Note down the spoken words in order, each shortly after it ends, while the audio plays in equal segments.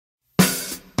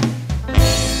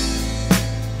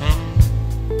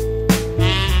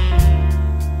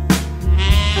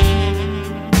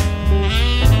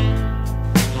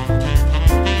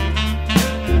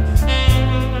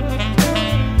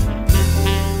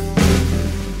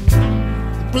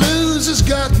blues has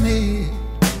got me,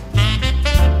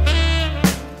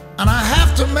 and I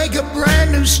have to make a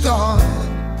brand new start.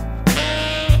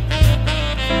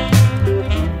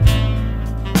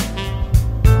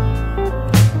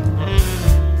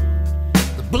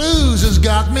 The blues has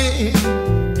got me,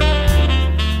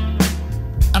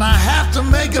 and I have to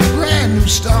make a brand new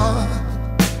start.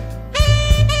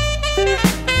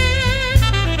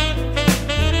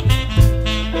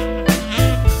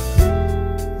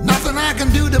 I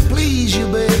can do to please you,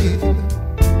 babe,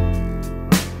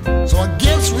 so I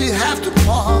guess we have to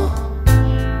part.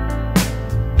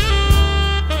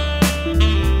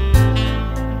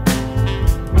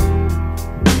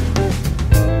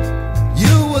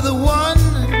 You were the one,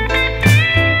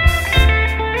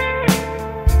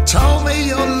 told me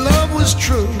your love was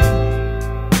true.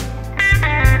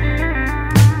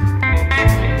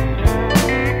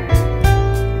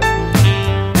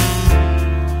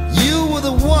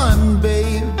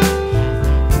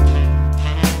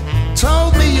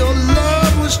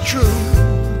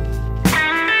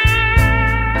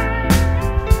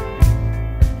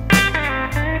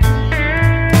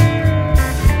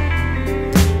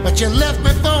 You left me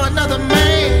for another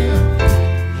man,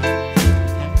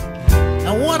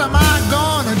 and what am I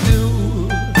gonna do?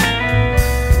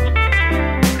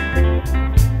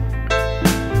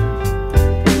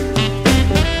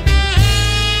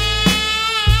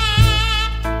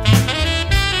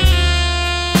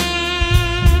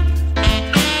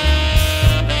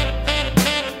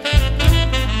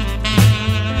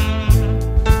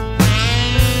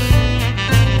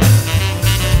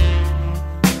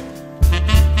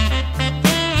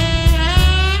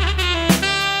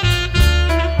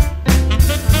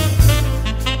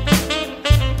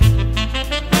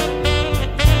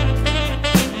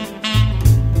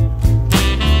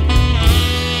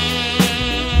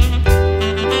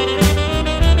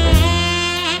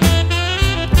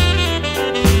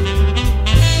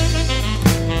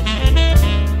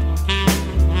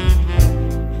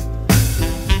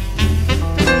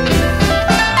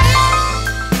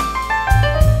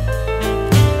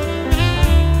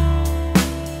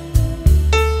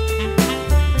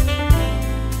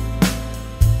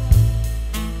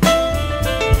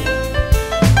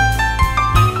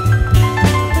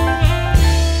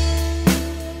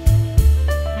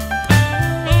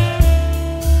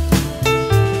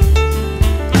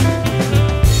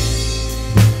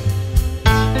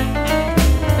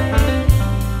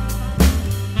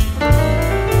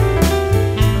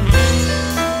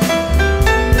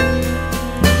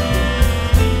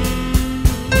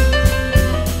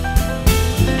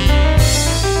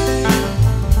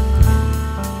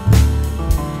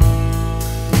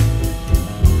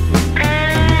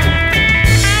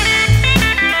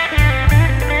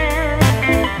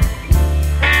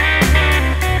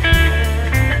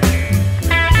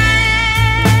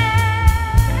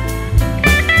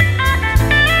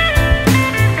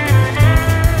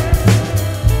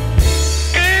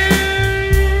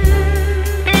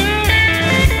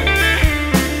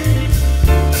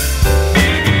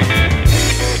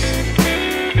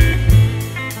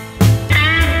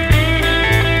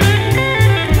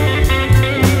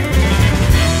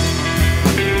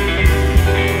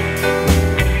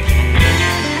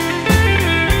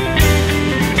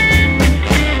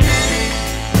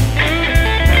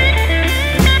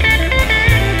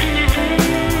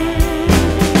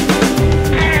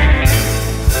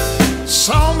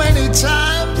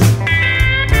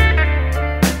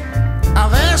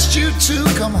 To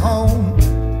come home,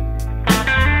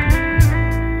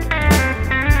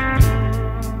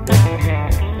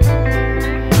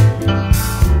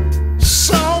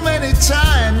 so many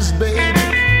times, baby,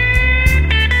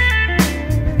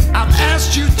 I've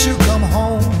asked you to come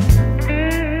home.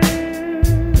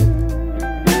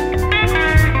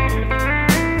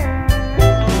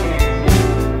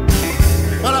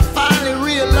 But I finally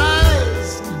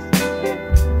realized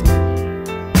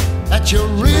that you're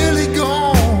really gone.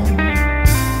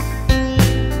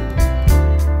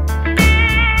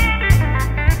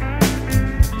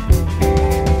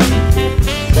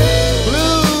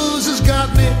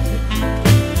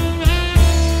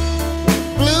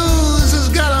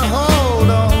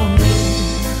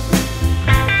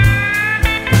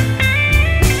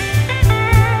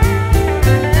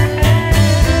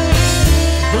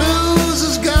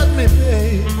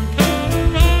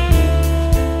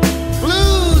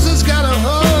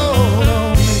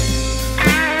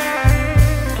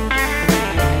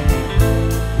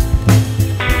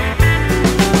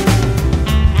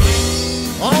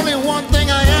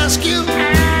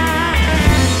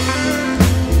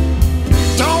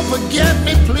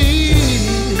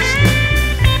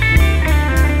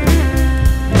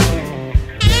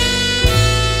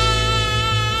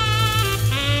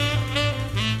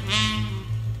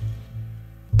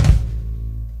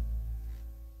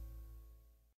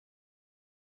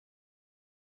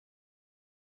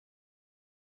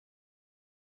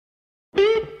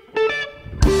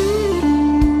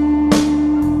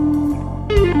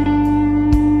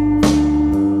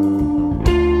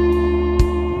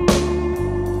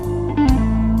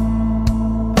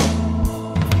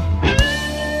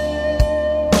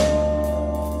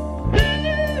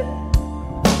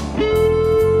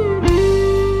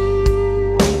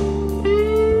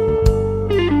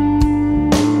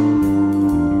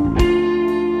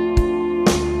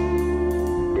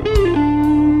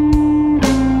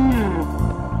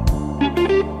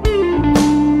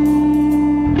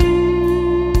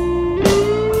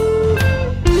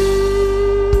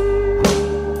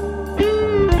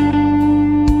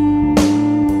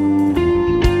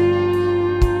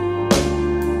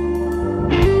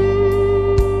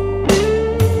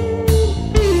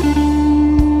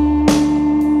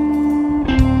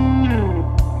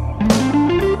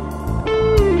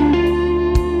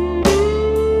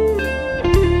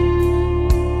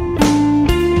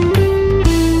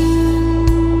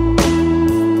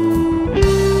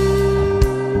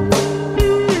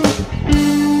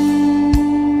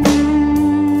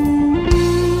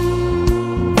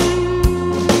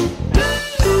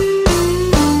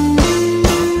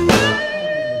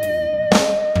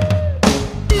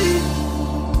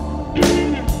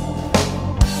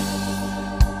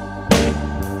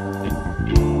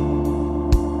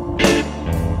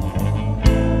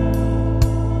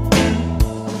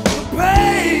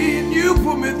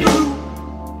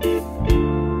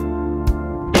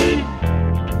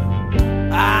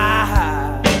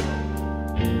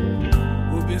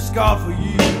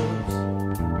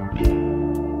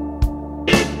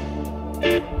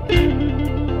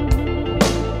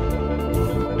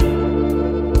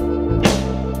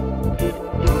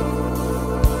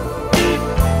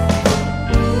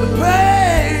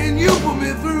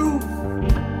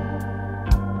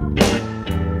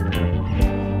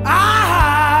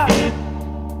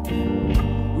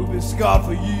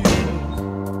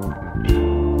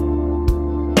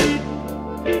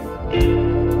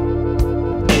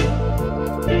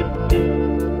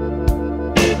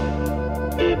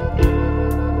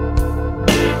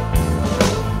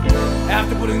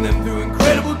 pulling them through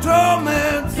incredible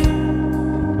torments.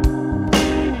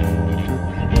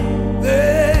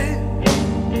 They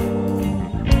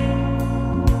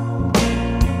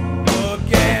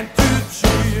began to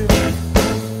cheer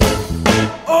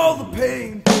all the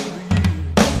pain through the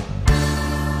years.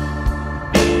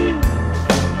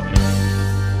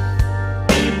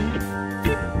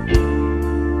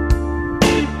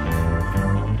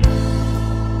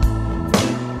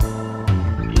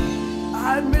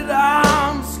 I admit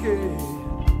I'm scared,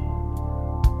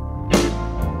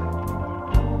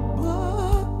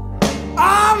 but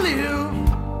I'll live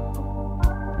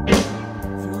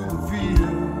through the fear.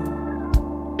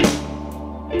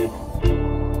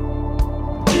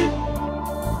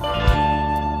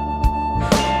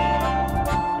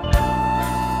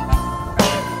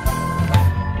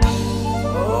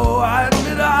 Oh, I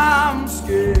admit I'm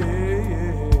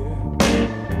scared,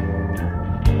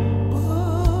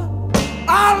 but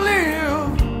I'll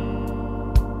live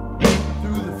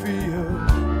through the fear.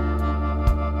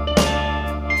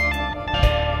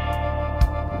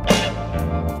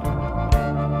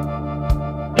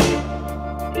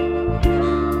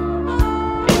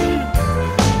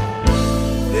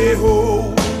 They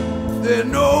hold their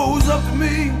nose up to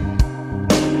me.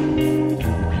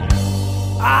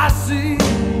 I see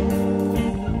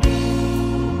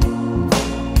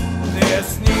their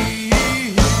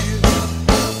sneeze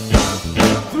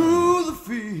through the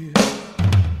fear.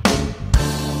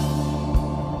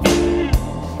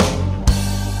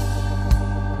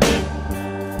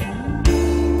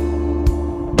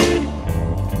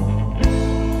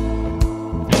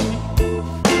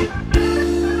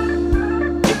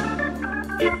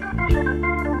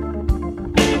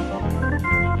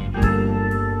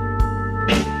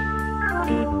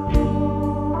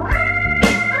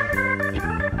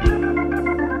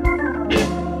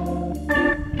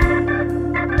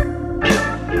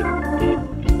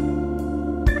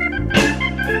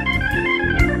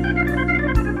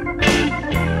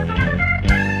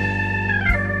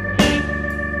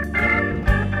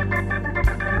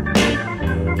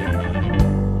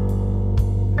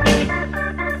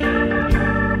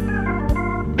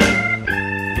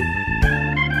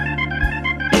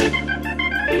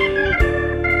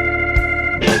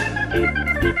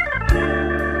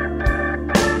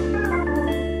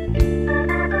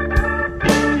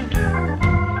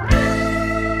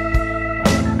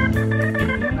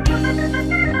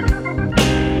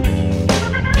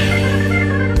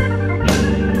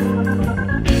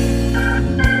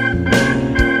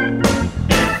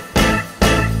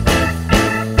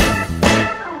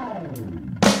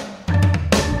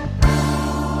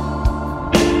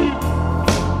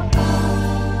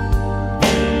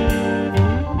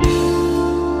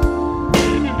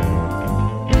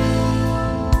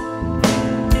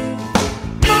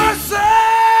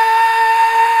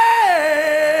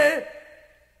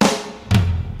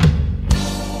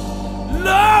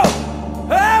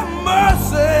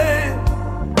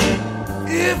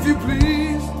 If you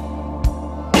please,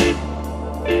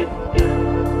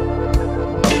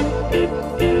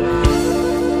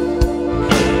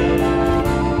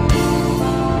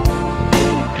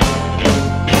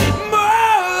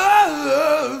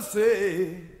 mercy,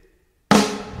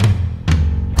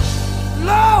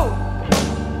 Lord,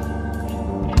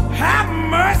 have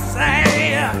mercy,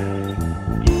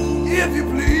 if you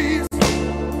please.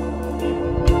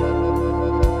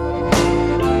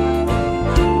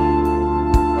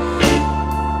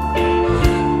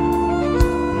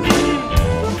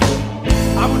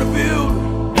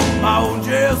 My own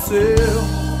jail cell,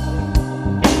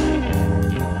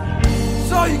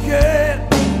 so you can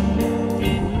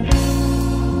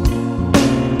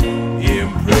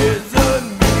imprison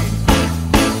me.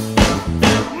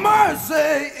 Mercy,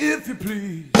 if you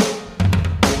please.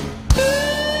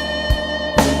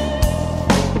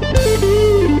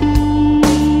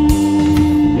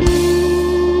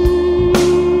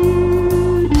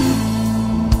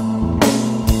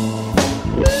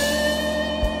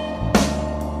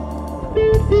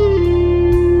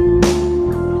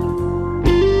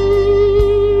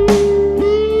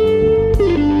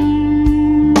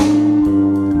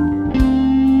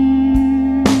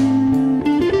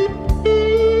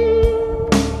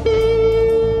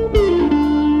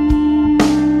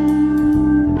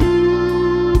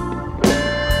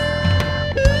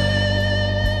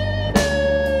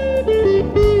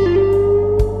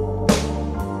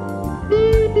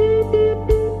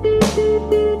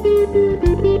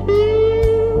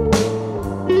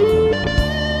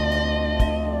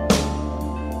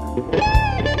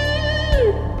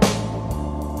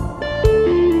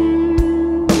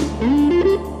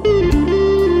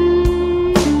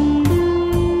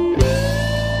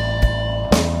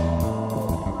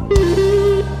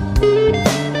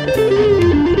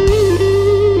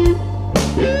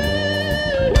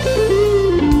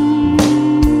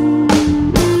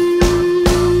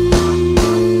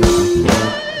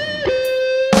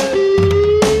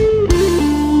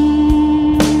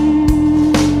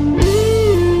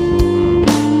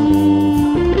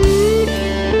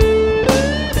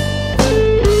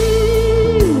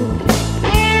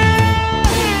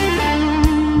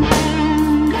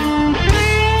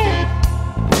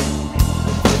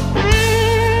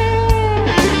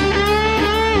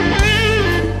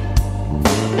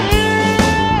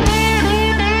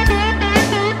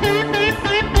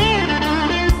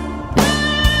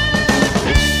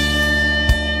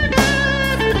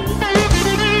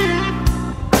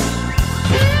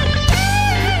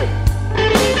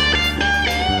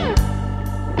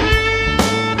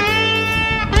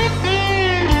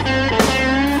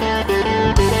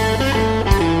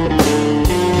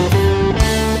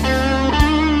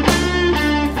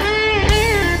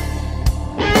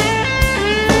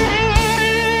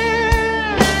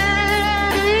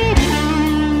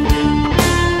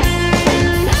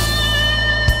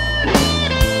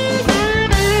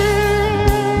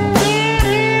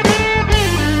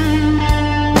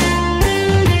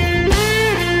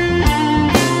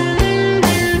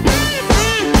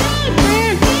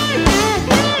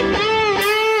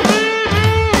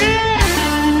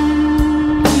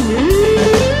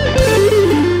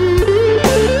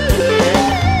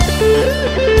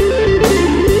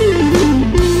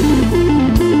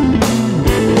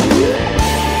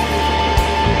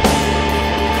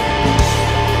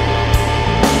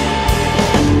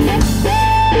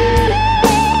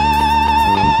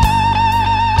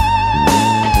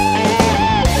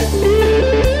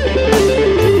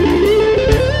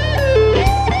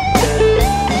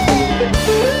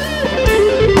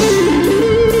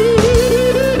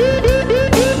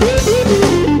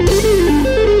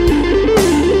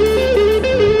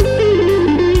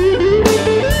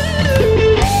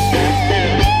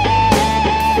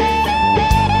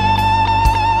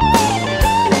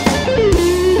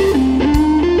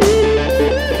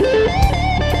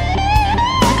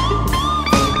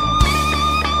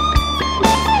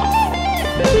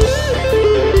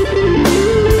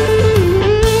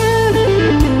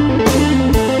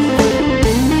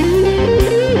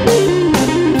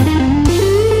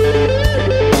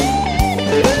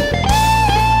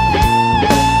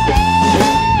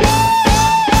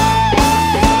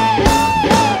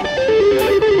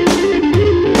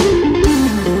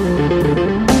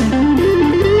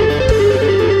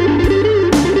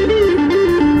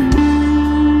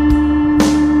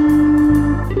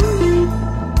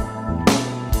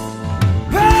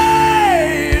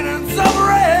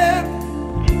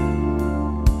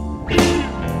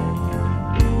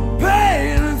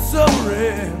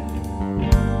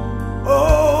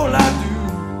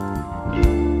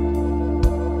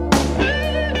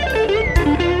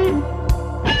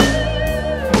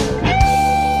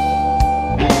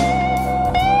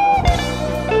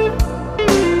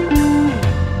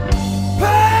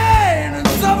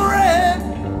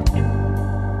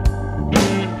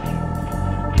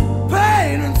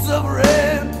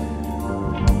 suffering.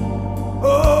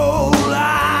 Oh,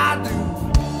 I do.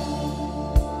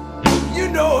 You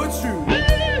know it's true.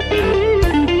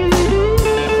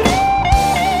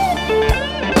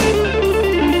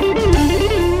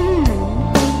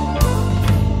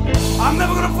 I'm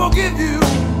never gonna forgive you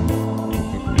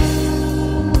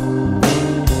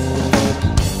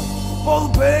for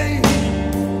the pain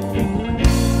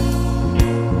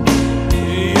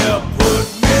you put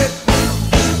me through.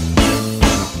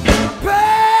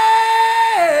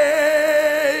 Pain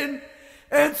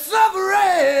and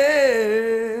suffering,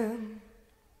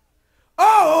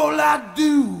 all I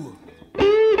do.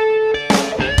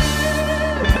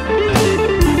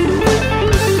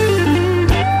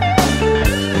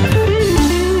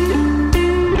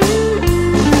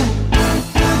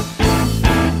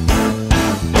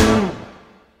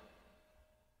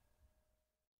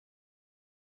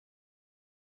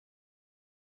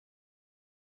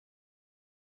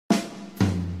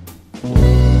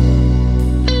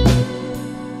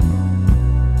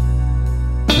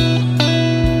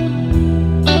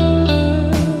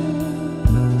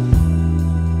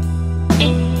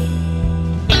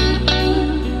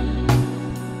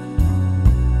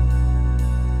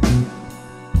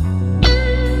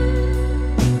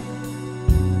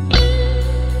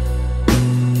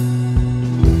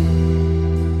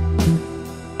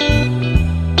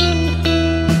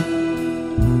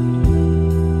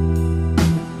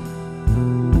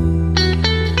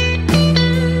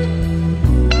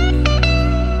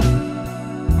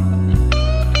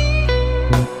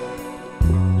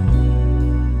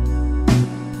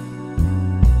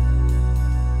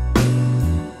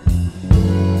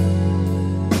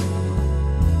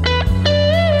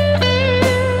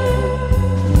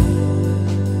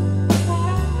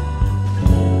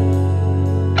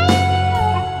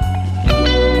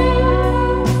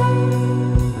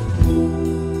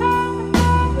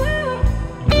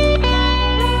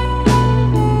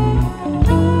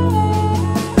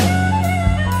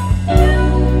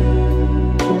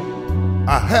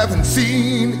 I haven't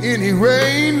seen any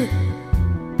rain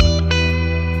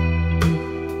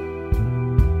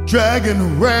dragging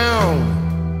around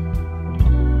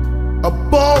a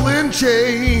ball and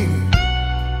chain.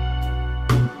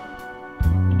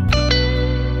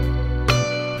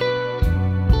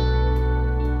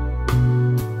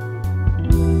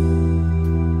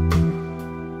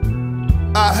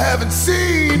 I haven't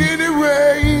seen any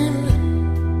rain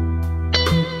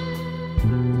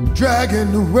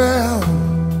dragging around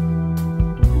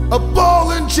a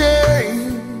ball and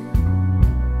chain.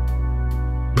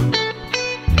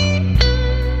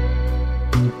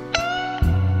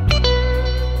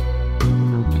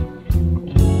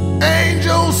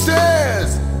 Angel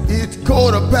says it's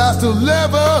 11:15.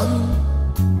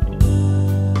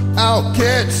 I'll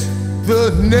catch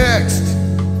the next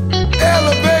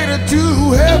elevator to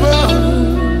heaven.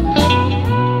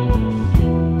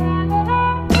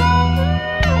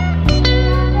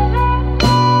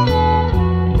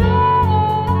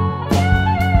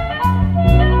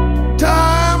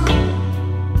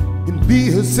 Be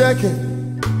a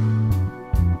second,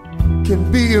 can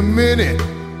be a minute,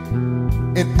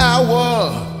 an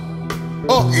hour,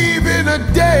 or even a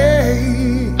day.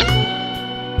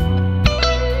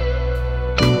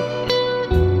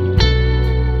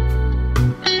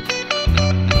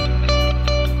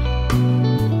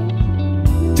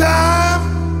 Time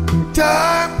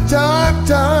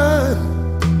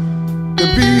can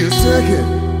be a second,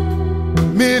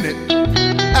 minute,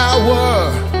 hour,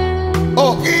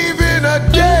 or even a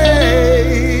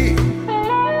day.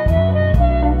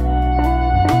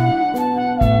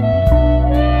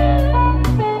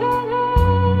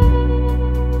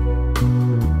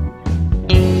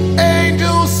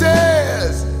 Angel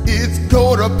says it's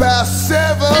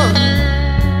 7:15.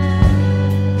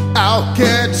 I'll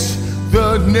catch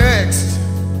the next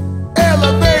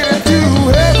elevator to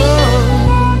heaven.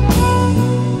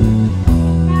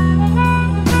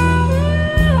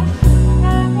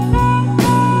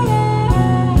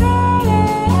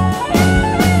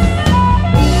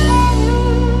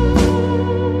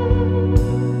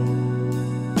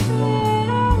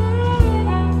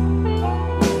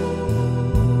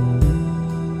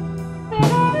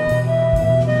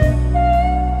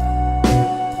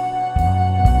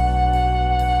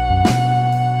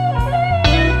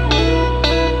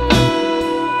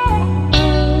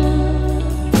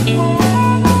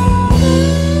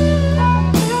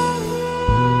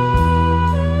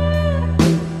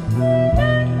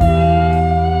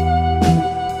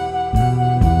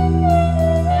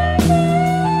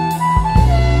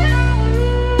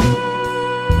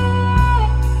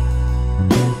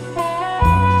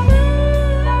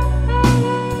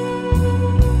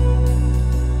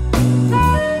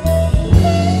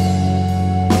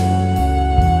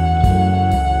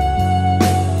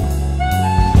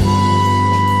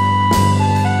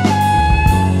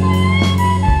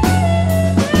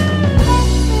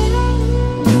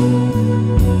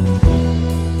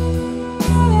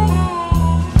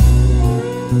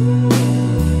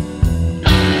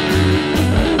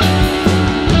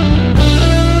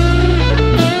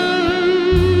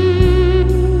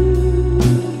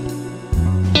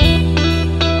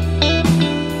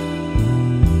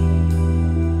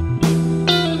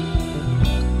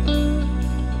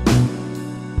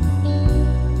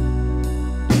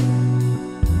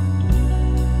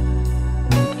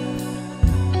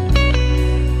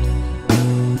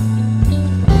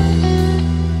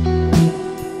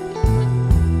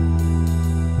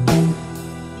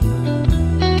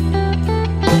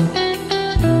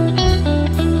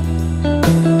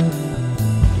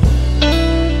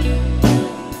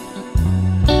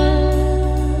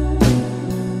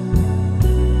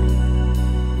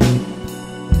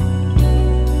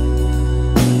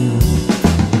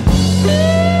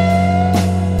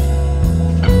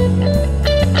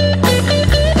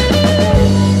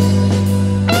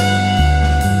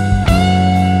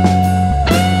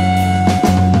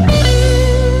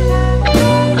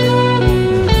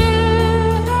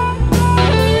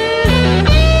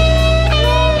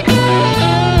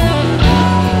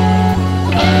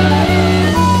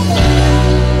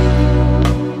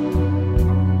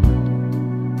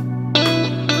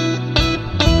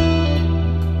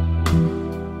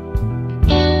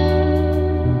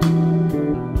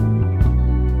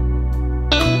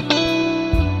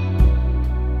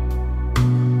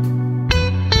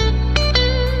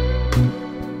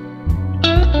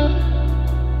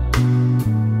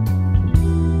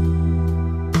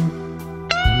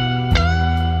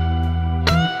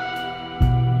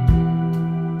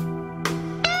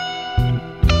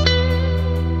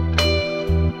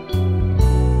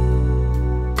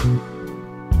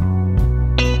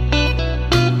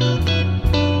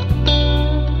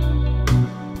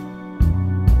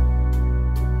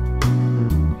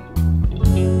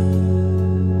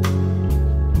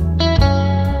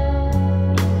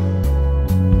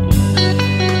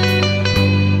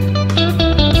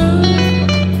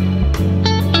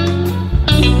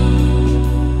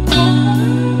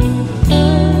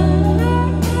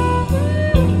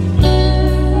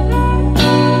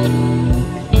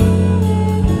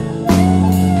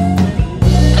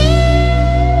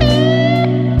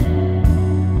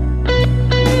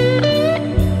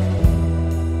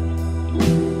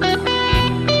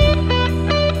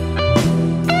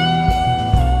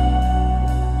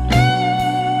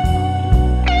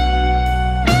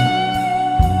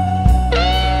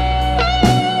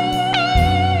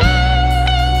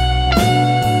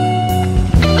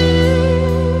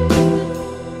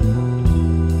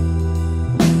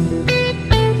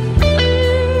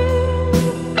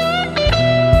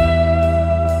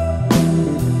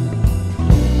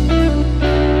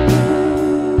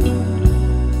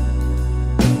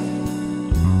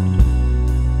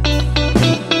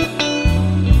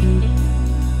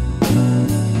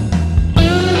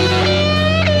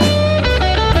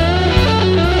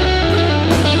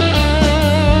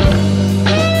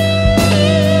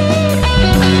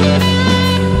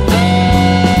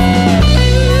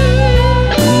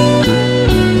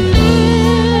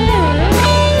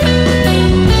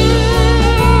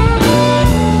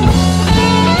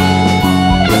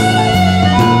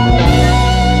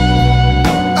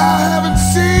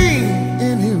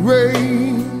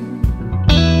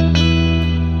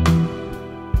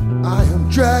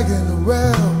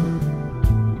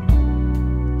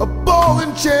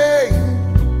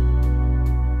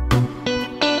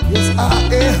 I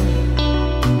am.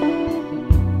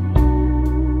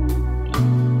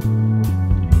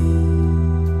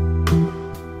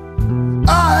 I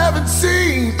haven't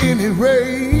seen any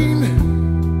rain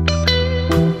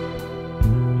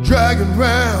dragging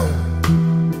round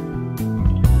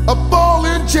a ball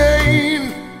and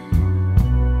chain.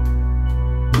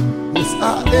 Yes, I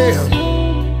am.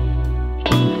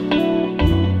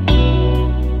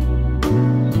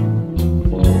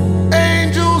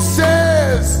 Angel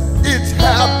says it's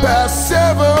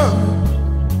 7:30.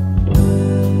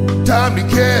 Time to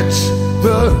catch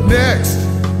the next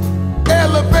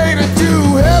elevator to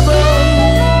heaven.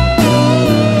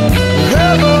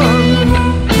 Heaven.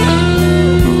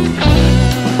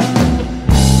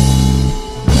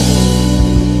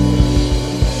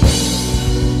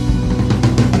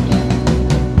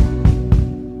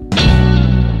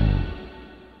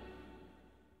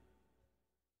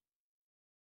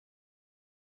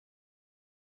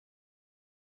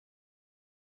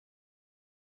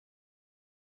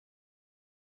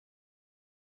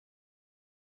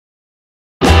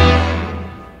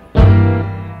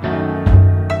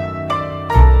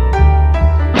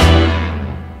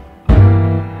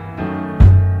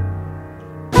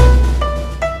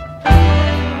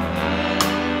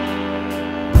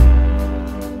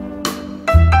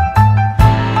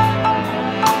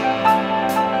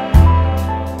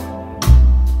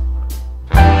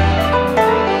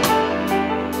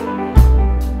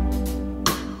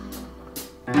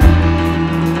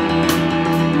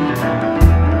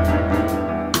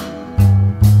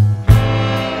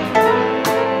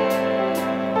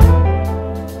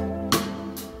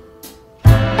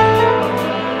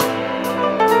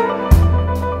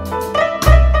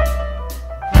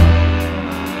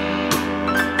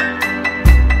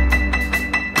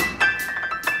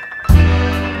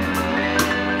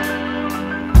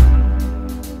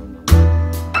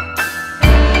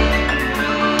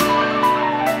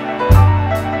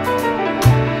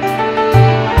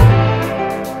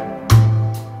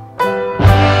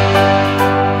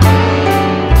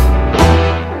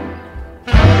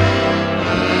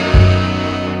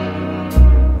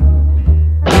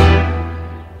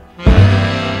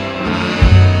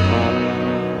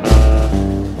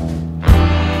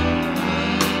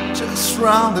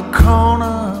 Round the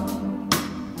corner,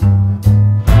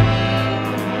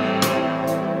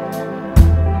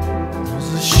 there's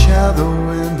a shadow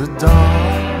in the dark.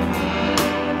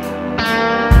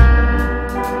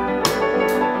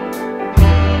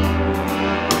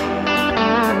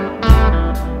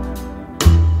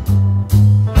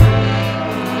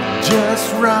 Just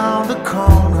round the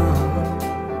corner,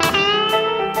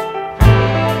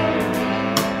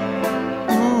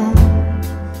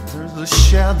 there's a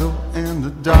shadow in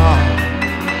the dark.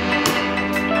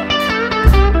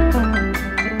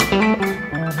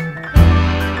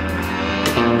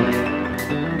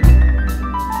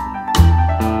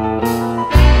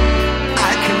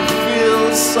 I can feel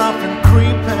something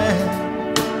creeping.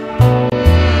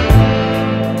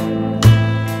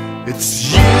 It's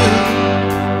you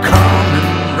coming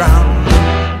round.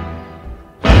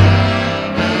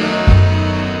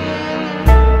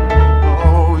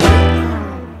 Oh yeah.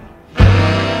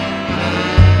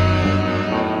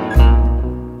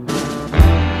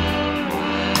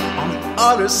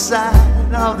 Other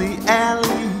side of the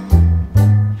alley,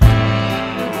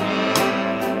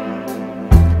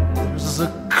 there's a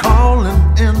calling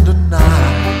in the night.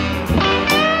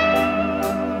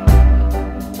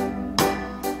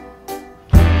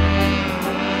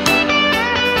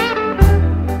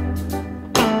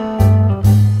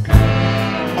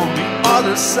 On the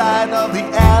other side of the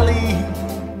alley,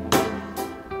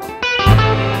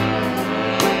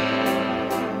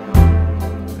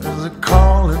 there's a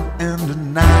calling in the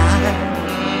night.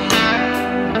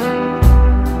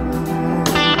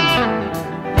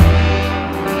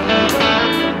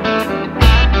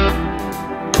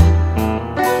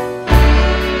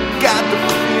 Got the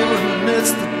feeling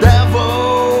it's the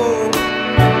devil,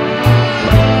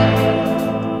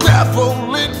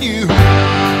 devil in you.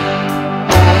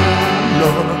 Oh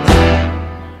Lord.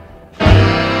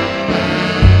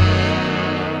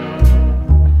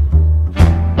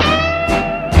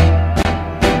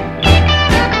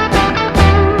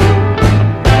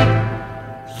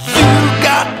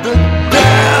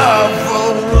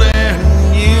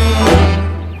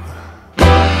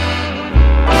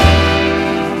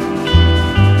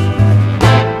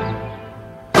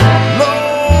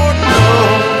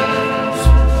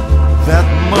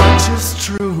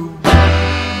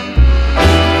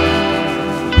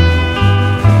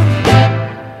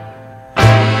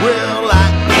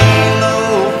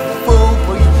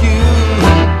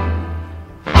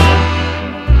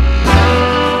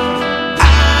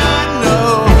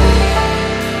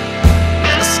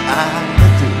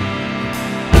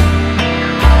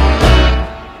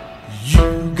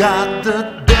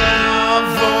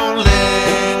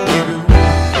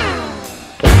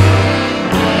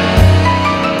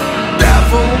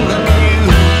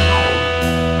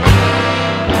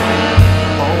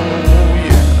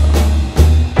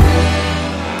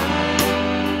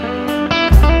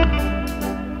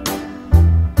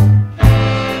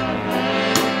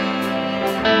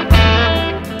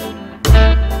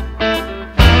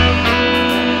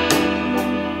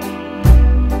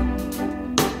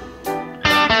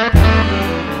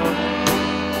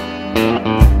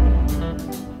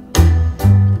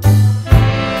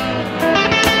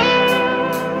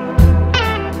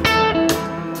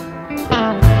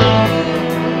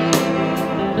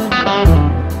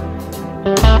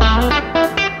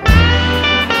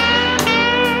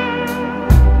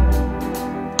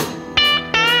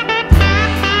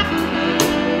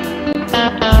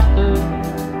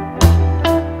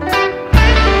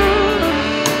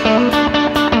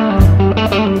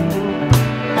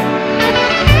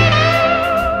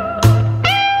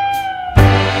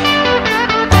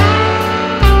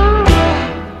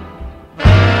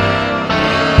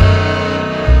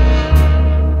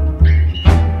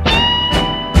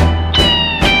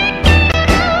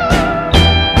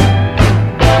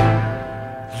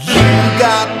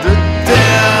 got the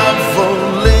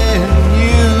devil in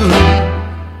you.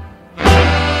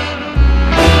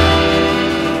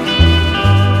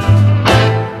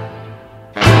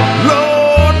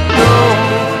 Lord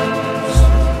knows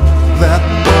that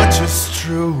much is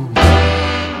true.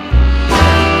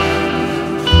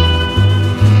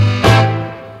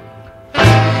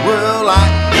 Well, I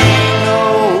ain't no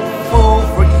fool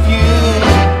for you.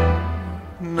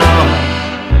 No.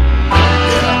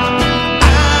 Yeah,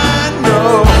 I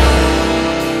know.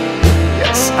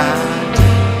 Yes, I do.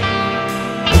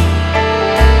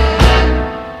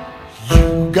 You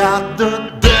got the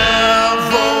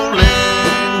devil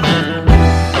in you.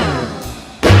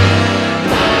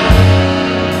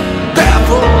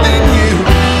 Devil in you.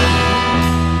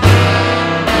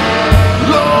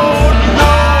 Lord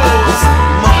knows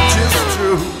much is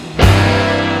true.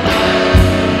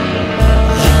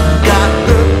 You got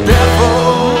the devil.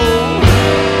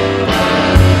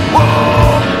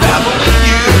 Whoa, devil in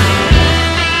you.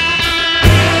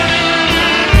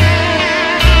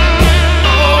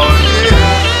 Oh yeah.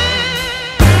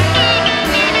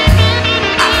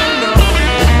 I know.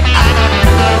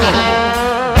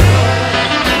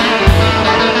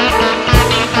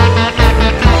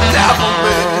 Devil,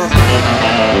 baby.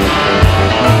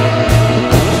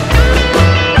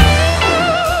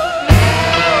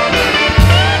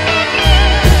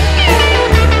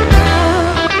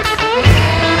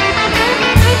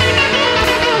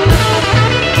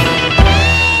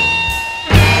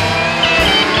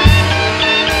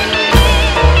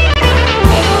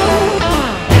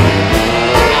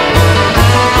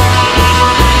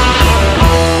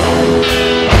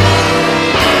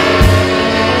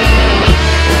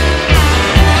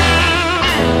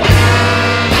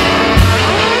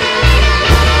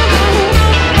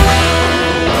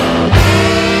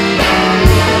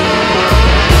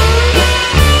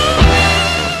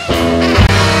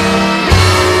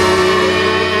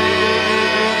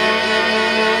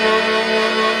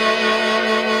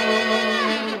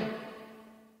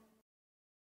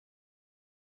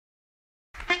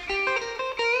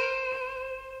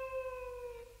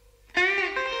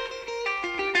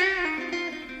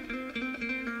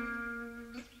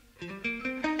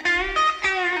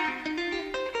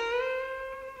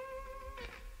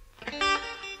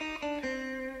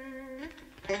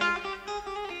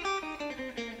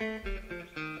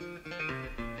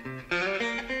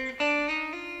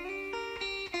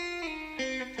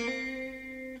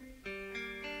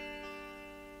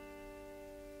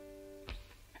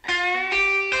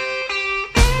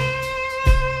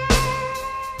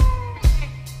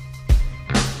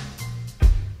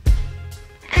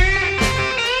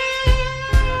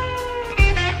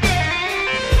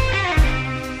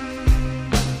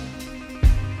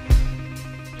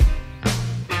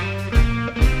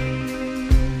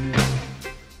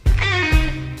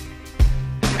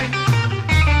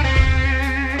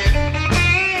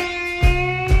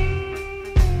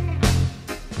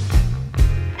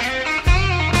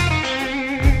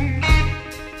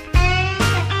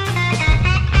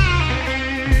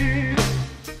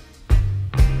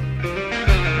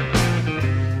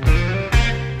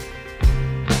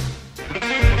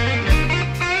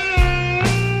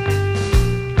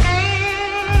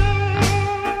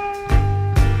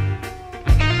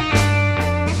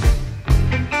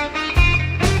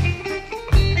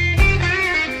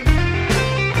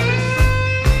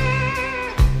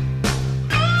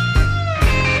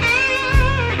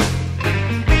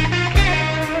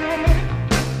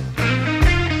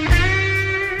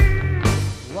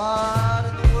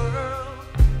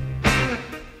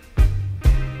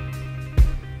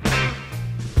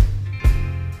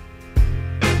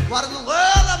 What in the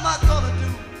world am I gonna do?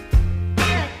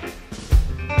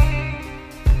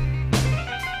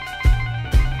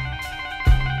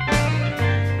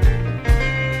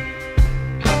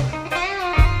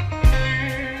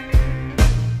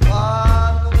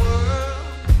 What in the world?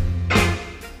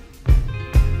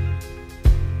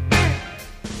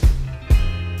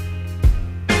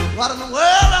 What in the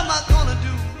world am I gonna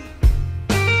do?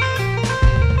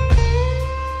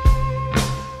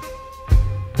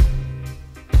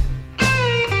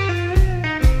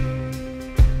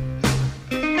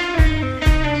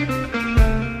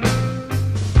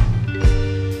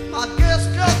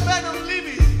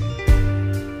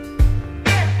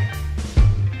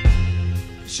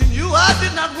 She knew I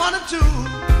did not want her to.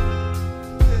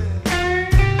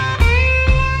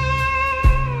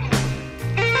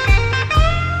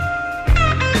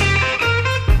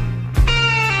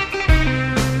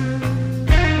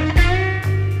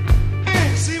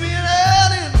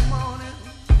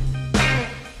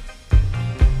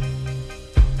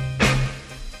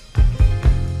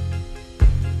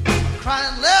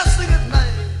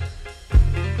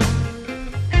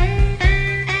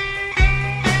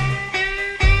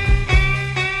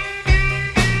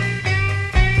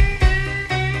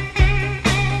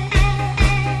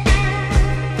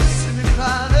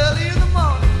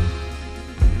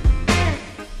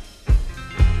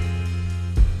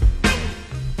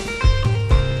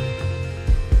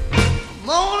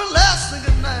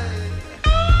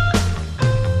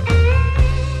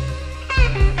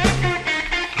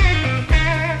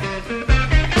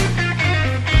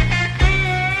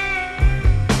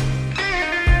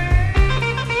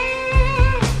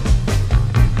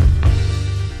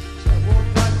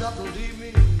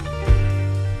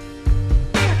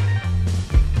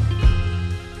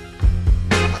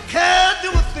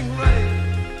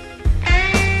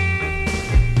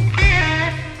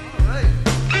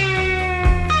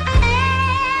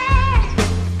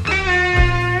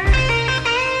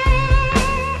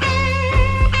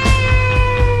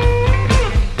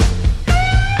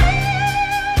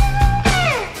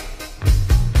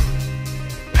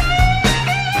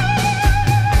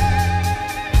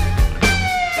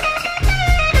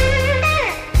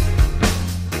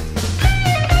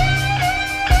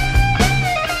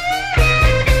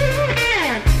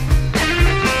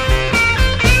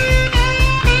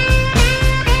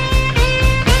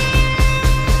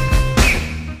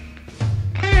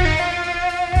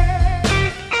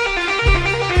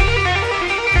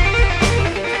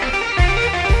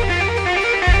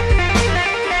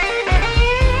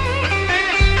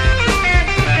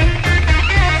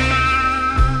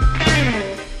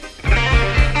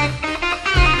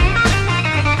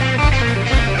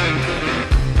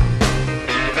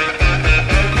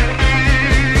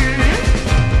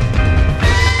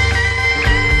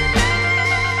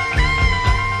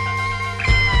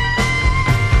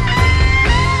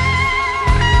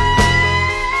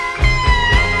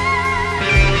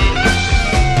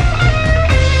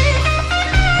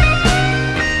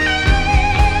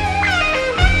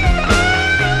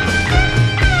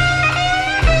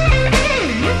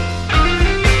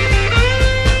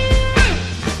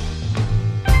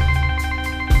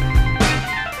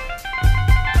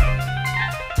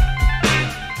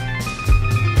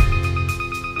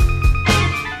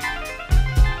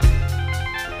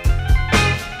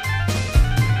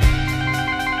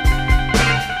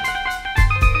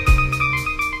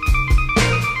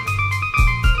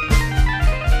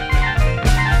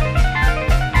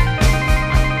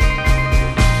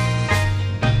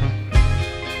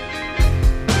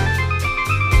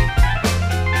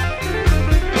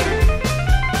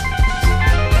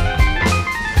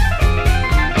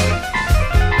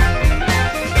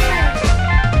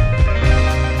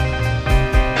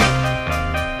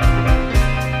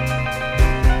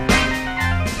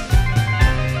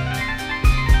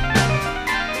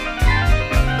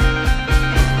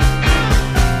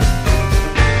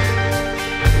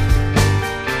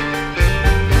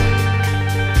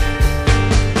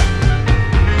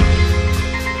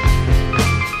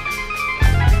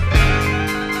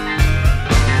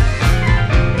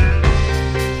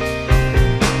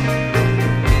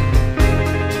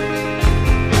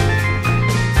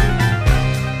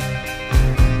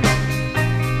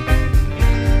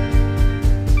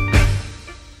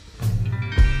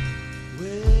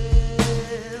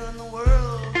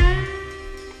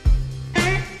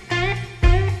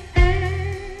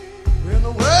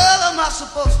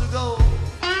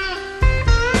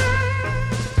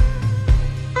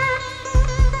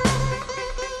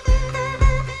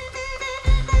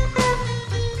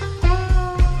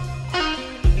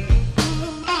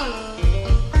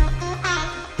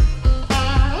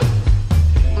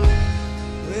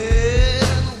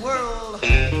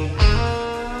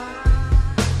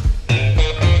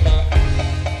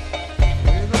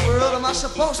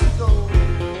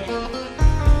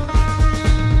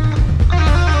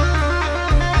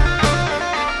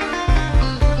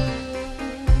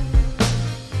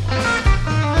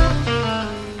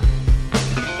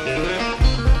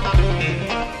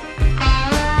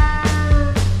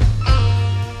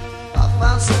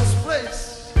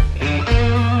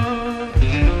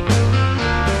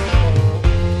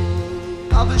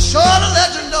 I'll be sure to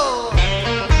let you know.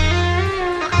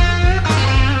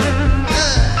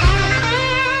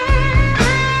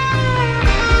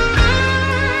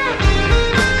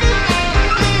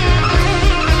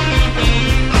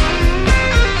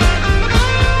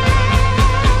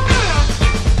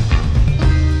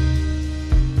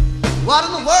 What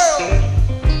in the world?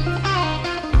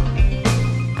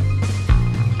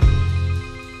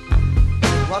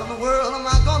 What in the world am I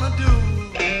gonna do?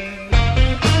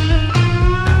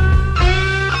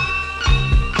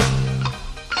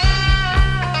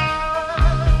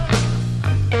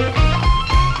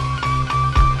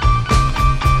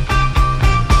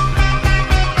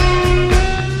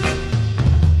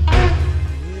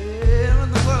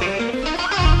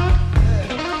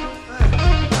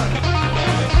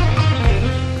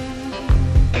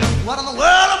 What in the world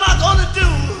am I gonna do?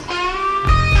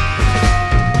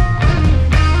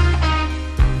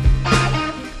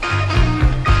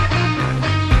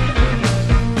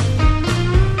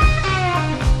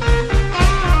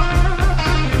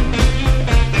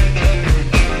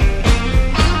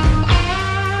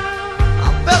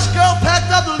 Our best girl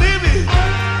packed up to leave me.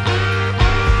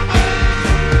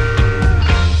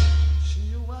 She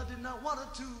knew I did not want her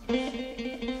to.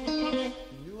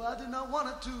 Knew I did not want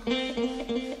her to.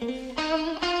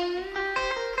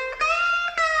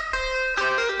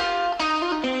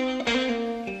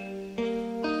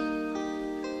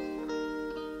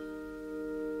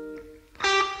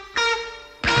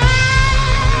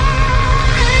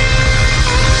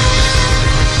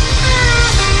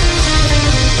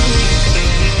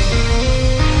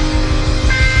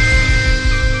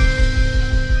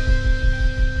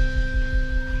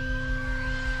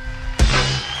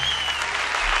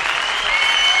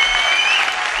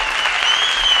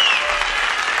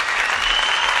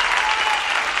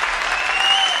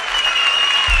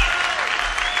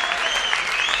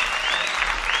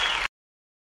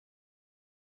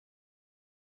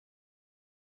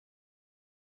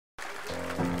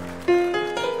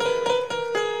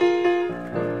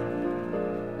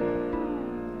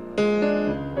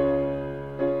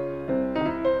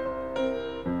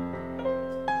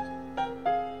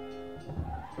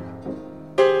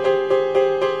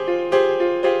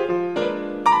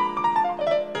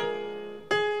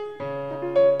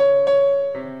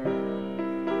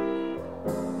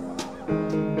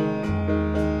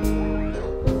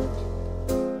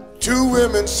 Two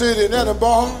women sitting at a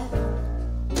bar.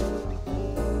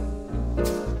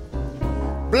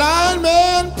 Blind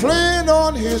man playing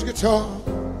on his guitar.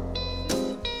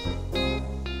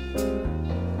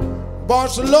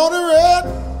 Barcelona red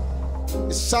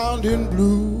is sounding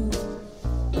blue.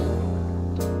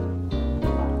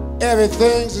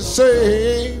 Everything's the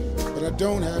same, but I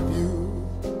don't have you.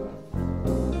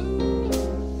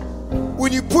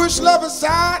 When you push love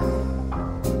aside,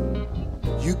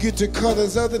 you get the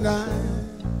colors of the night.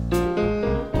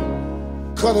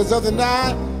 Colors of the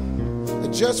night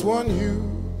are just one hue.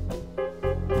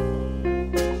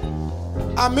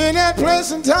 I'm in that place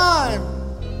and time.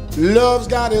 Love's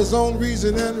got its own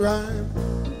reason and rhyme.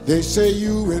 They say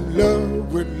you in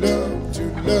love with love, to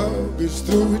love is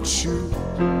through its shoe.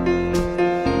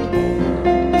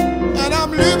 And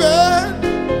I'm living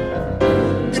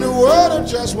in a world of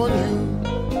just one hue.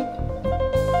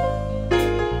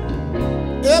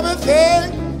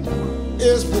 Everything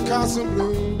is Picasso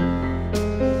blue.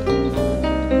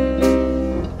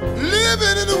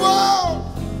 Living in the world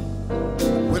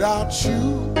without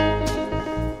you.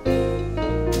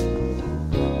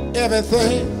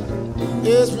 Everything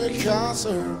is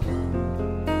Picasso blue.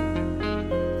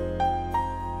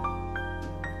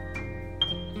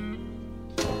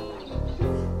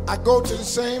 I go to the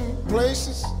same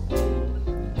places,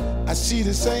 I see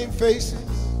the same faces.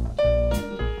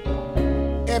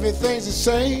 Everything's the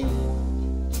same,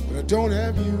 but I don't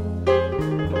have you.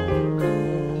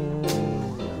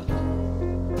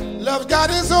 Love's got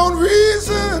its own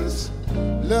reasons,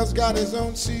 love's got its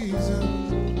own seasons.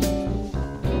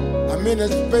 I'm in a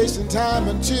space and time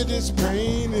until this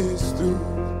pain is through.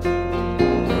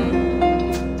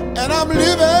 And I'm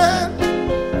living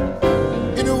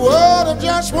in a world of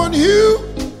just one hue.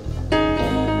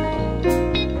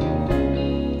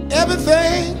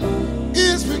 Everything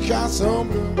is Picasso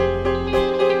blue.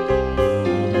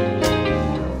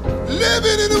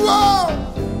 Living in a world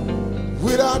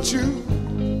without you.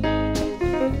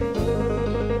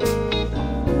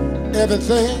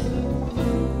 Everything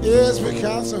is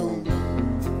Picasso.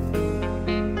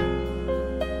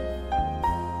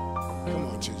 Come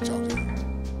on, Chief, talk to me.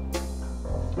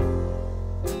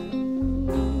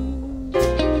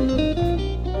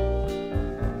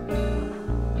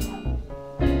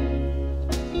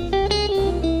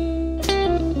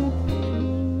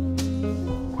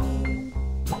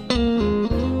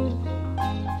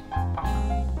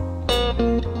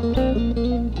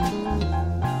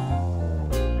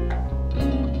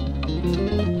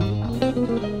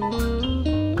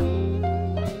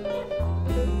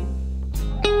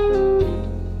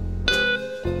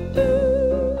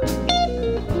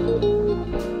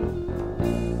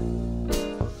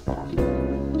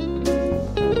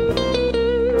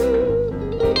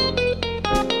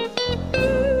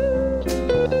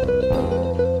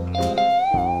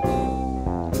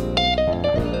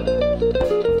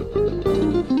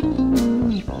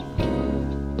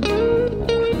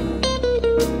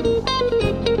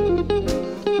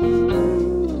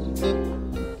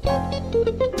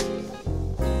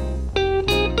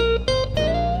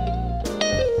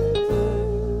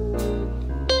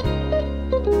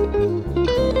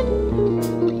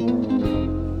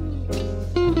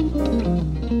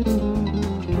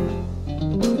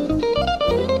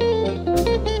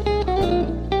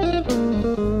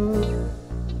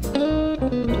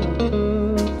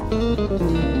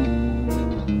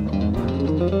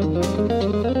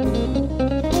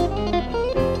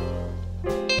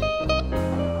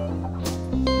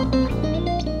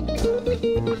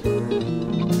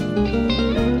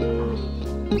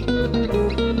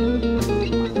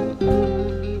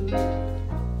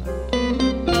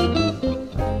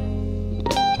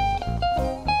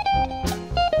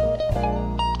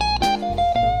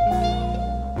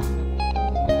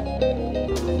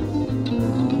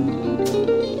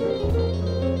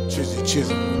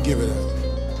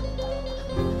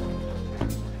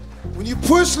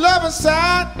 other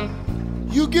side,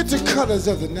 you get the colors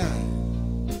of the night.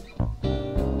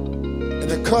 And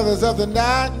the colors of the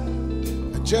night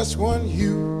are just one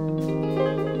hue.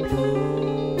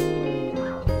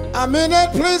 I'm in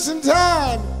that place and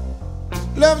time.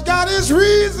 Love's got its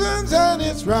reasons and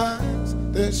its rhymes.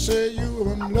 They say you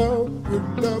are in love with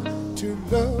love till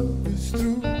love is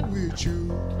through with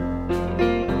you.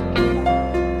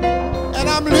 And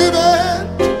I'm living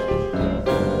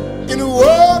in a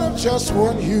world of just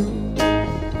one hue.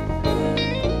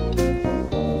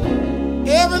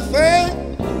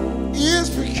 Everything is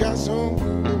Picasso.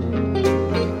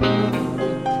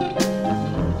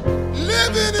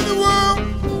 Living in a world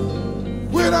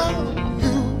without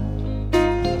you.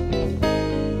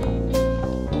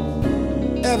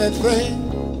 Everything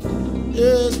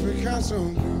is Picasso.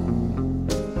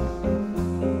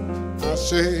 I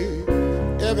say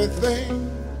everything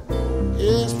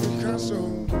is Picasso.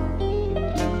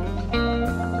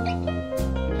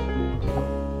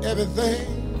 Everything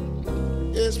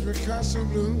is Picasso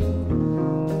blue.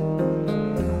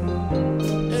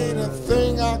 Ain't a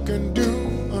thing I can do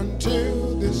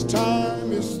until this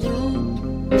time is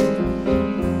through.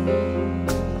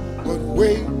 But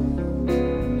wait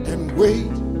and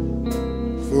wait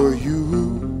for you.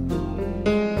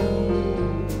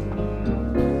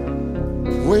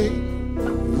 Wait,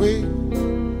 wait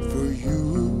for you.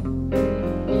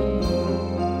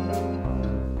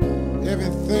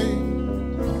 Everything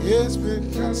is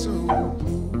Picasso blue.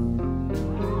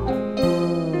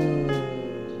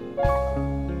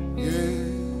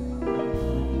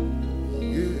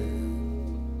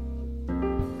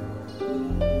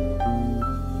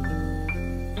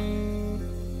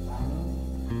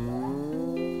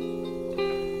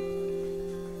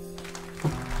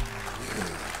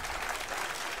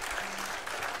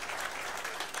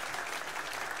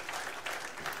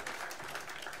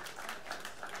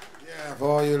 For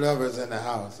all you lovers in the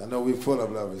house. I know we're full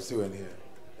of lovers too in here.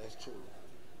 That's true.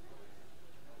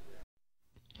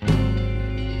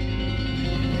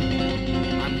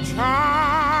 I'm tired.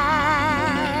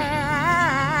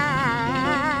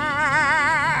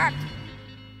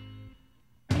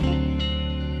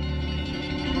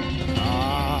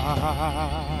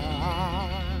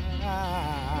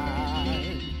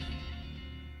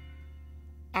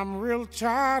 I'm real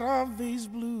tired of these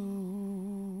blues.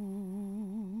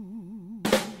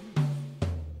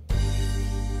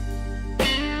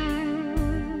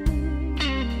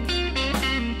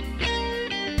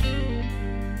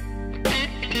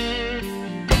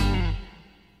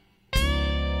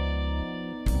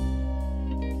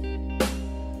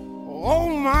 Oh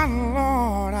my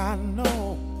Lord, I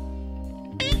know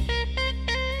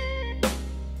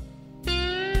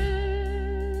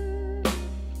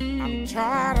I'm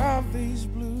tired of these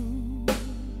blues.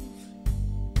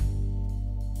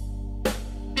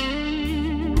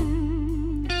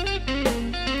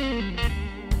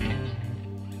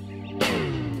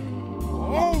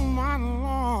 Oh my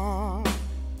Lord,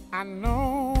 I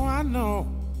know, I know.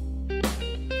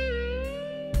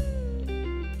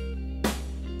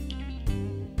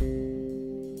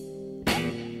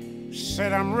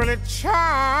 Said I'm really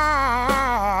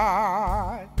tired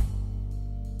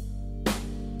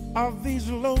of these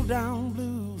low-down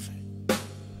blues.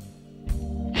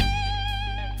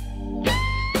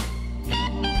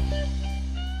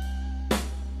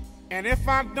 And if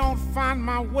I don't find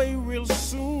my way real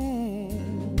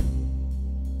soon,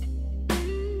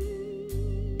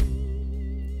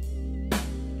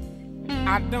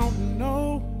 I don't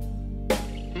know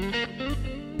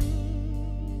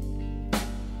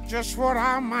just what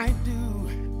I might do.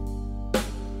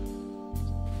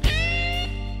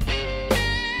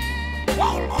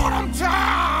 Oh Lord, I'm tired.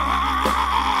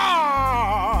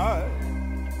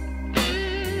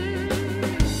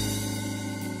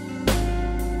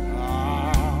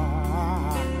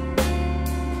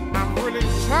 I'm really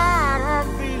tired of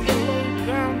these low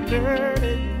down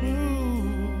dirty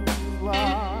blues.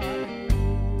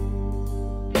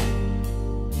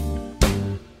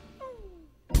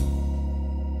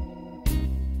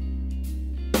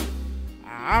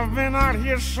 I've been out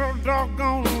here so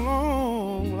doggone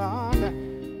long, Lord.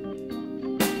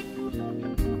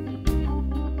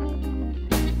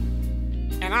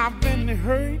 And I've been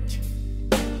hurt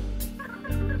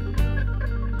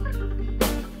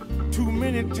too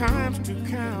many times to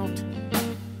count.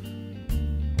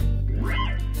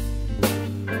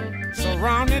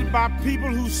 Surrounded by people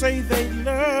who say they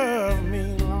love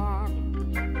me, Lord.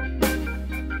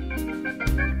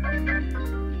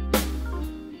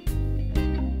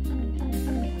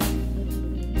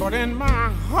 But in my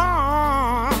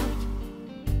heart,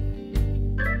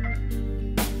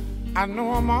 I I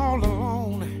know I'm all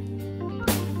alone.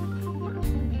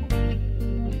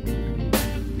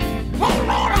 Oh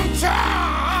Lord, I'm tired.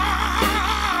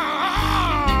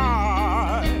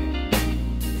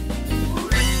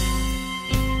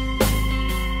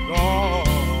 Lord,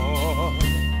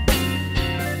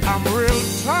 I'm real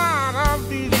tired of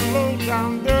these low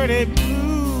down dirty blues.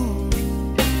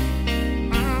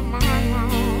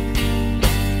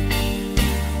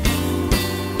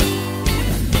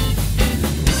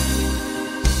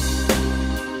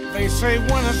 They say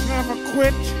winners never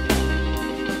quit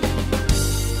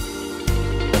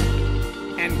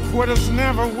and quitters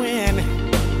never win.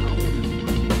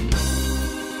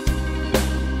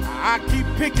 I keep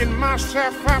picking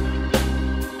myself up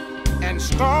and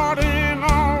starting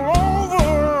all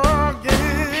over again.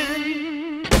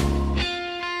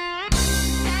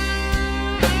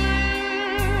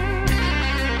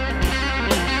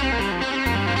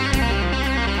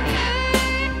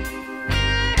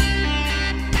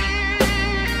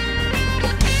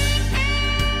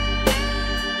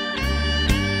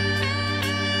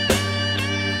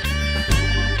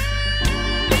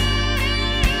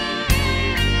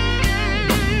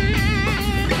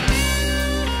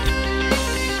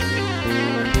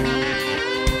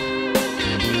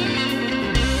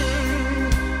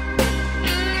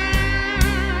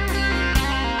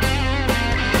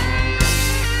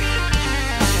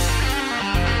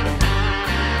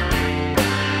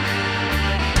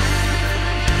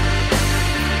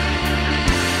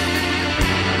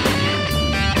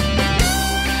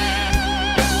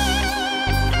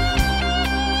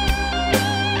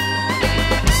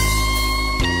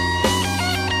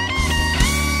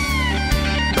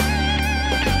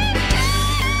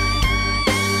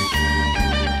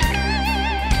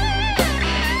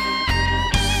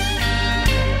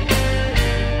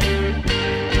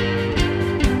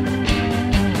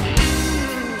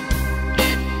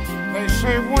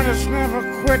 Say winners never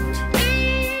quit.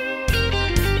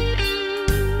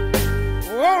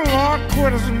 Oh Lord,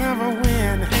 quitters never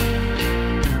win.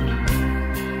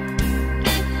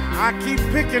 I keep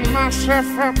picking myself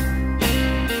up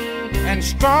and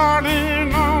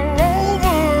starting all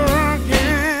over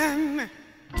again.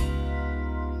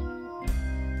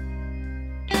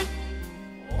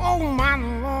 Oh my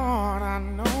Lord, I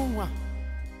know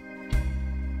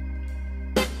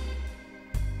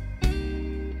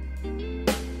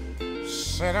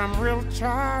said I'm real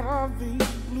tired of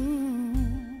these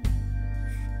blues.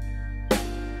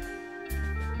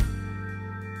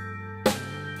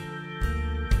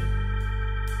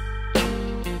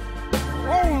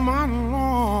 Oh my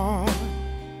Lord,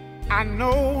 I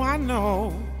know, I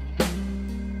know.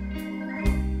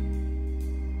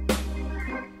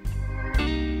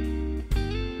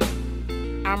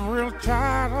 I'm real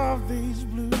tired of these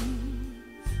blues.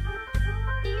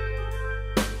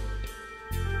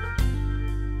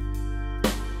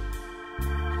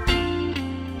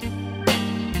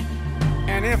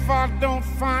 And if I don't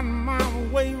find my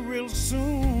way real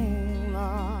soon,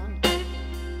 Lord,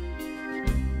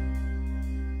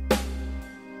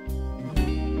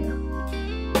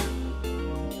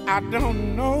 I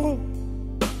don't know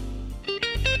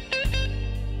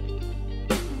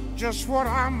just what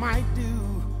I might do.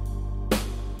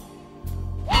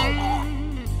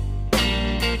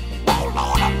 Oh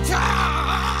Lord, I'm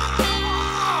tired.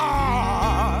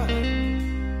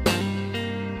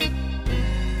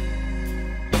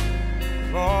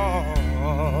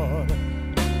 Lord,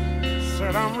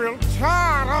 said I'm real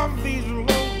tired of these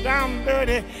low down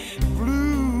dirty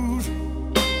blues.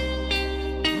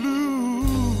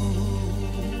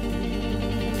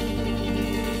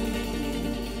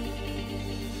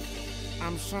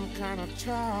 I'm some kind of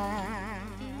tired.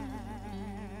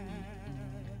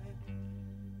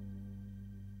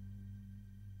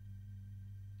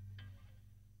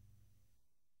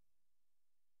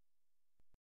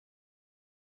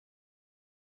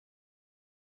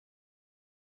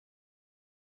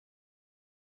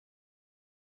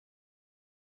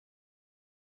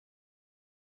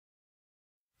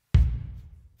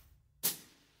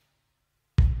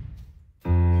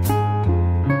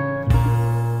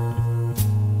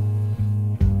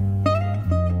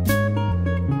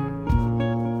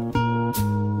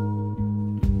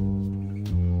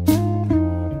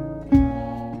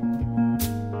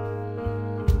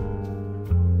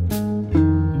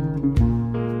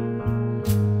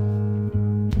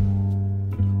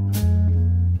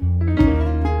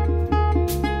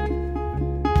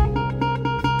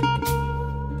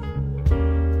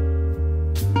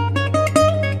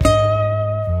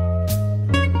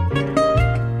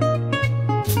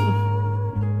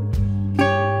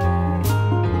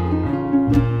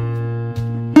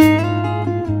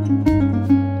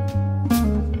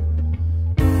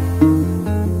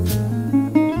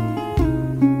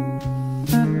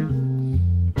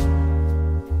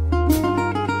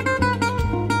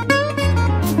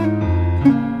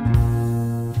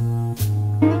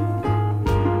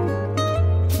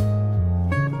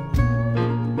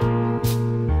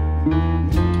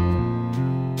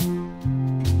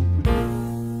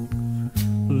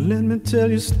 tell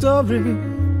you a story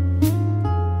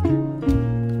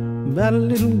about a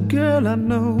little girl I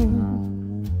know.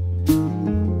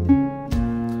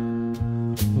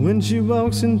 When she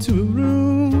walks into a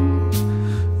room,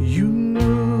 you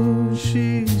know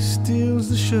she steals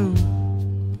the show.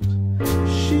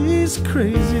 She's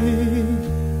crazy.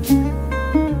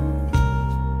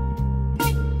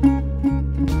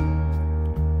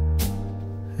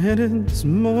 And it's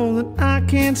more than I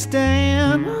can't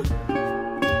stand.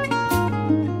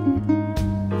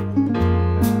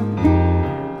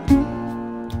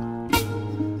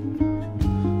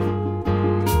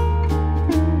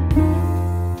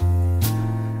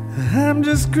 I'm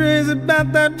just crazy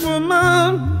about that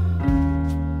woman,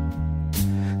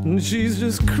 and she's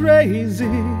just crazy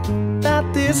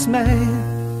about this man.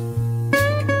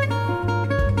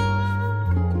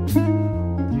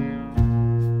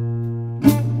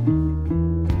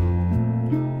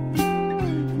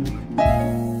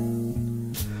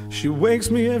 She wakes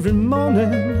me every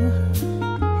morning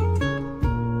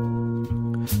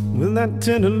with that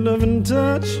tender loving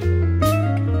touch.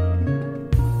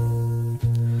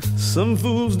 Some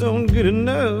fools don't get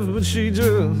enough, but she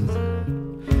just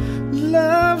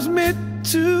loves me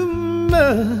too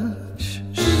much.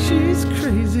 She's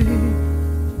crazy.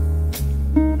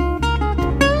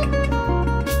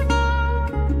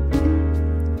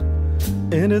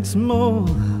 And it's more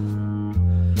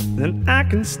than I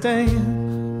can stand.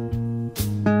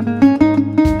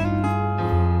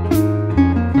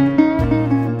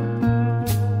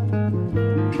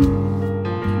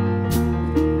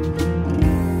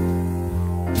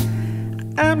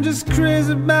 I'm just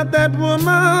crazy about that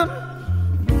woman,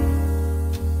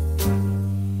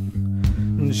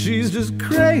 and she's just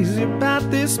crazy about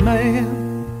this man.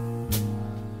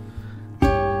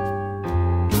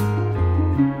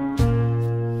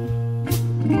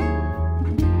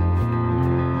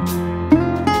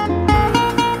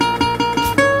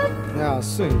 Now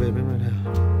sing, baby, right now.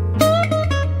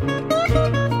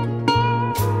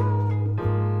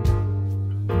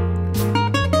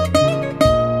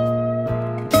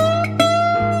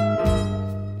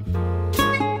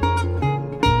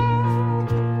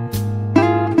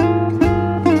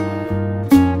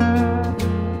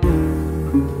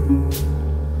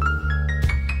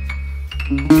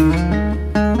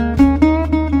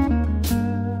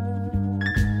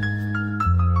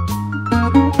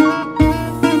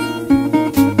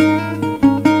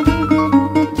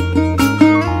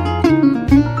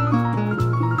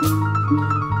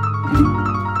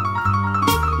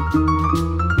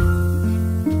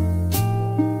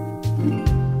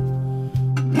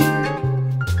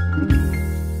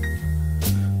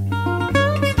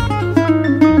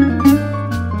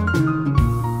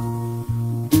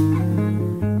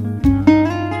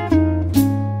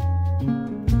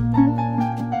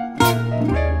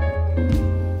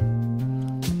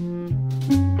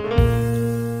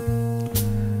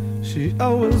 She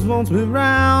always wants me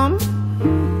round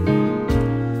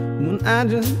when I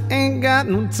just ain't got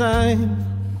no time.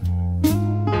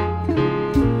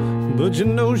 But you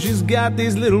know she's got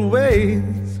these little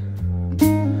ways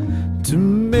to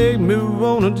make me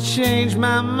wanna change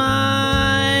my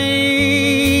mind.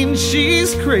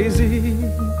 She's crazy.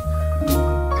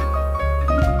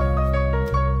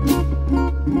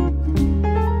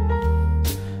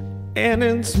 And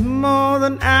it's more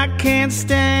than I can't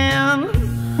stand.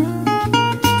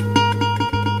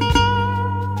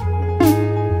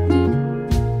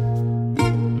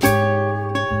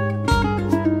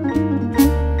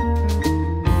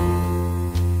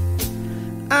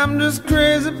 I'm just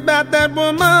crazy about that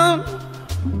woman,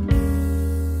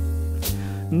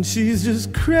 and she's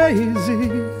just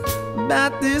crazy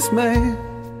about this man.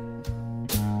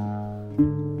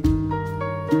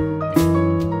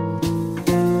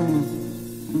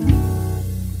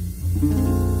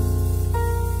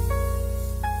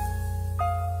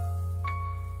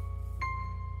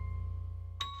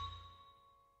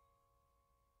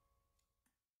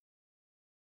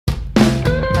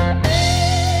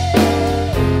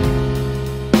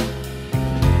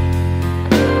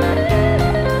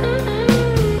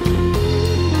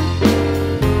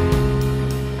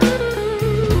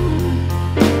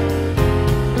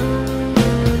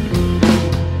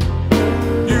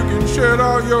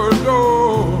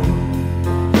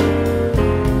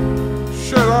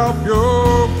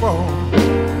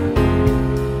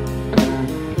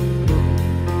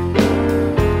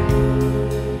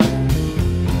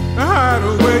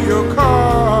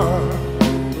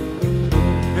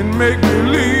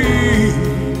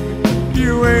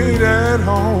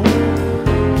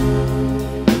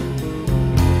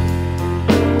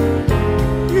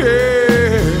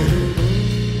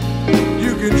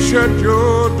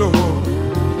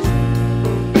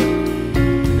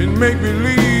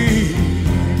 believe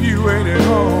you ain't at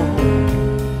home.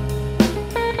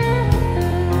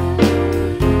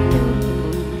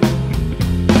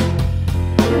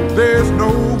 There's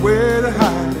nowhere to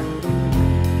hide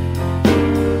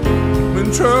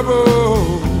when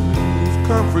troubles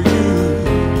come for you.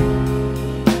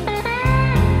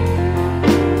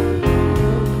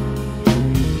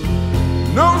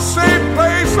 No safe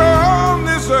place on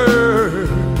this earth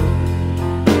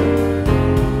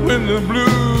when the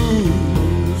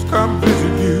blues come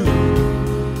visit you.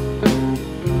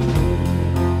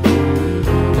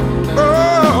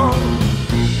 Oh,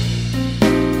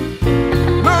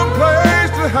 no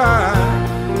place to hide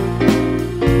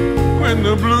when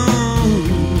the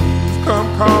blues come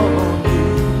call on you.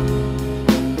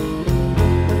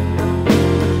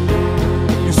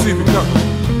 You see, because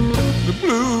the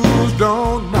blues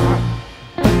don't knock,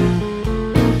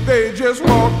 they just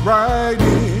walk right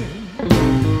in.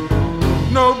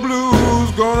 No blues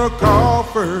gonna call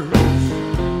first,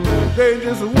 they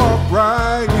just walk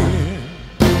right in.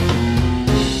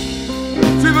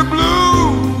 See, the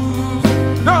blues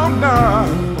don't knock,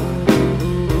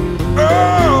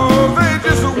 oh, they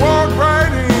just walk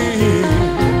right in.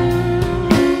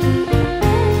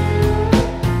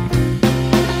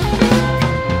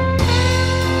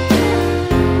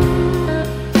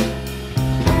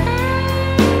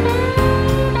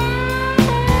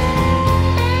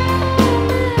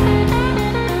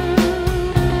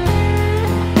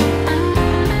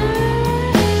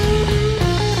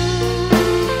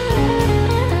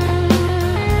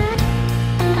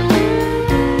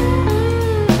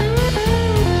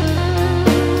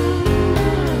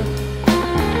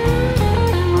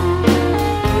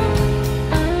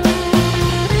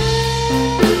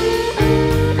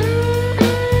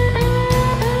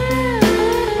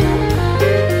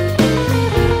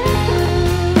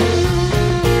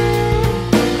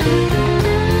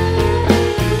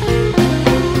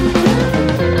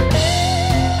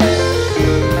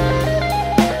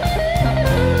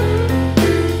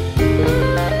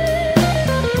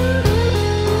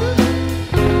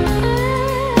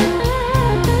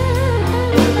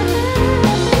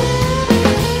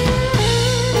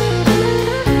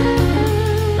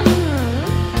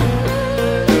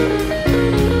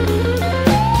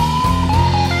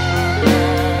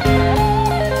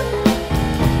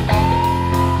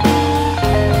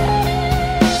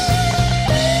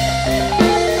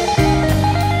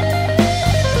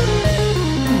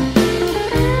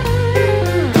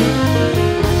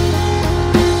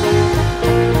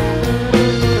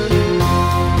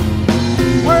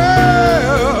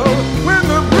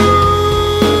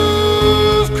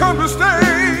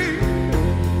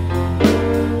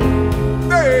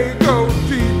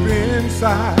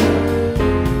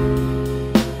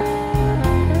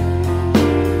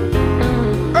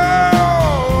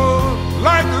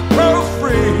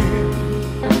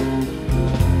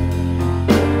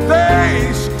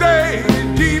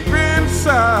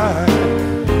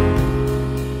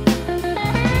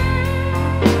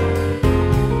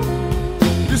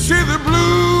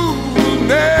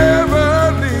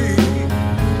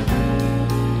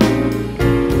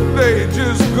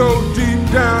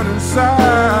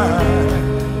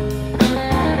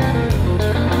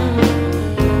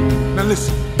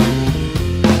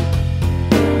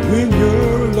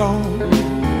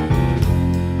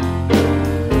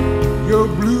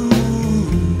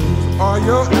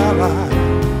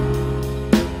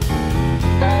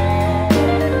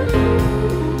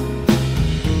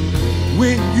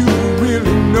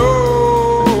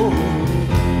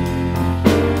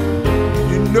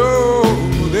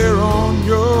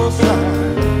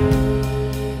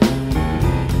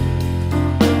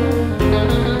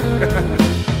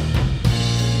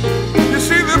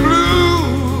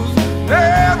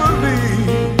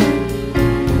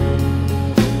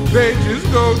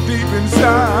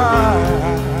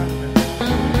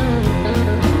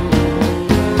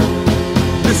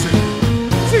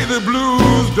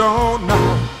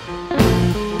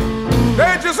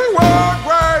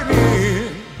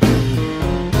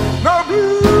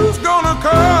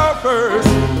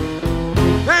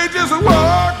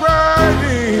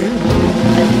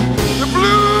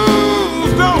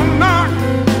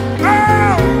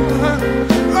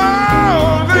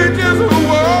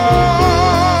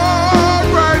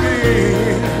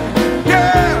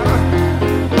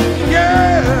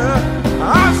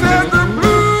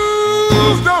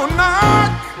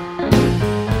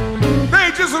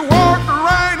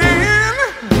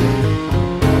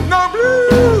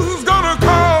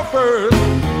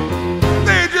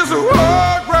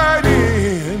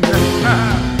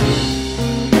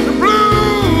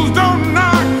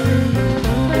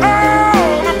 Oh!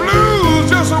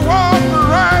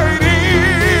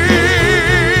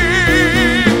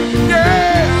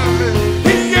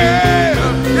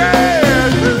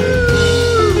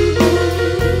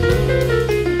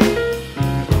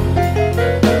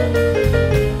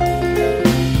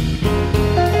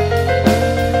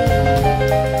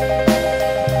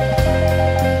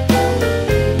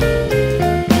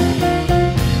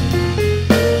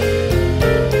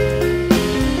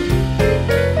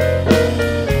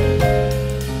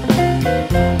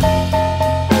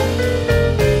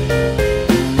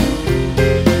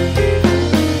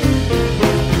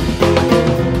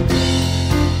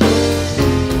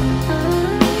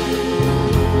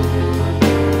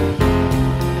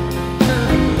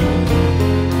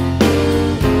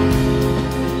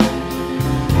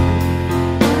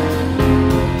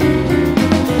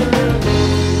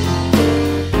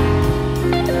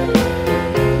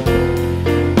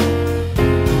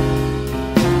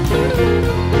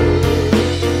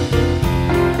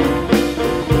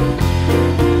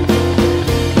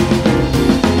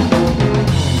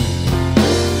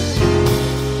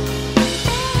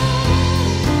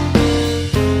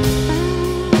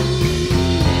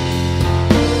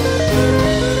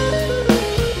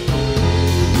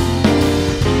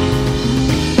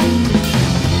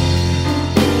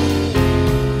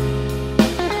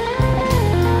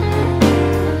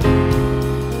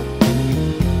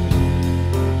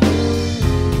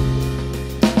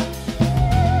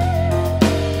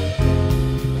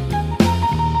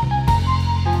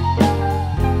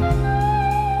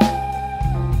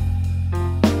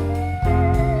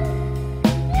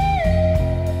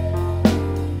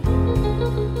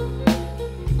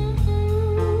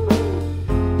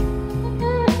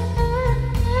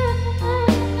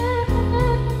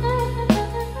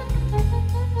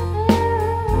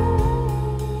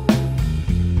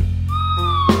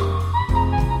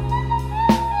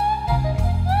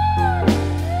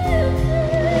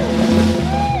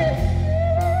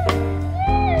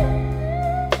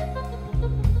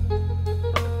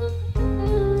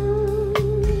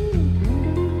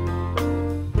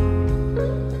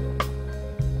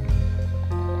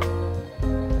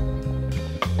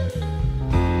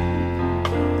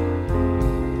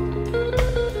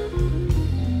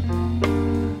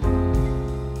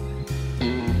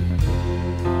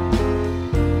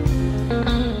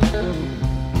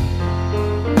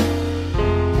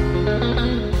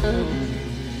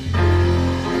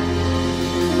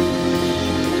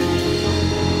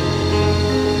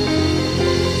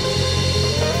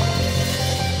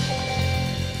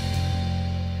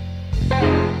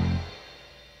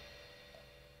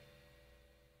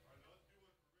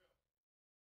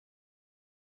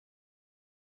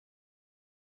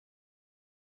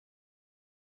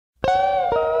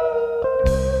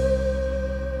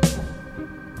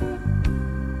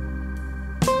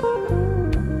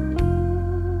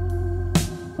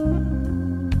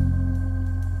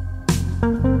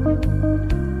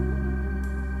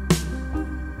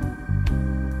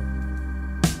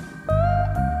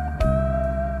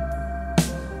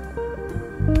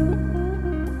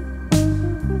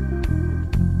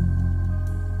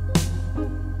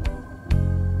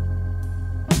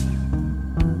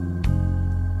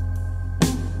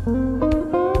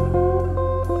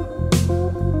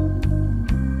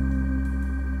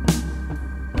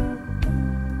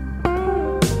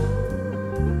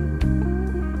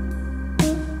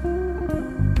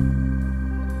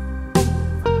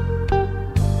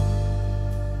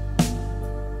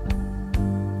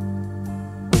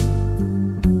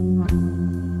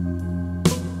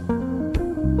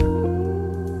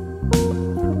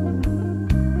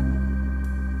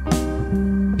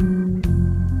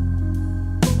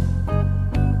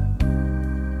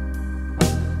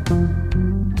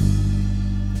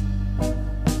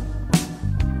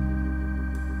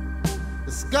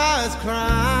 Sky is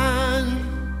crying.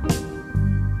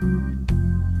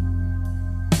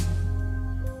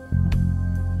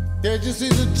 Can't you see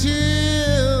the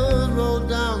tears roll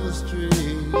down the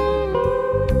street?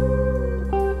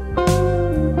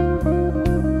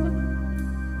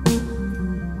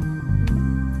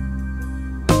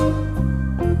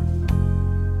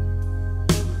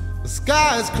 The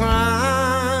sky is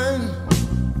crying.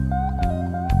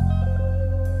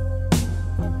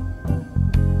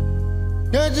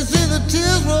 Can't you see the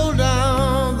tears roll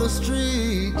down the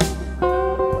street?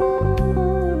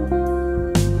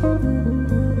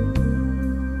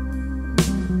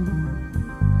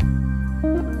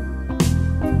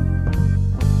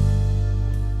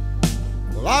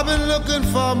 Well, I've been looking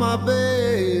for my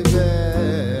baby,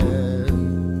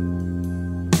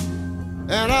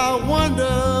 and I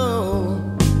wonder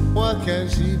where can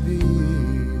she be?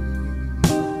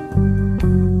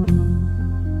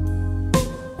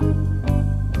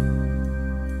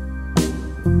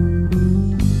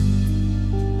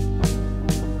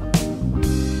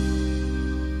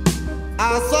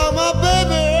 I saw my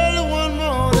baby early one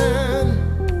morning.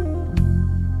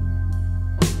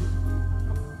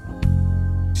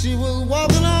 She was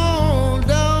walking on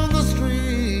down the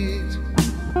street.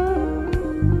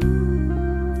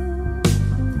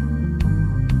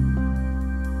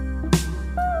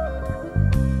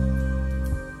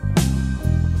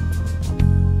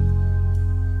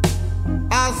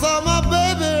 I saw my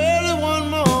baby early one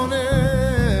morning.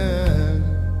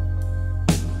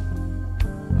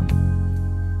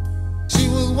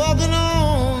 Walking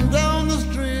on down the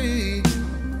street.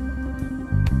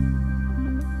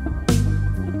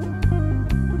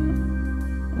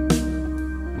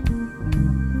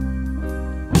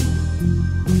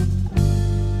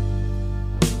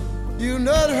 You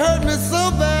know it hurt me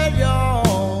so bad,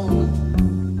 y'all.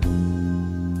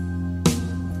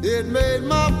 It made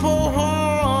my poor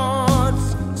heart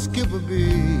skip a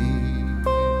beat.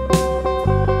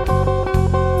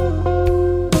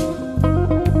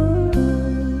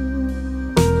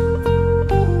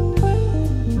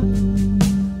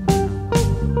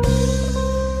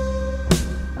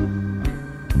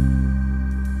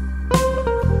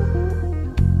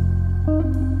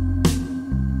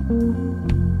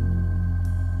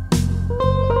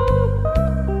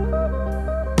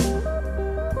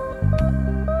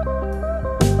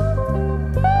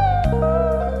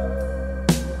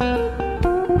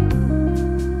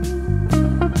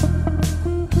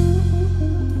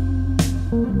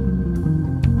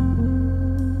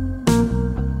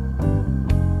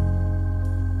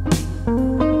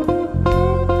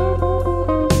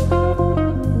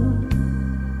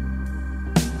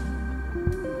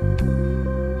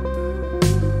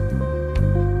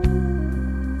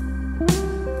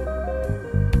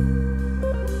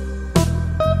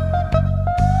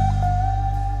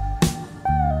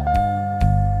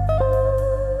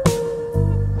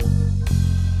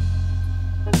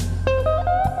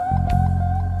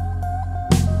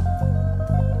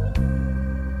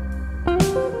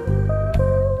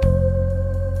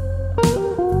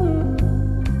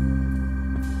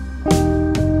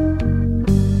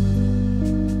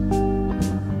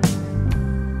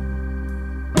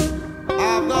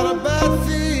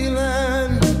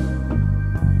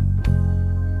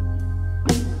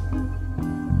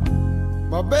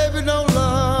 My baby don't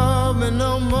love me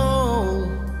no more.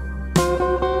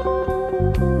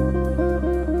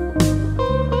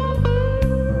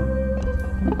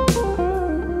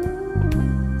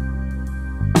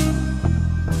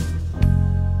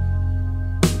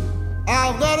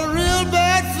 I've got a real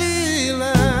bad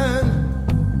feeling.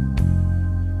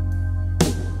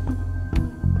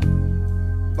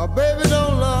 My baby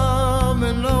don't love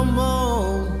me no more.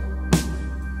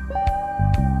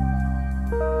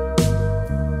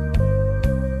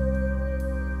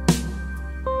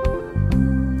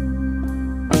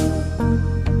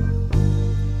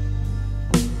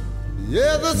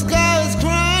 Yeah, the sky is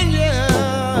crying,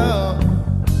 yeah.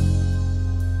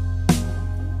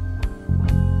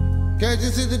 Can't you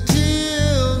see the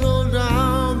tears roll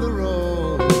down the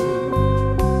road?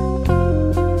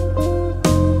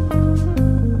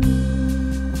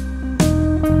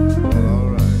 Well, all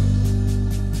right.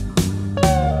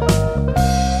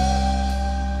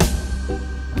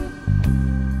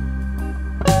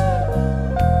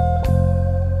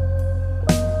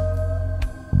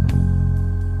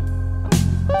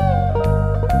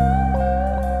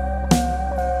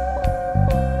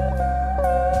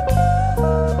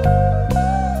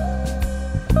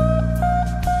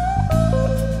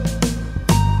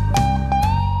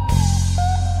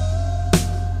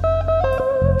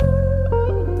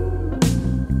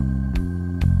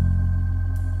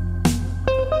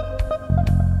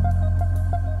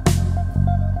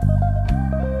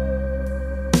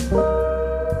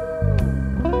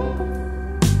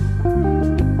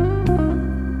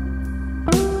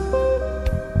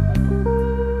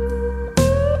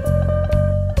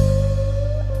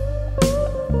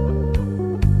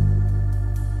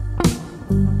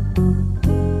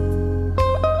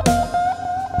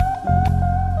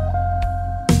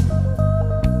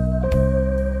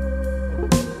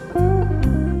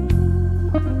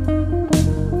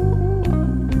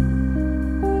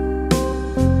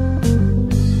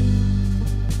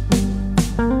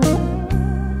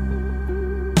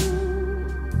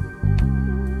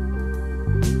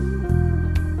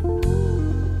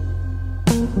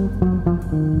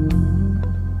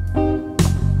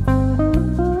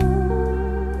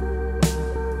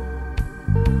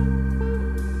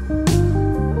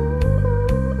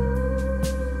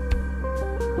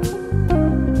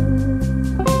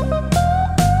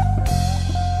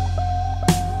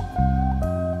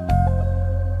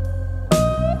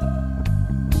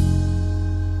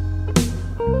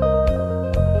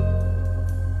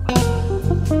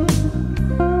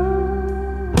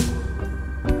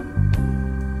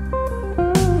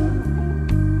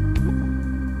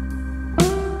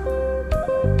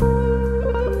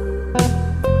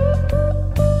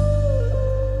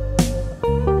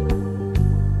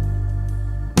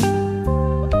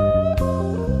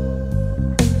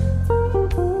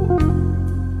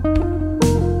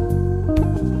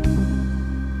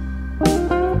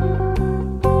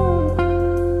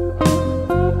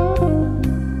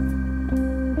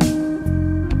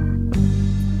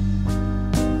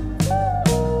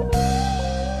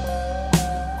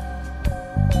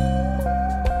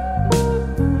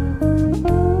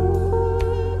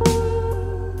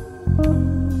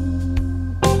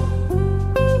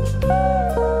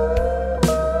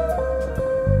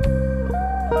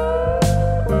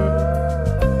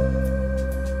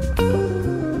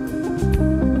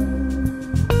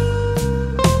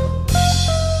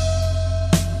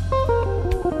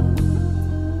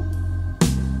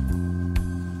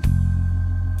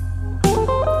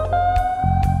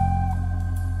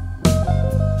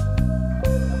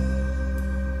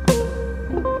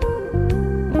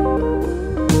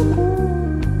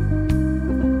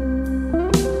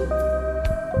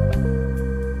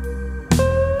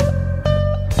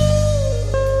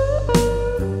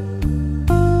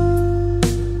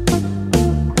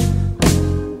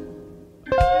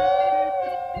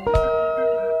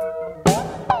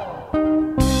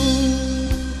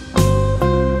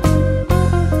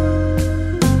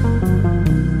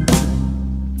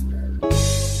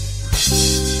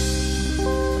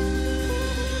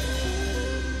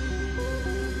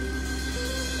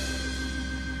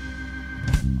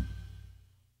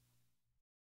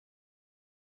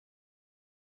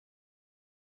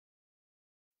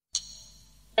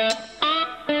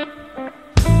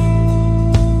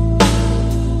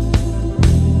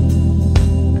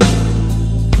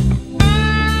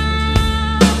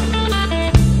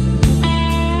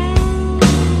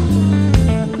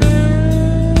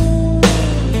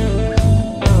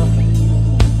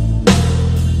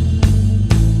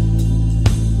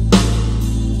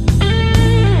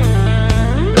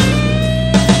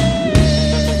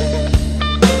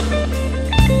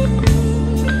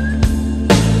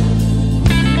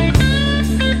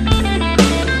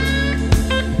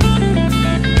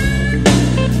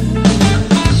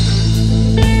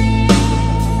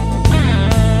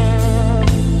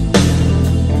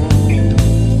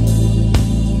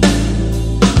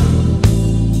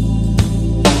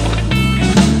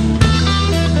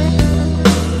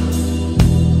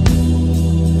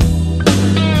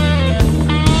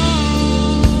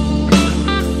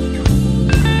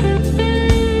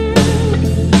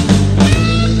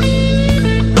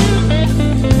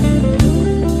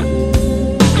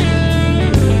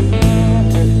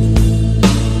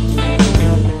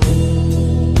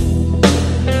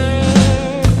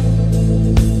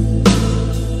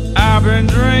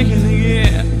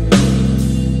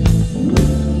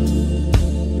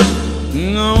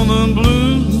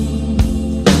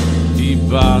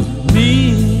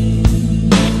 me.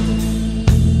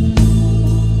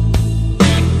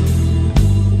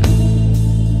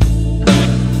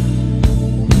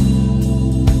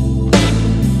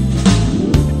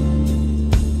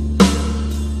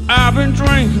 I've been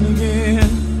drinking again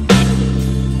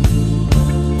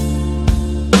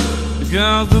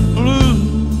because the blues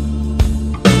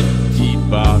keep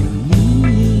bothering me.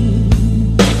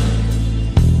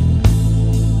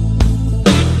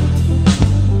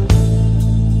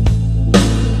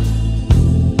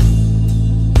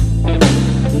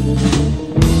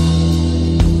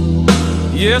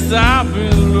 Yes, I've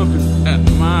been looking at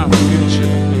my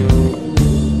future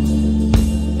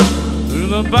through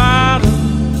the bottom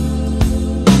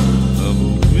of a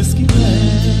whiskey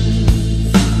glass.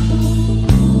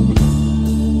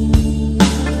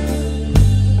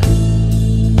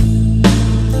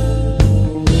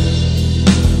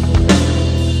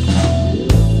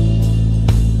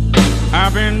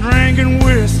 I've been drinking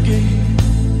whiskey,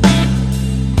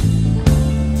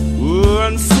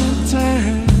 and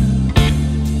sometimes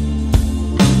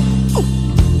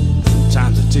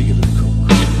I take it to coke.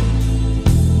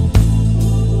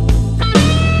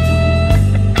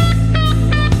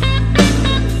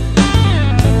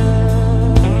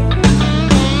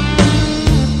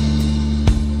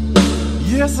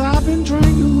 Yes, I've been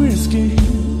drinking whiskey.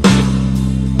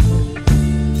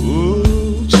 Oh,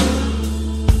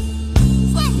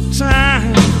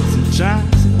 sometimes I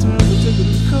take it to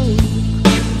coke.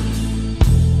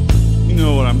 You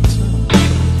know what I'm talking about.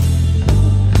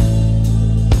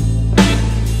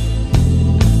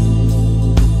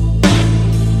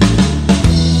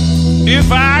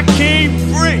 If I can't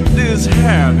break this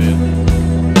habit,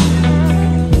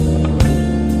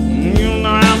 you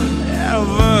know I'll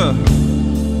never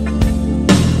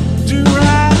do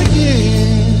right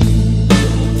again.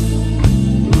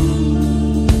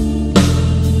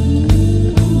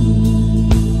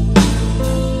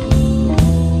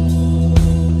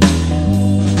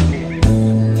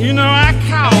 You know I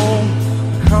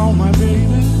call my baby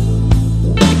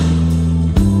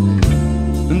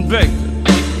and begged her,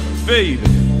 baby,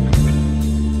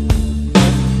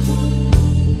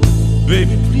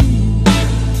 baby, please,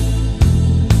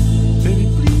 baby,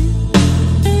 please,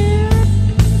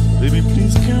 baby,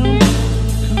 please come on,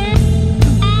 baby.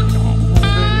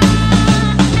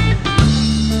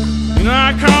 You know I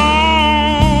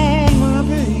call my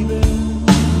baby,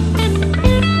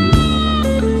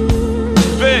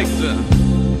 begged her,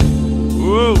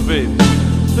 oh baby,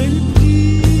 baby,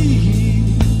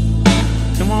 please,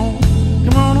 come on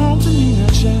home to me now,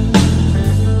 child.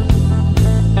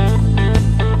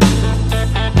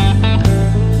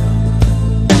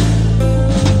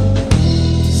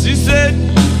 She said,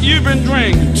 you've been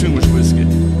drinking too much whiskey,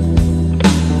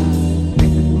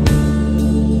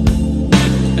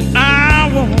 and I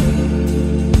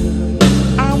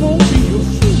won't be your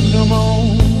fool no more.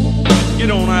 Get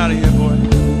on out of here, boy.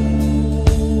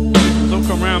 Don't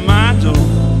come around my door.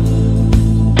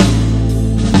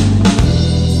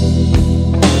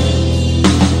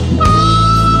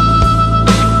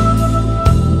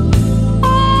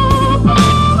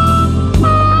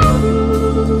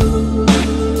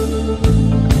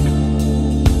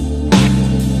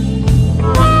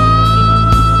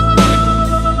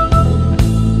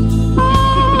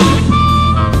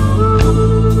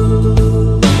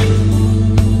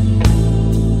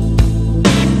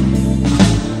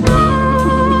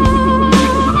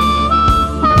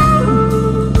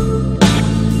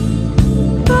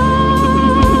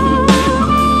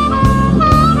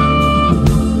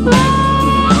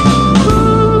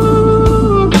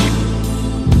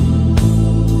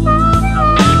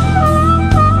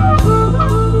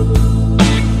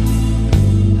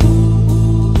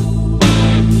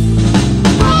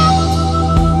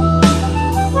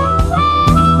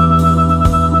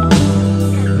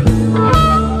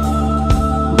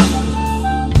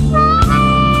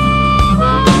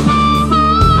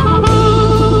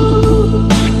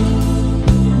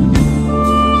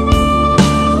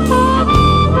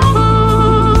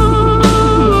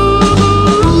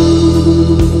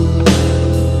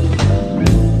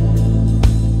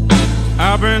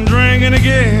 I've been drinking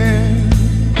again,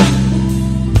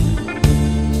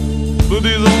 but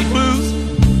these old blues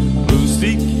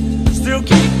still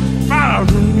keep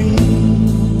bothering me.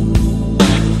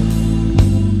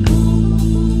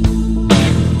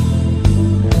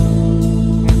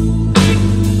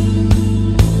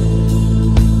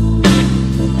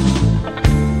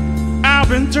 I've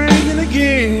been drinking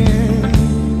again,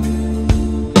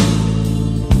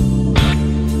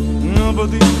 no, but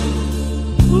these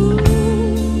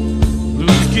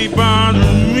blues keep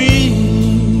bothering me.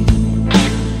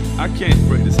 I can't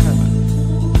break this habit.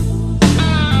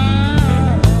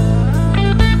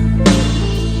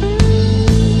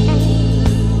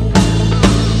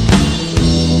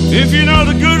 If you know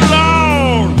the good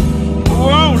Lord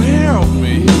won't help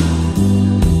me,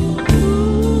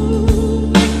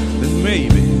 then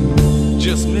maybe,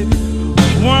 just maybe,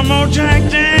 one more Jack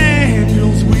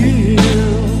Daniels will.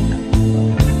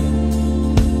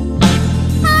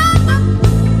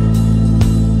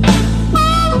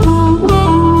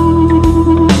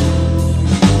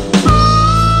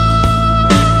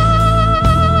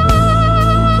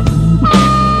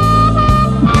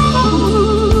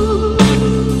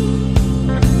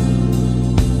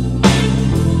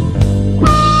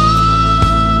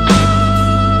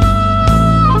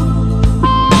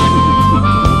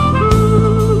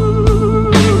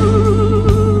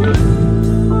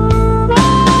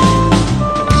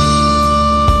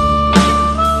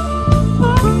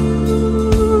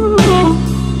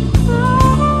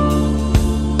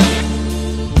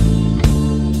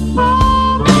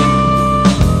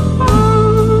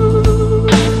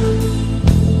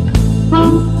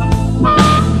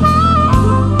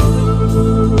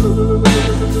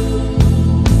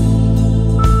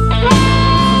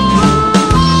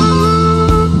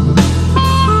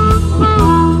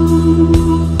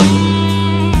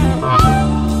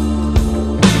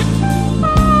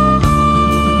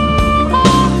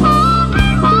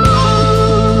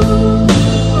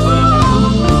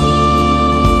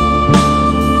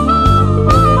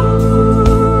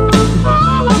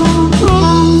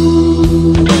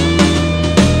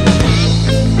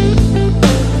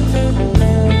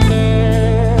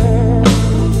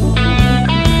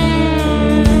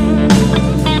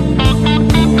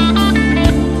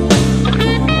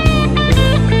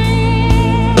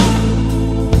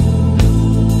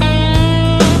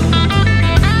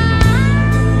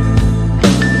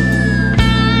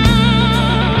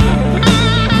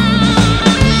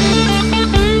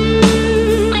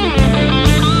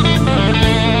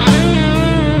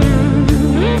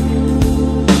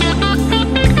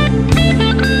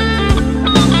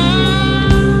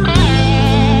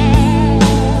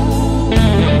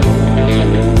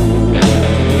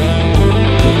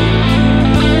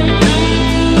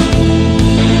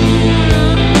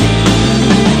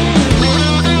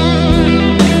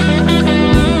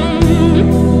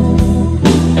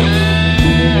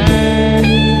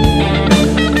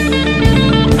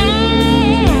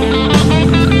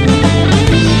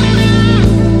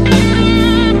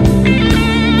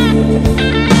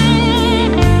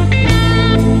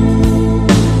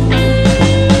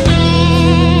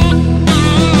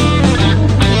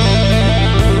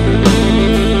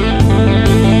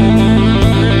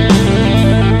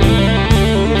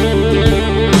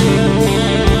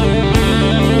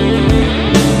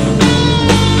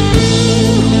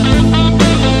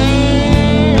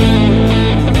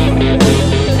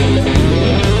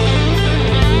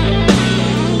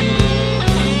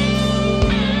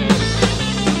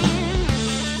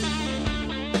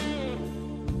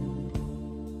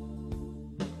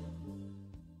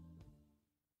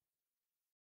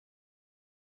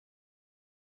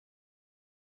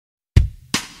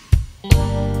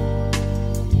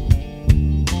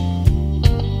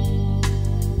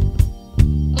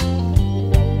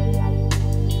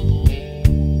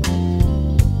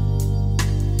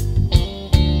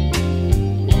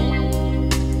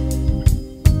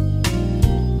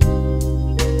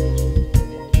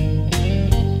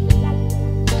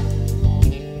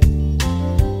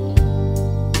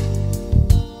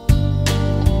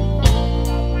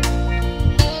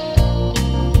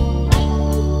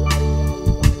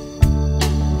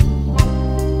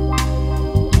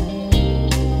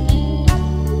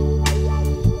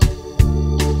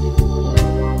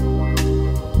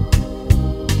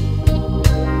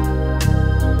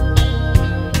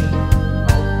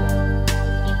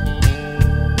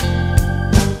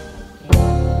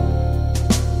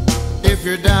 If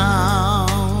you're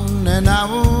down and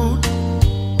out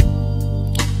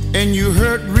and you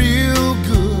hurt real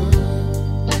good,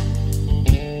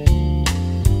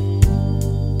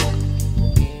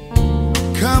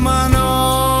 come on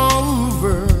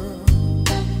over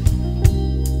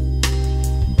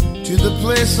to the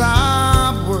place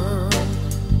I work.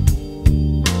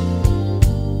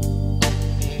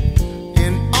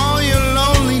 In all your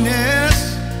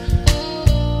loneliness,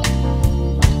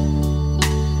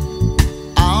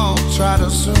 I'll try to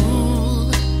soothe.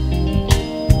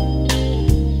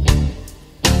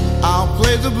 I'll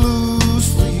play the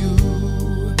blues for you.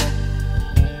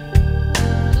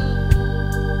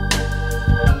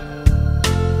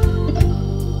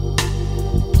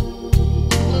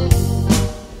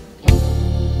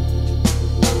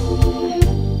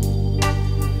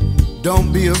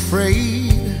 Don't be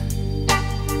afraid.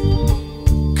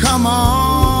 Come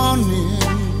on in.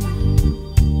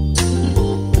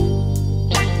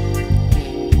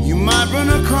 You might run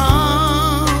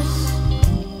across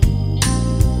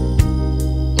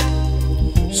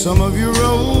some of your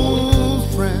old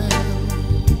friends.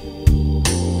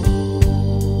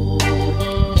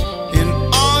 In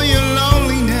all your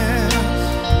loneliness,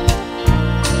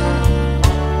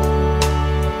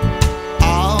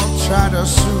 I'll try to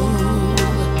soothe.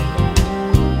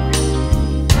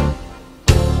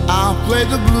 I'll play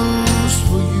the blues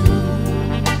for you.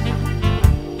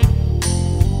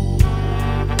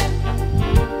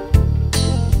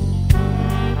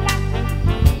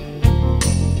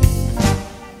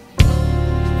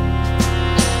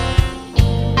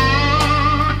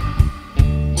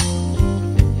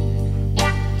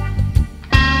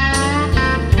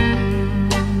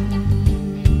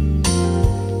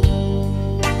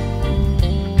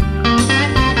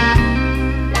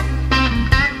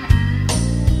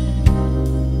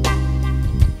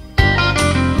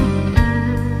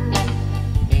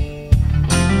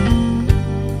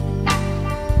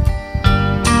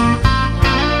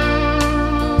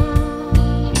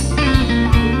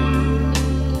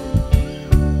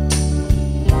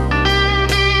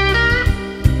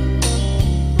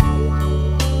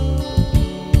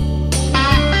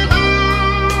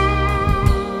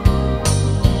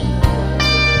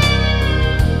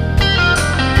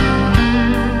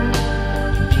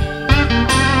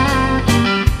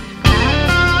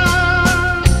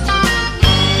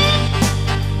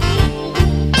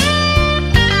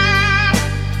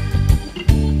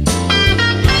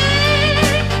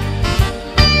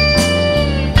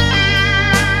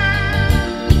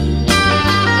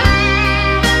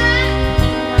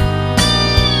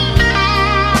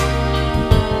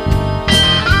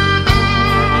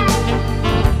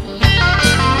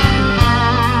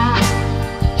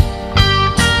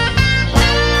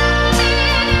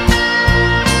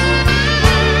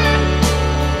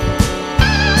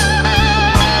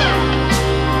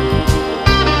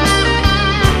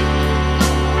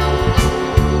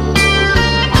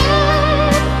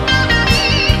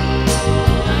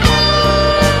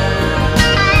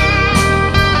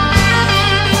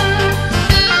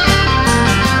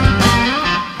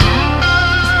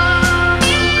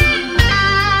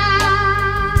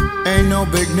 Ain't no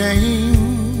big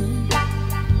name,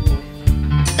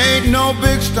 ain't no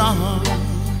big star.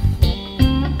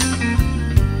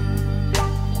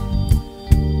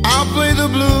 I'll play the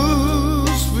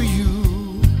blues for you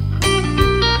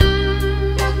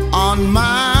on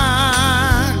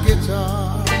my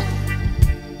guitar.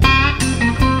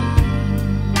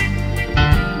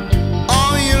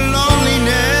 All your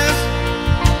loneliness,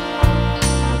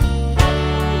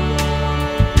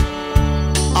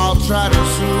 I'll try to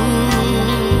soothe.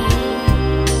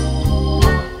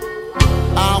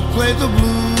 I'll play the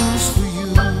blues for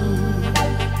you.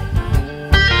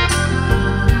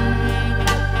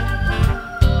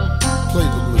 Play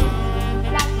the blues.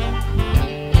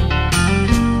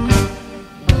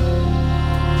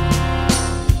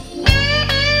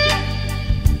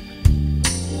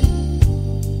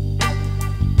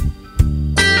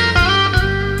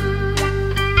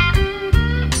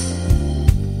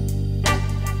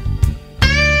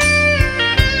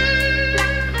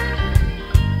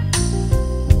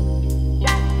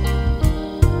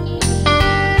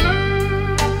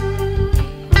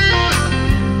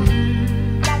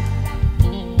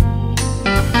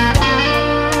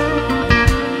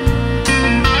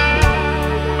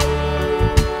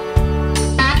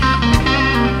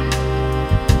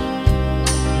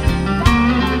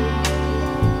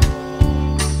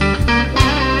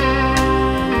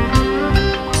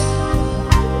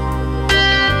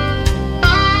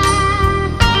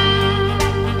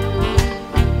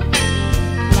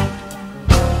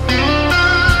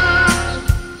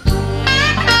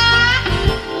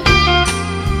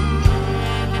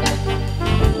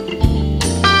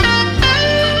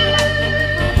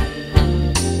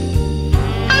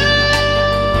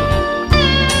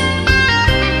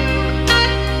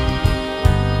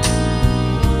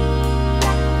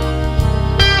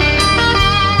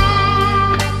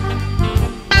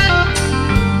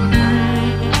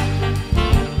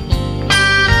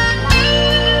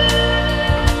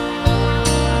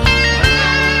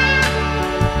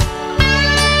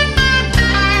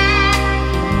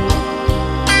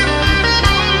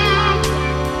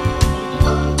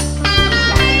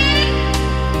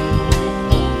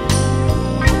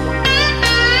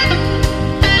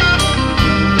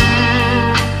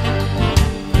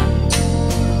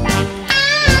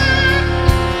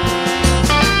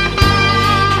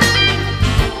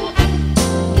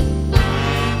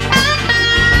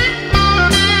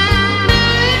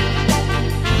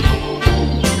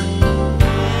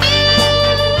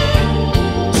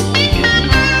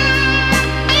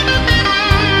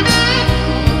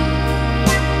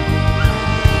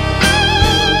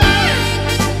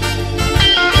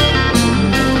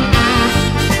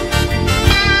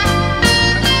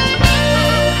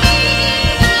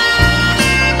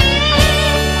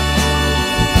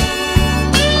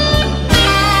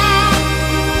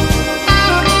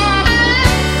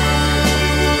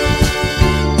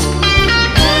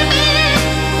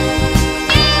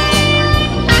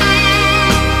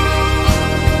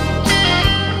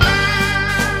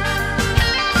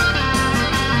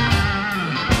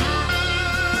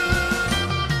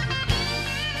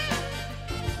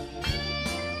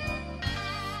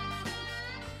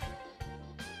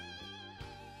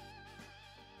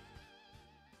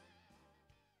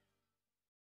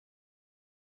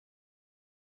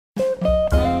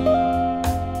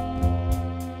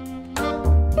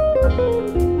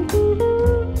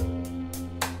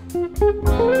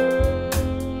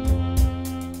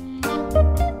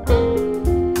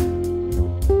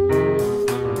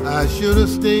 should have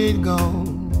stayed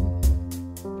gone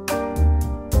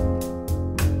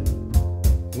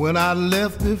when I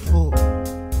left before.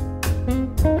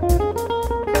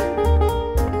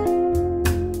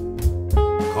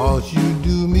 Cause you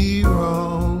do me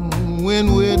wrong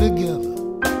when we're together,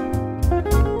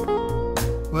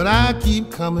 but I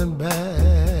keep coming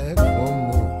back for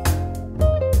more.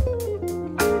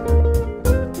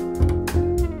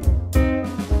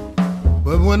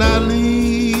 But when I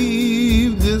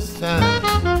leave this time,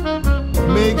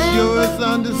 make sure it's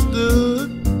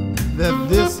understood that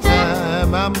this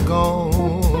time I'm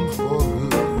gone for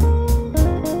good.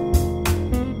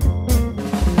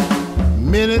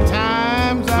 Many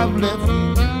times I've left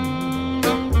you,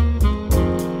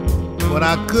 but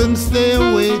I couldn't stay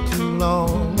away too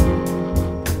long.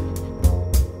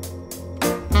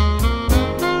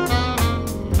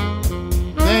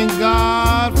 Thank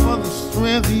God for the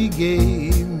strength He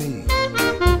gave me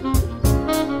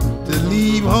to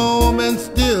leave home and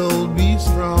still be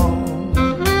strong.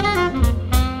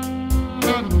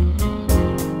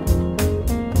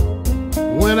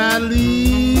 When I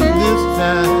leave this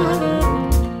time,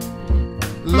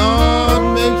 Lord,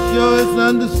 make sure it's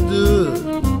understood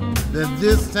that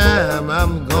this time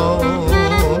I'm gone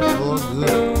for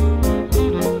good.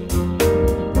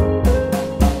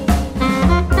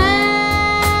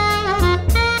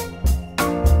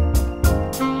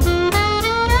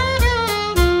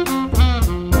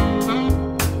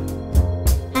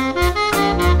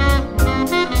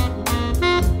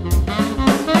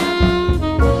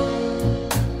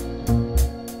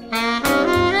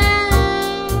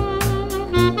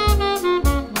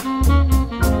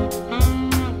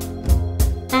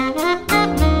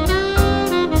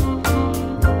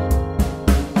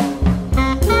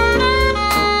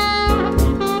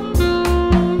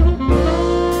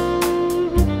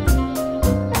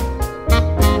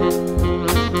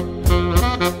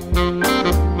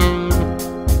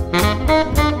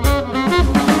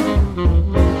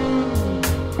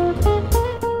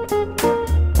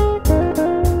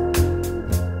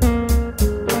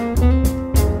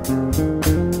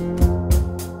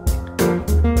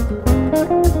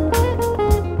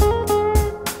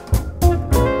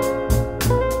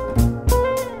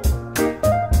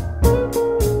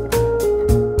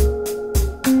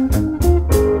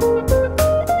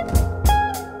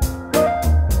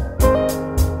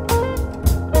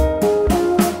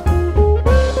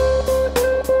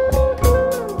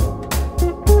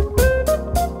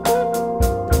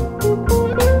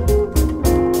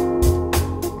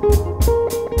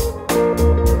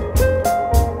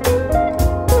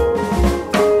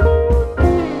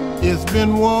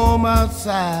 Been warm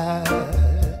outside,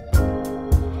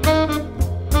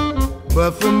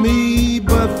 but for me,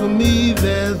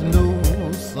 there's no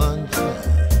sunshine.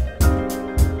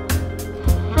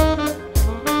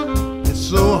 It's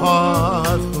so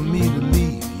hard for me to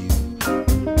leave you,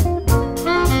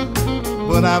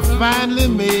 but I finally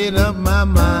made up my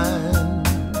mind.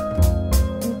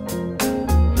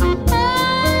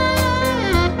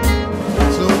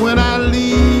 So when I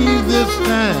leave this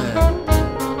time,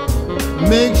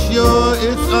 make sure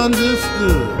it's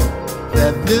understood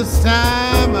that this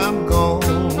time I'm gone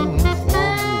for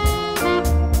good.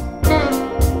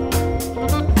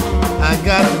 I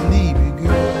got to leave you,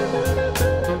 girl.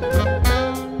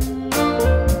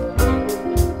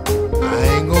 I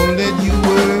ain't gonna let you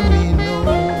worry me no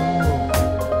more.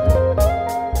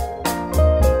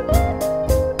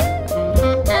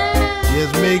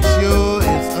 Just make sure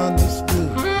it's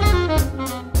understood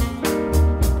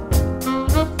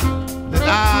that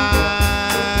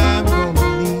I'm gonna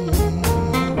leave you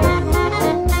alone.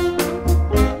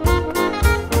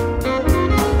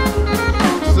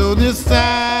 So this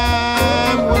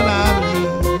time when I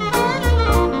leave,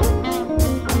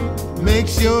 make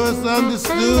sure it's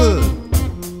understood.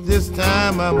 This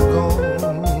time I'm gone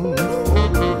for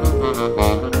good.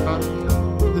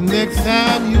 The next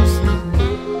time you see me,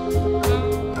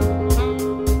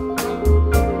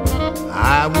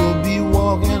 I will be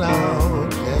walking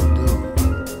out that door.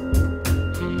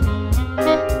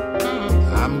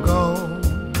 I'm gone.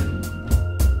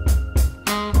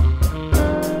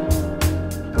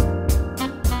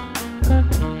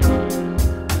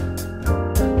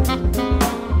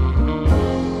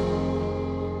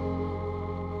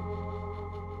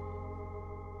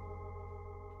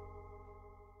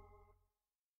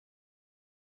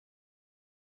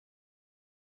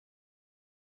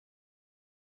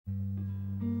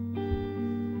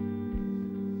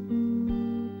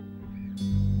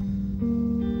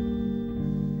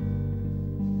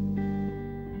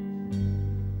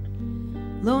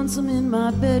 Lonesome in my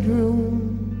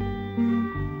bedroom,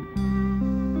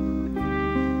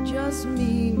 just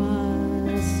me,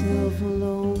 myself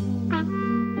alone.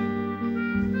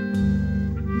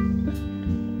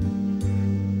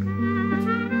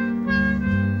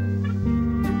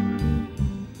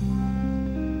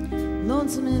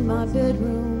 Lonesome in my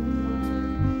bedroom,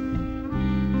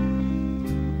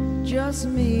 just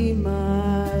me,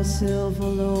 myself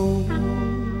alone.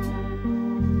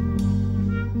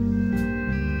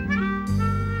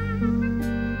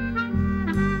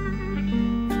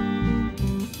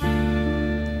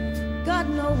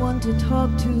 To talk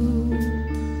to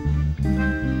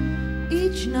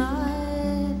each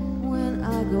night when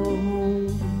I go home.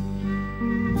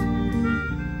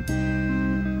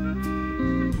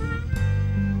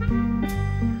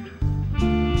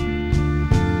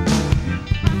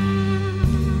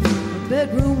 A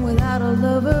bedroom without a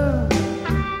lover,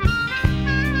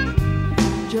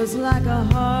 just like a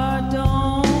heart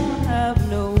don't have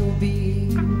no beat.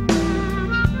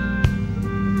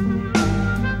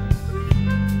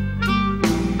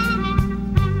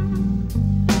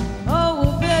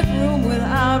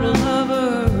 Without a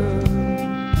lover,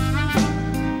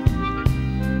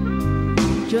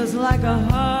 just like a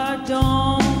heart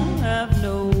don't have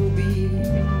no beat.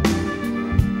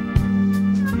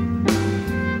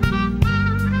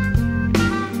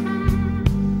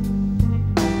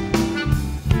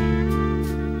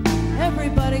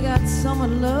 Everybody got someone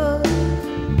to love,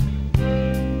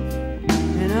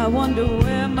 and I wonder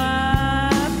where my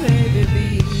baby be.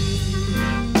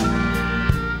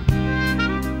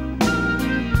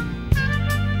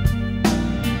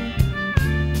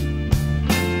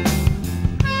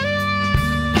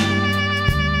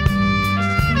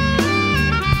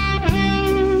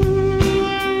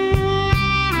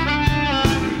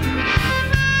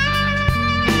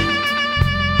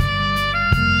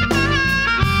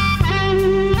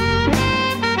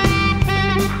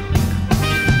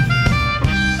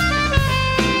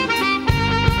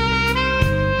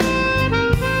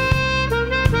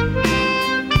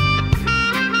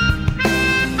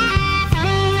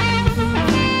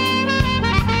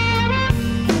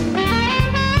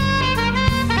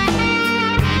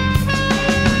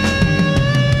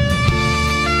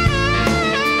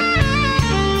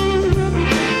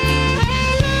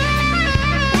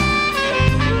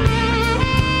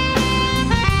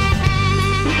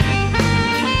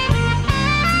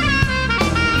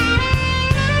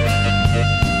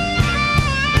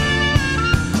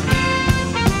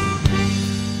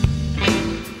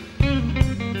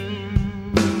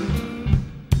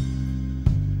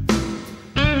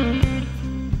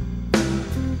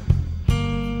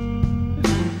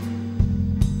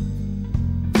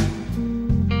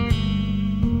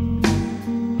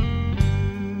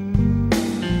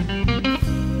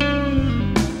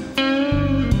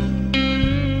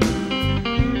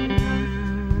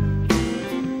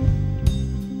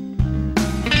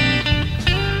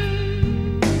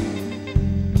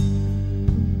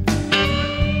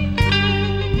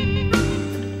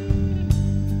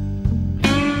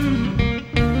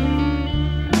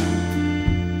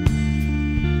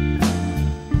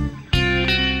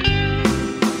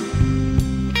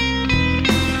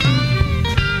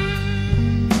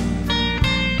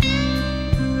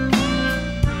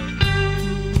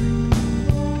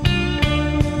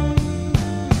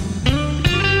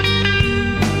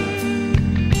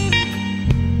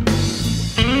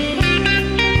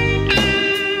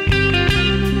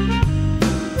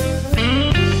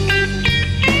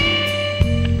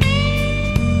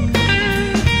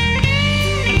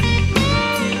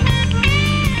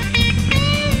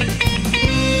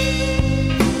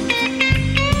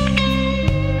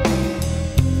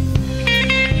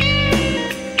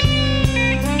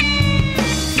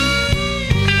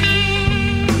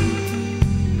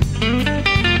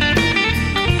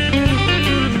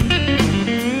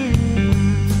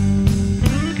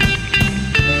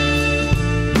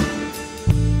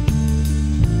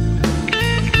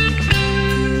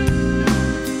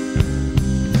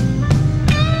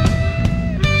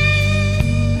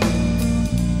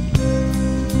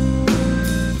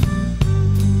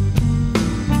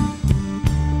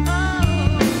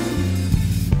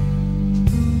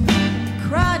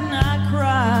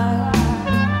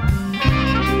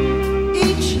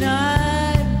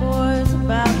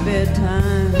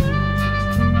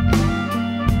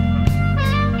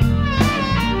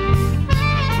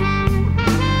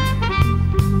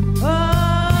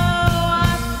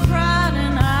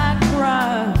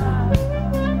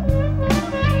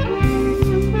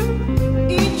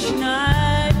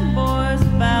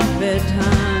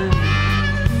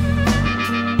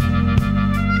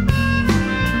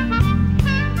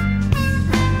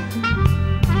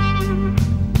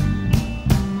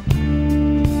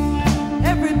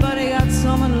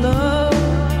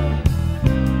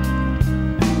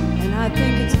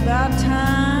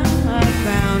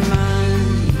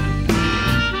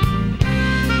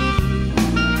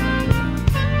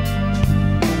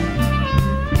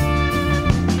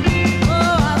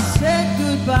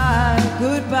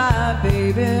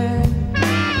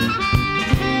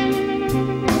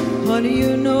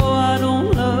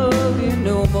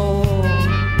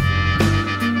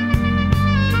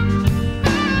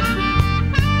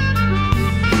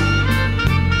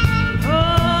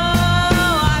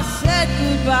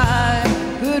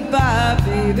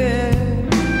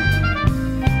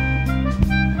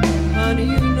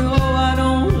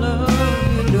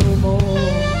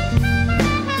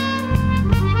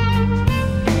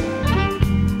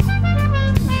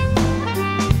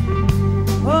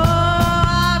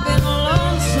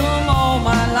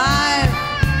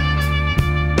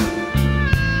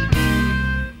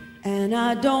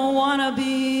 I don't wanna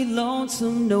be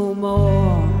lonesome no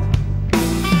more.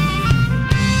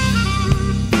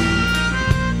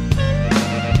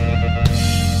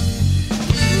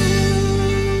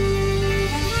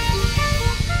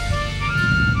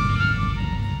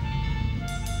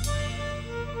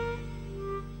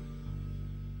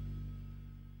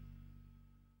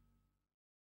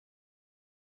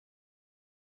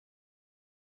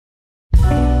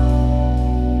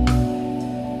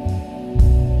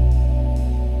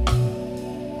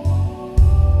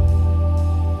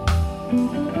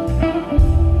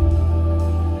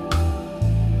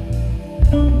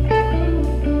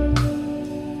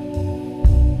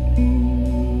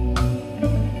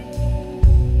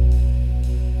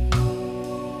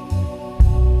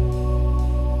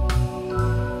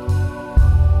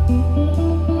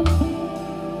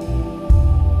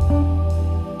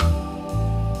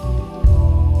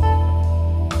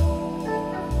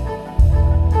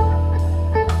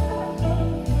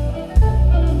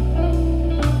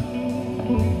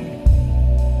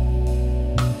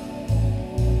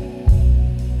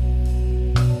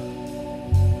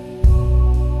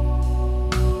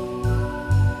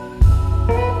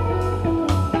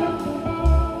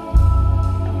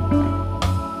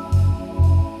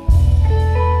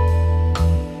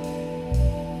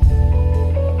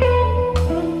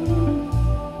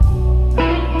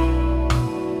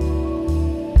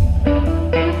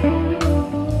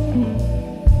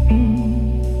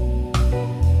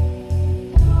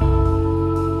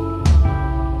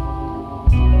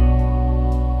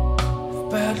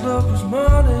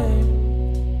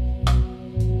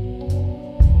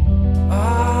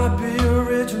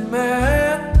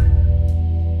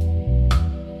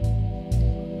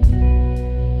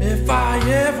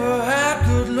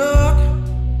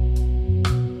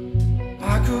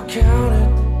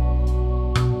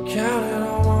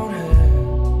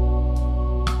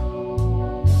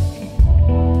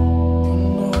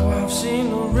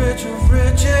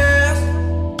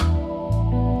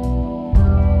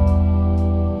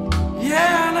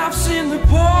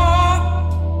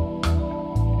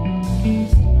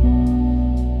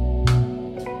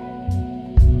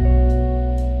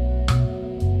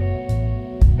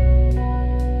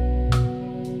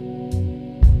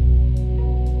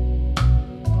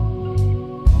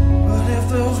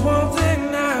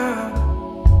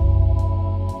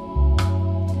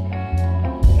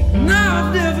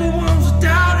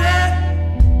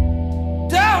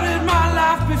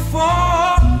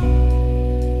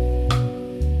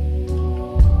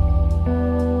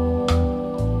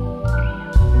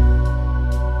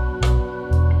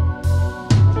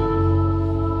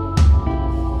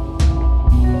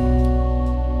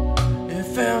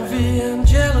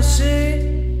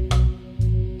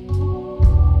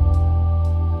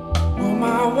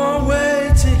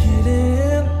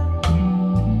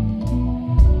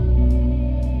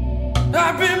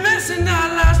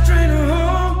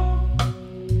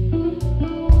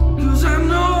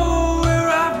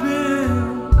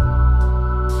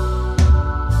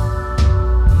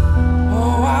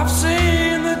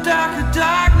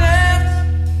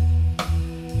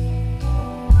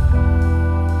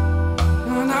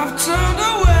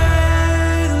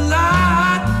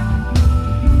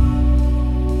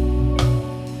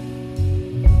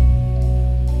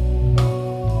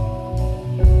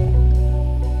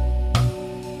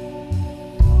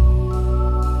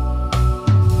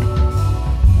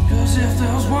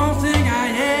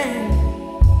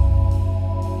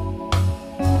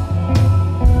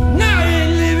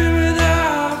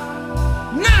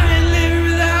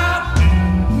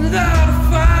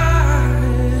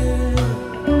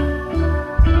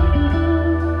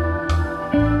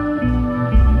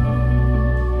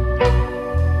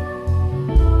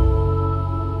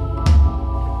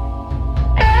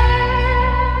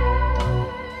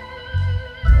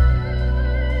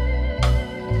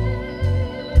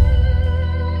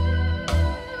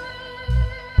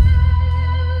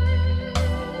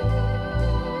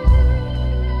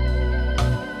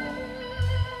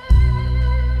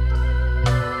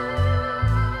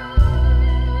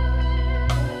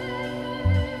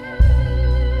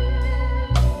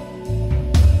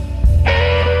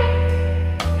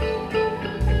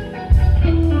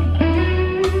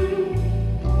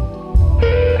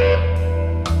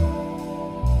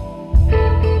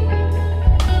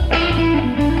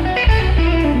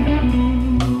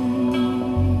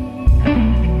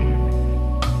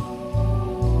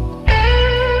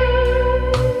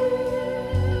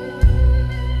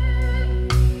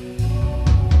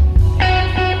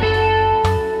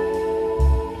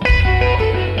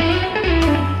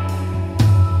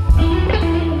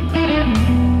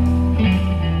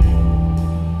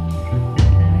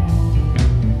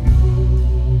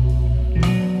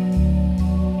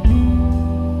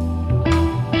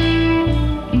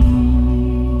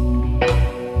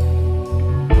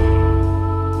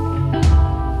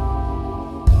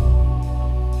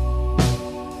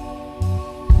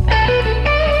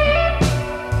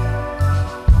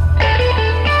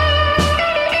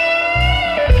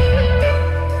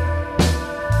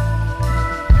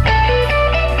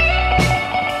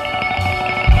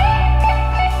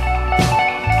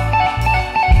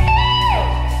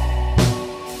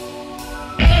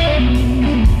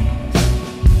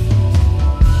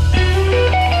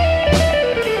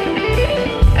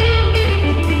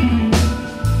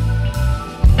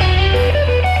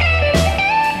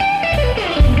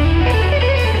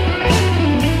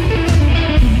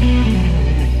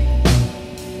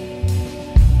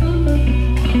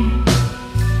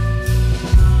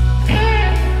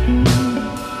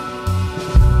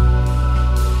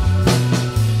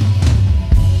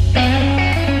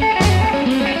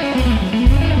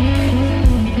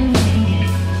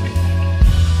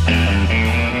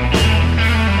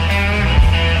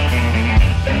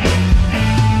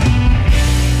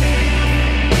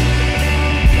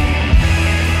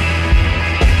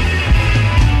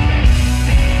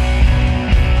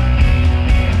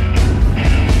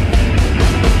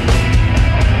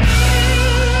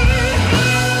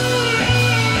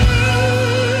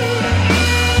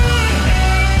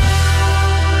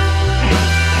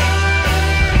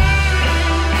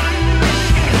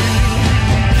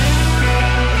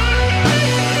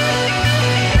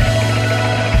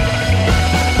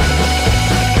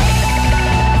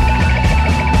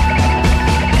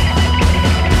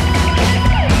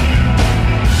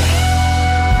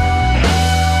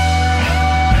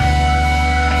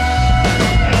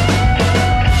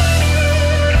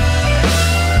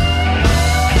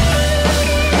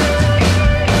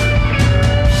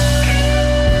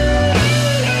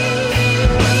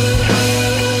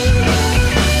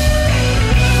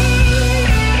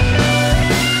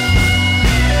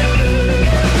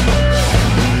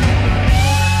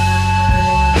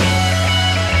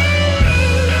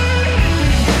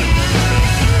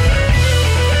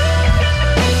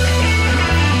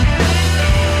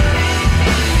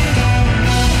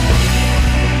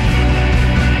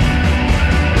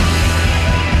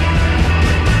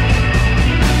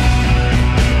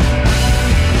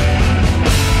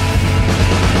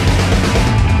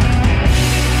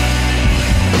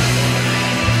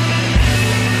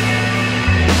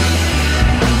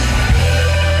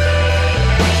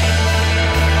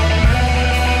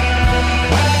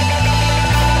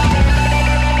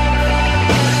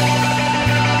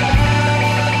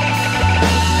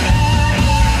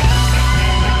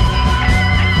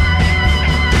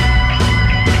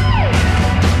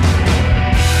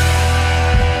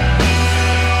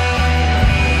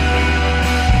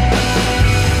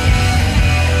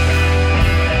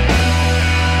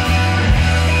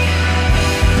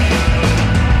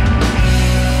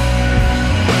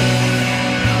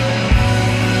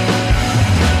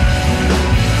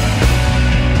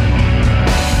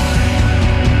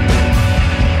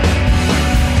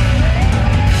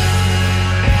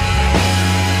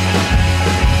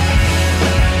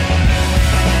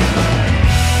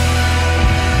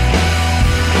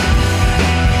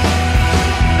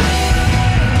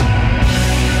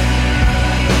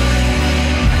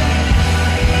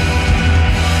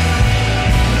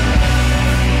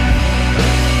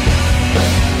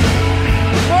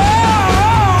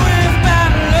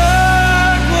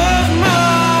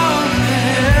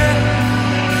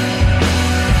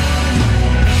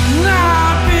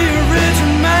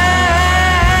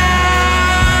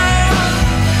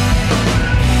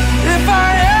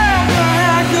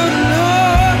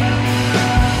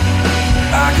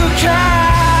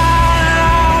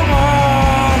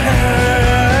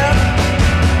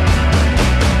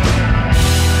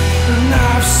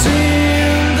 I've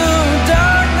seen the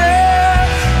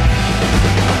darkness,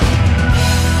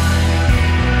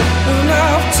 and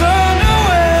I've turned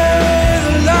away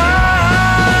the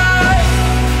light.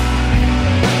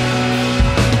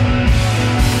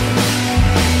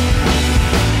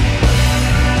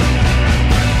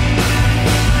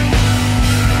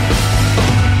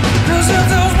 'Cause if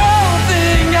there's one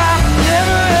thing I've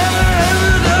never, ever,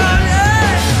 ever done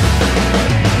yet,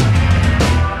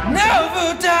 never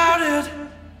doubted,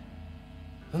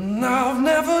 and I've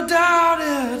never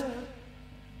doubted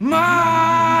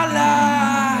my life.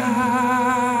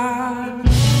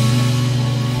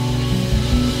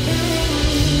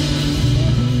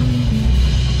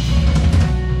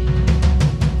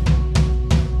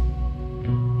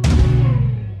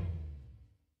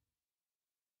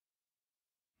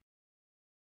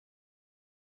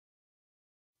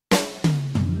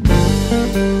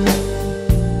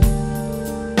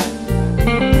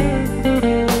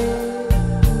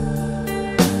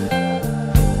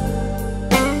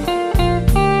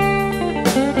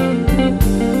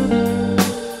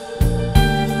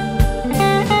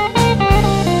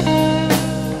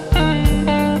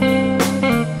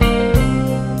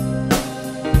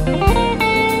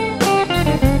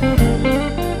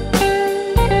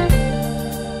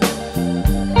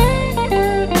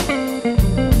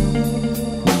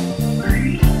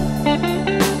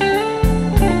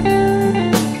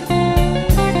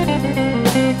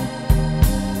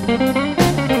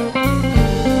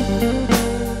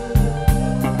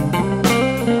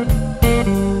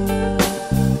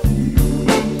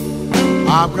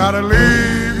 I've got to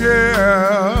leave,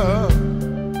 yeah.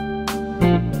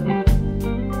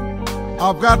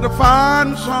 I've got to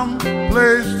find some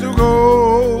place to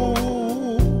go.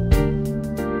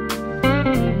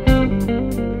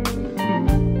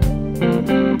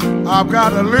 I've got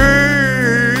to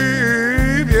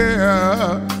leave,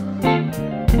 yeah.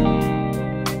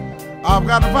 I've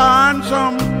got to find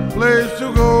some place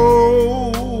to go.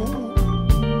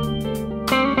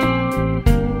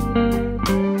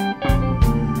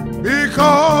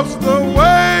 Because the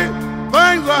way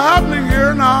things are happening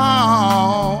here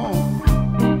now,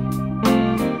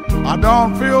 I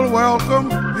don't feel welcome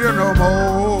here no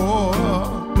more.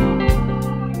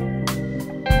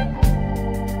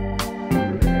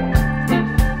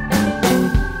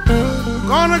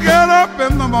 Gonna get up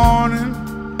in the morning,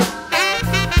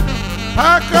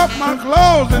 pack up my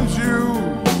clothes and shoes.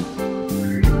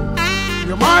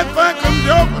 You might think I'm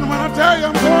joking when I tell you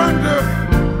I'm going to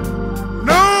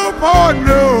Newport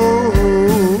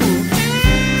News.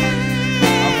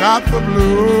 I've got the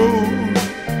blues.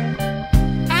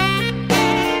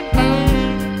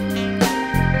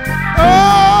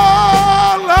 Oh,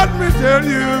 let me tell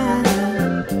you,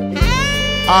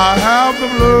 I have the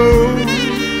blues.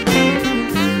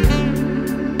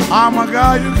 I'm a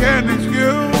guy you can't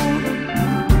excuse.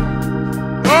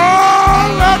 Oh,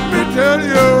 let me tell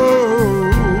you,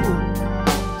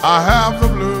 I have the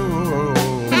blues.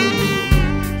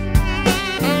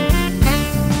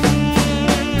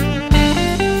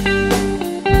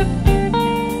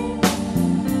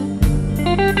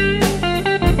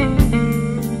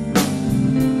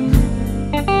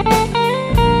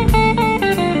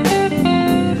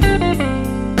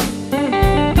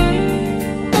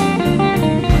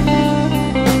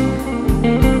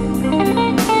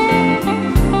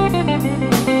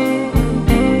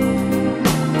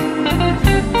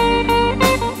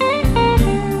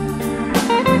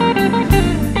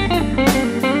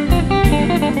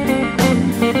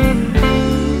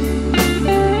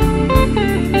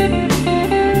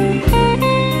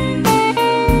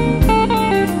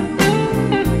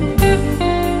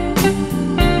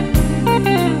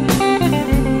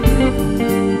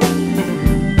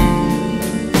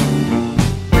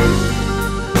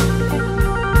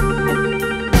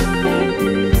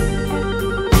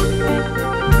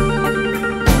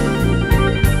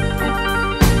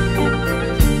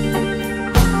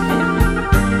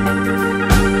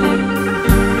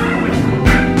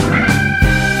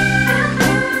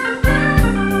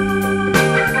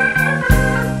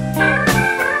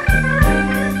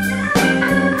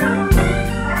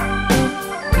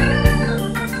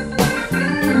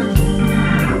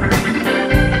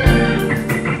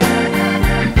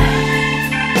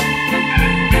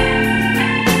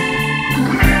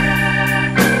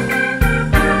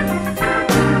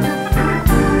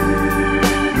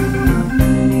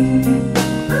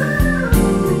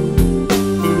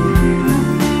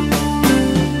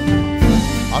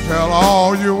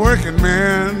 all you working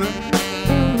men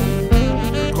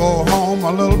go home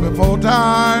a little before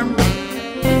time.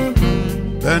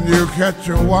 Then you catch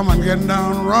your woman getting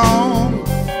down wrong.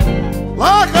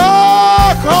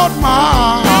 on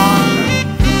mine.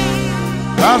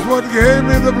 That's what gave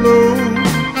me the blues.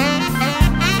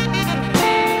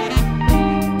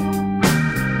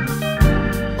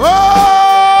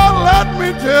 Oh, let me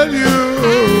tell you,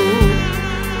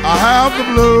 I have the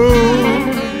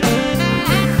blues.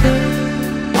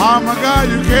 I'm a guy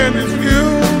you can't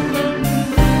excuse.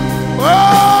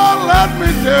 Oh, let me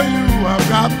tell you, I've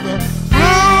got the blues.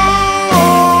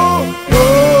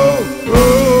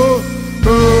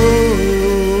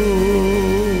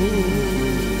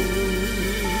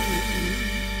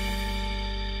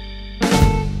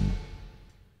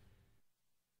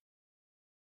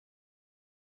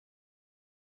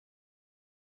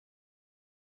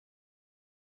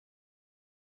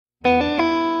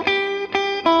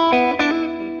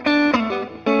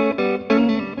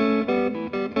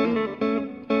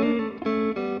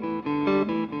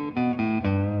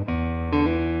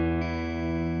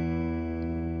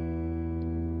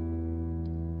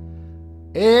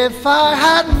 If I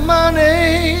had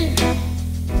money,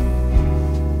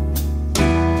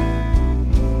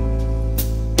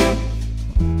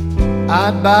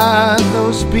 I'd buy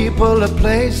those people a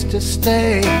place to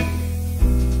stay.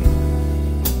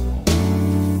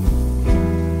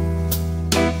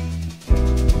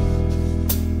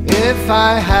 If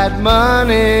I had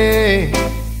money,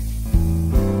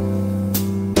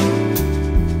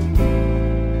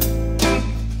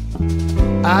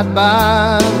 I'd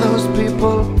buy those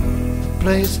people a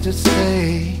place to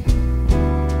stay.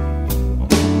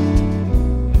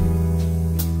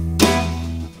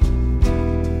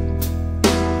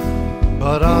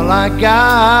 But all I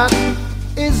got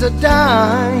is a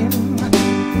dime,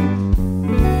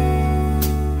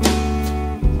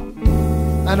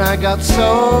 and I got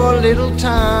so little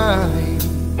time.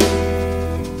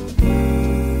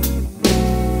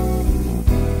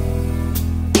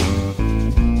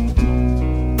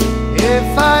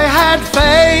 If I had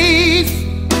faith,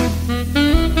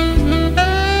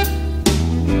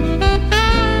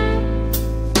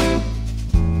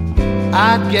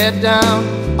 I'd get down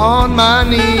on my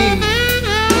knees.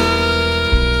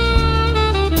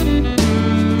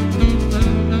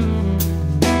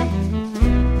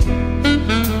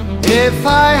 If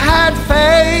I had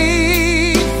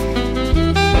faith,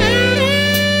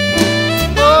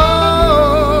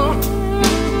 oh,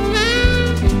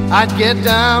 I'd get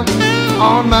down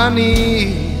on my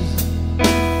knees.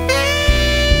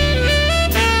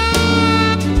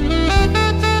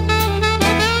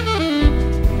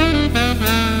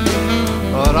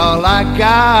 But all I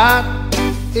got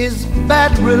is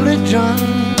bad religion,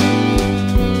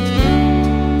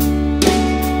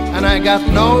 and I got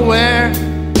nowhere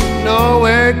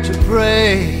to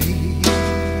pray.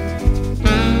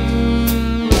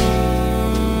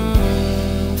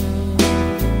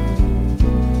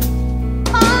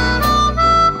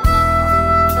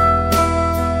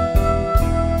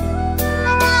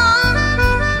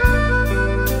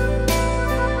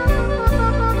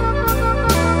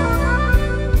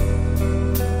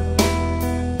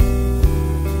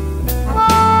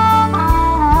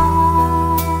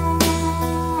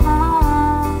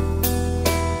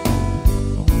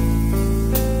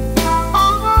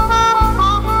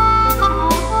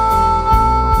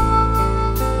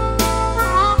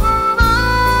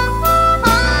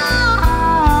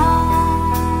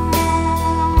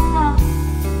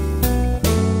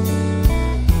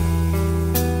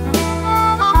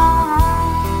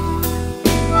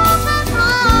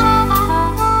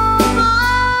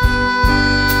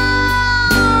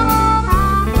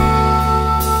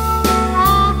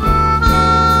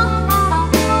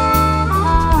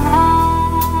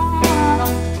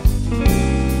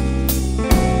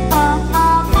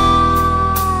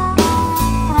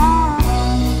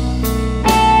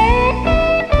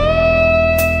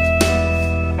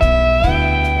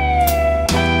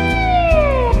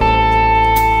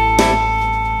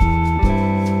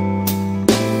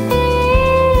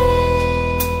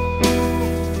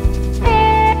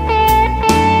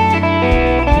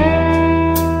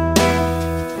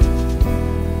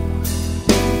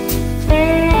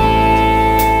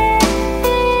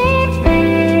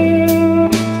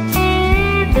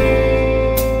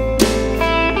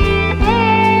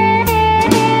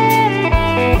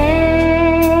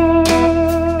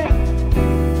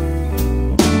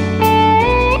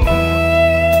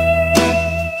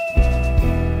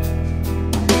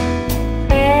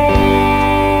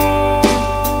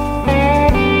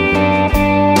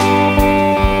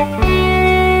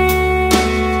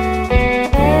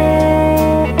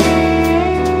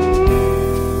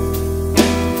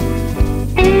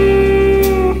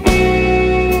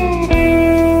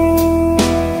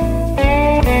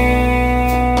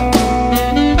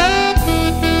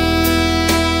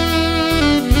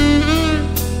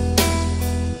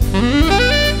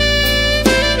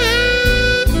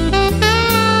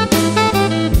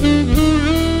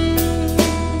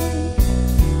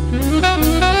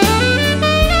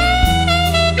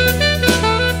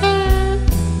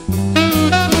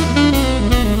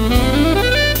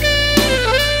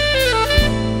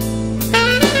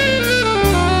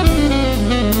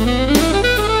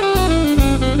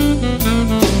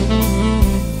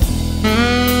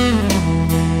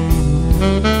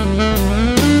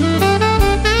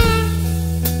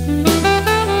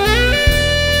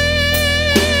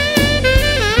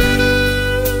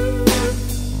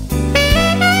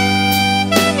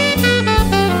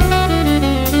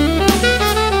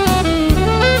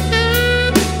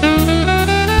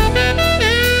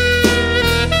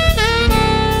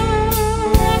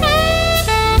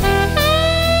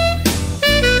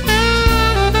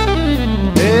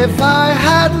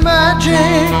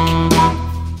 magic,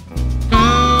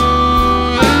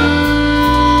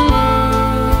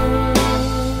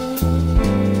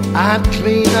 I'd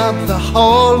clean up the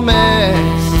whole mess.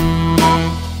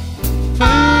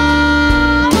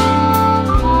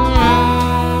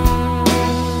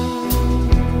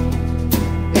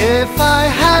 If I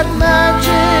had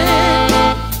magic,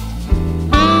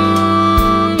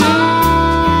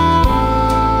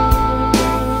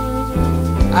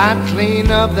 I'd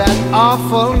clean up that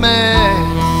awful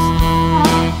mess.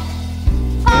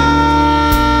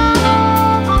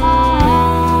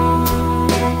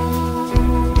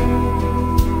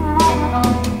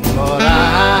 But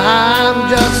I'm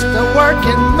just a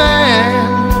working man,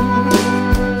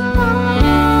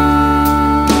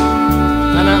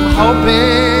 and I'm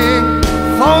hoping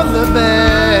for the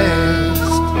best.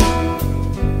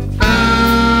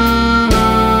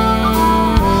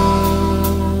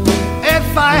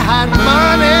 If I had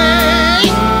money,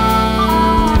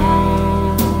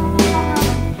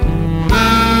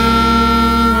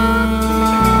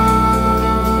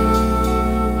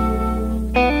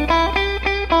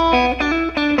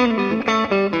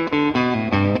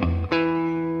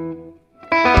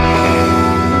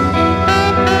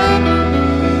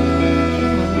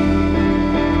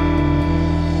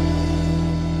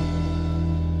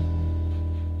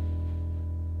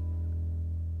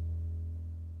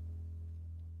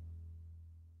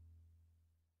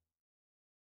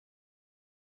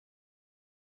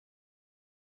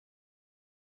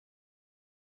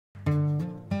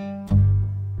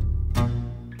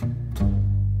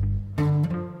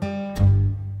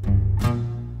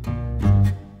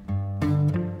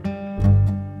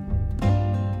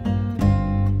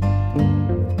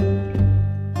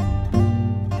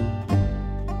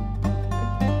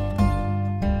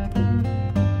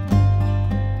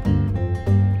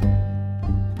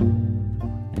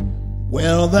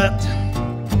 well, that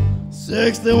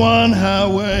 61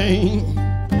 highway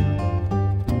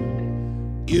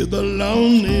is the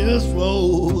loneliest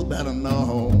road that I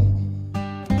know.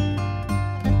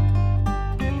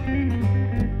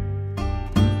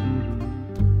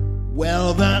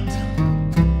 Well, that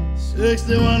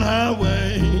 61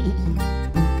 highway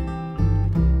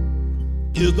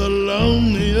is the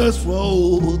loneliest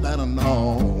road that I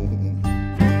know.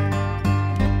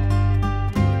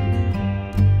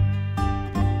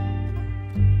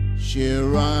 She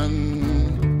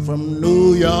run from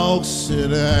New York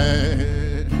City,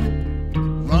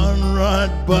 run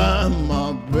right by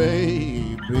my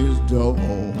baby's door.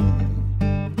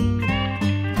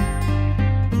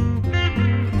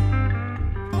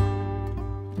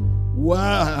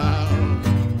 Wow,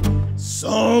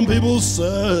 some people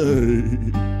say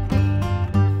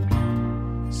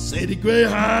the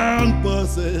Greyhound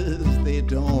buses, they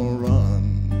don't run.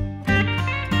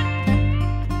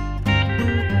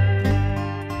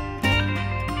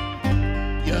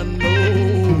 You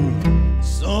know,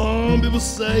 some people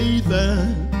say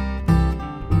that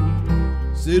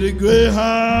city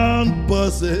Greyhound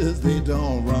buses, they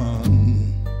don't run.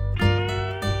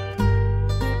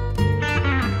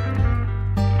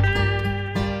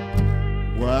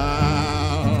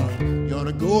 Wow, you ought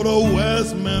to go to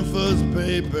West Memphis,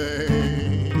 baby.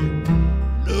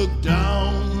 Look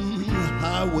down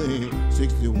Highway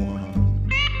 61.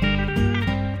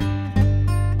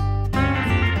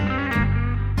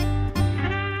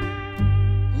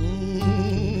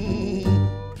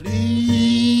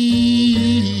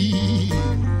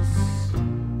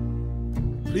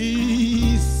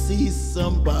 Please see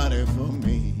somebody for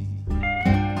me.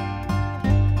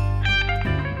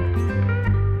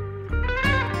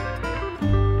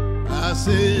 I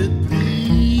said,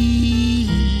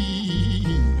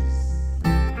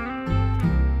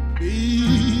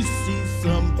 please see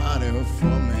somebody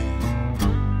for me.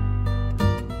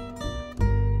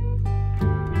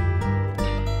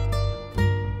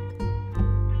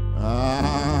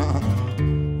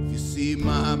 If you see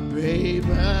my baby,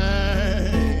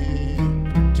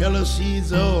 tell her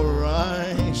she's all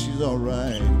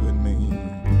right with me.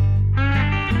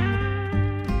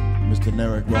 Mr.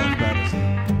 Derek Ross Patterson.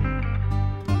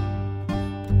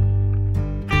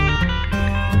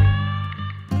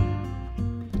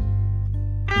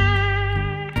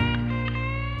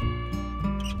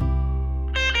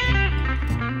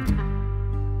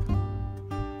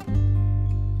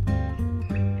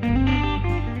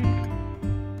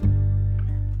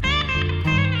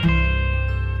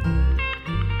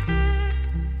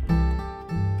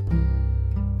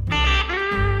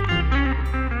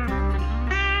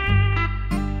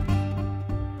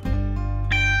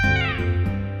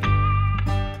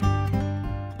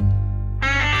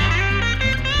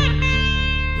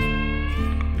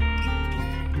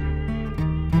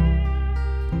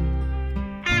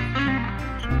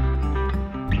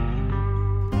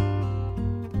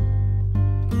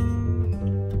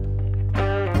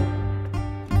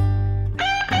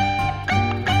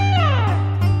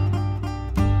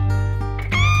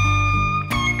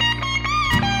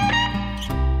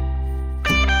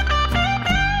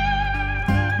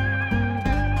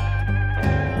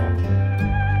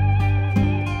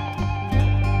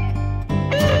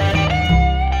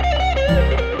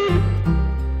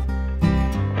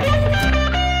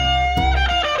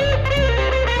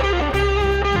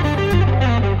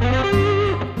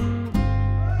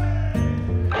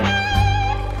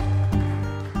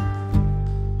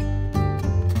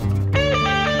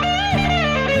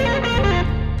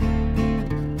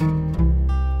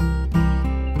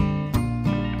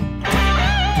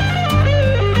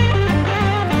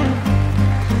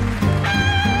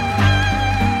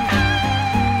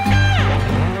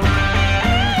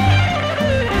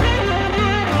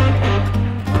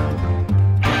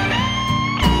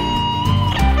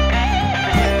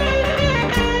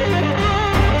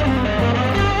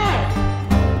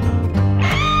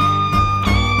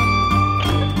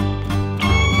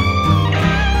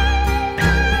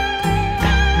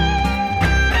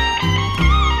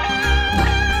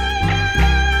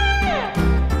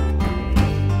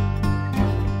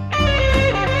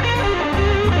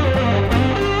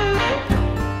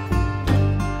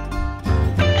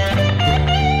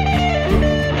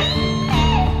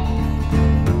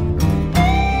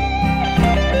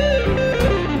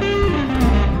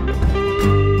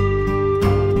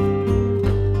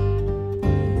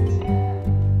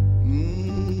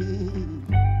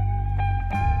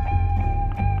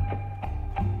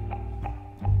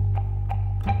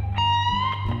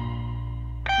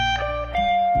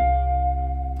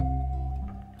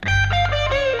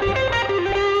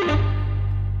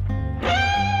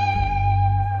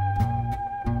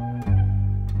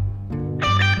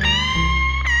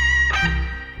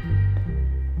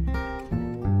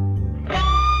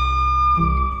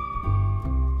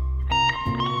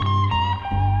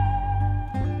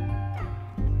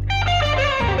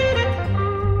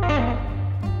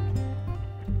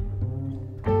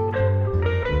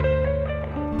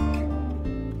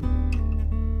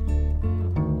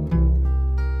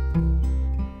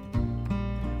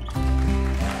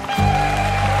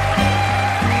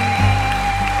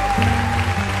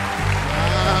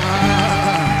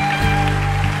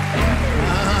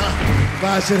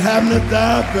 I should happen to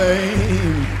die,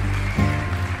 babe,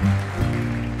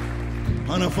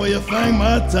 honey, for you think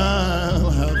my time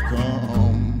have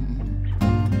come.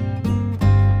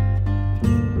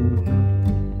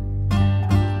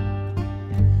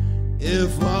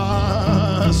 If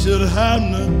I should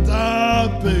happen to die,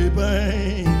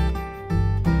 baby,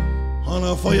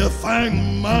 honey, for you think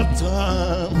my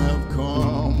time have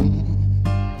come.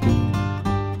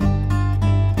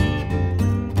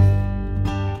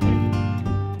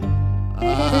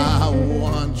 I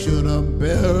want you to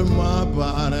bury my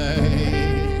body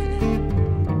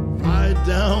right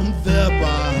down there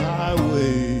by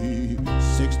Highway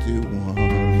 61.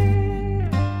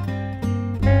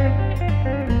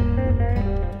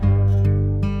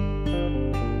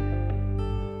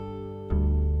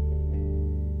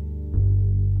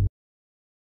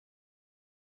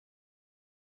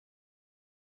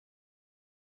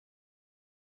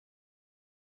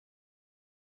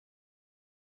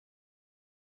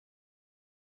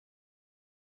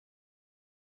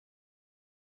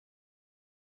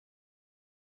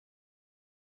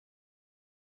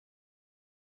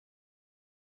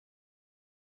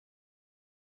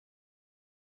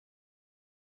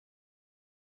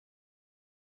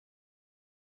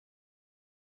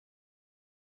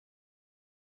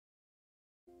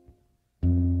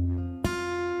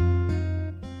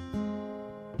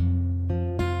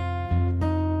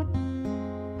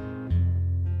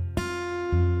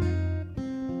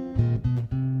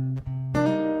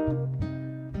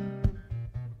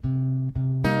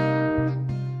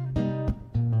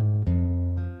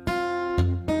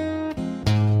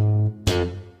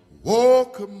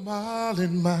 Walk a mile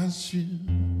in my shoes,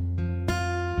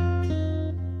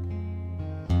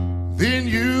 then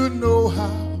you know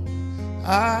how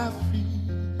I feel.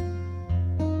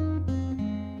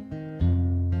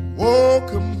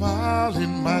 Walk a mile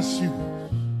in my shoes,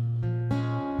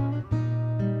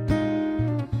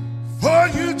 for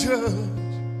you judge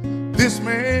this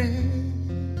man.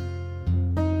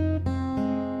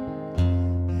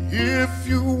 If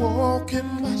you walk in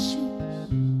my shoes,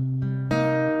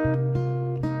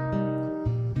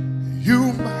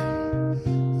 you might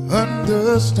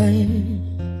understand.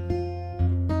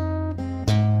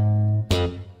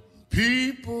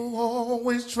 People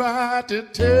always try to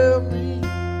tell me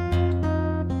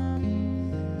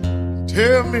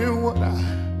what I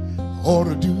ought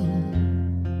to do.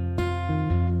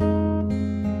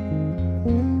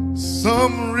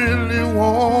 Some really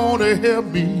want to help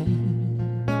me.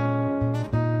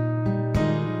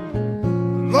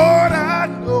 Lord, I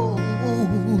know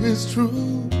it's true.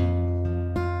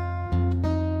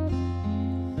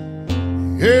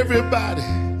 Everybody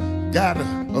got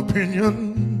an opinion.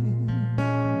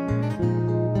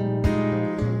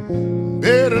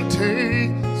 Better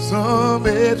take some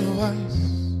advice.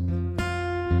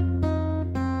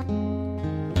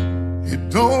 It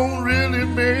don't really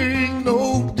make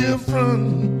no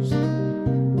difference.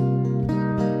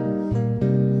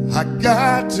 I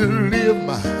got to live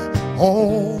my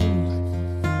own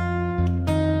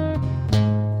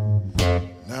life.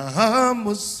 Now I'm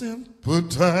a simple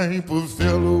type of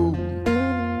fellow.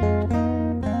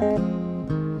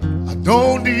 I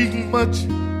don't need much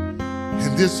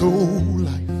in this old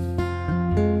life.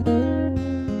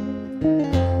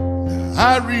 Now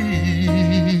I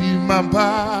read my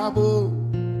Bible,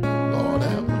 Lord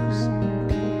have mercy.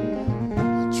 I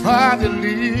try to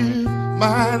live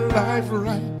my life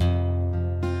right.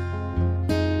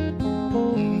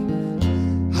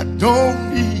 I don't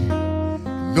need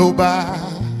nobody.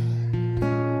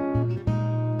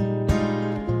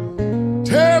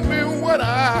 Tell me what I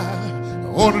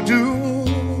ought to do.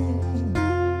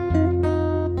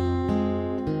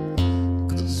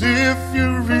 'Cause if you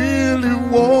really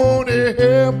want to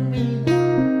help me,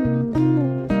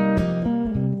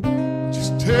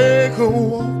 just take a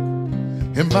walk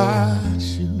in my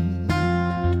shoes.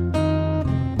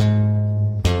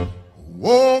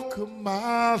 Walk a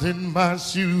mile in my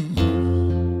shoes.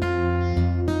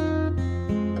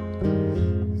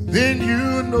 Then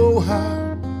you know how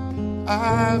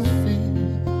I feel.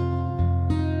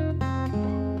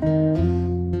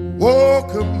 Walk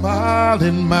a mile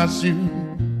in my shoes,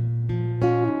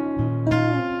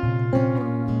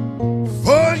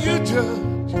 for you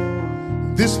judge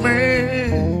this man.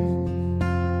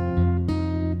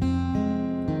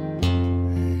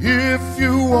 If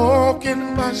you walk in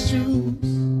my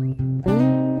shoes,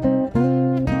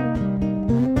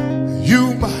 you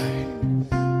might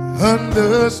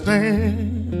understand.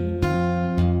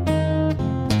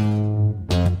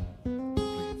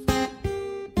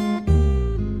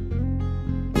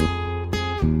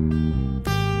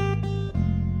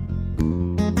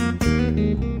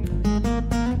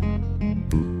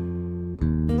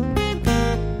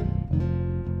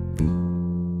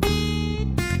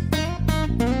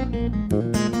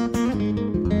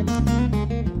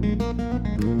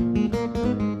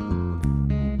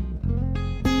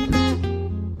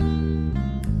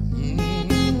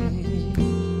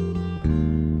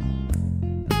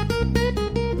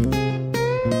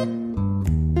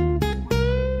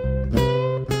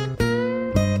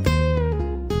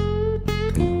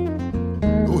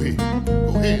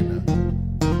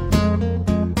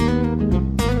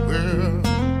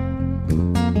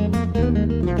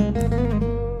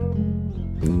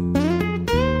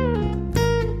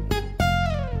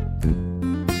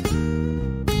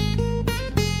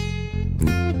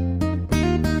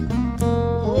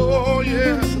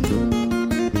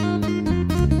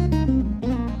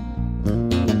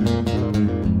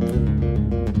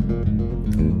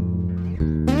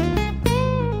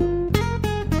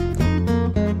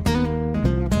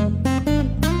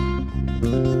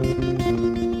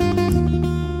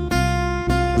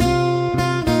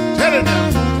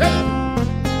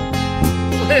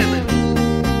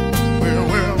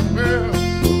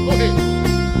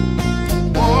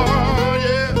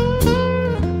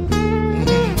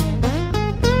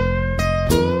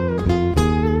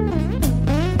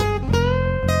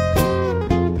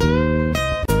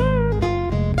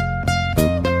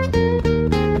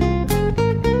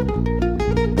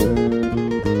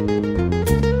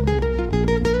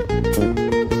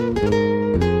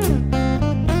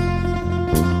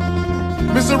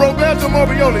 Roberto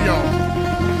Morbioli, y'all.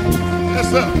 Yes,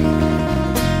 sir.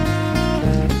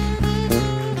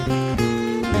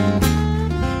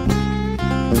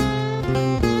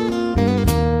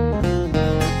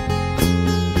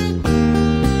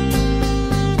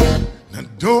 Now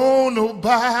don't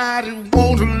nobody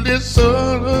want to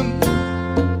listen.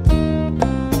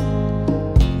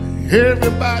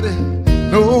 Everybody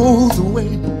knows the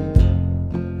way.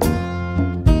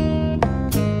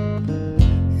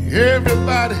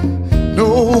 Everybody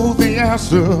knows the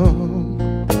answer.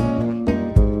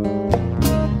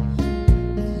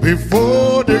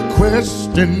 Before the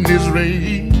question is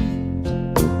raised,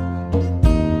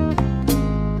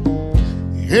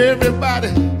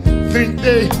 everybody think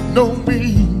they know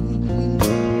me.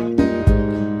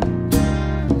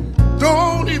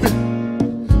 Don't even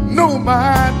know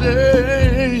my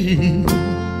name.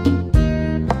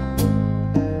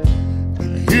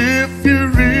 If you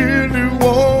really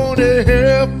want to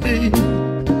help me,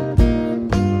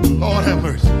 Lord have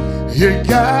mercy, you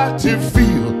got to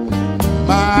feel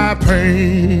my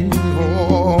pain.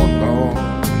 Oh, Lord.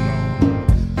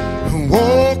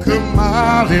 Walk a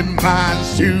mile in my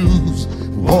shoes.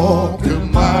 Walk a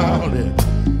mile in,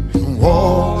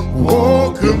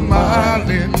 walk a mile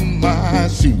in my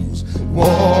shoes.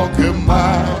 Walk a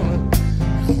mile,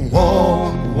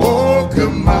 walk a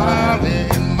mile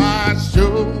in my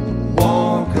shoes.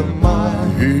 Walk a mile,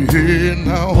 yeah,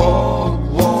 now walk,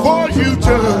 for you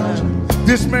judge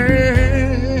this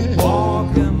man.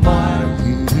 Walk a mile,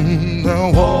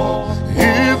 now walk,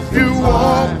 if you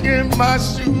walk in my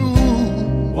shoes.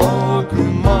 Walk a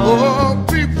mile, oh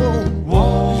people,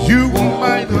 you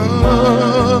might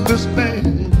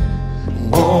understand.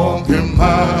 Walk a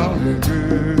mile,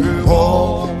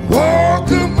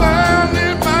 walk a mile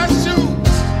in my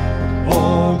shoes.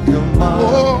 Walk a mile,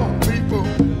 oh people,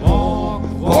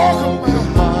 walk a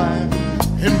mile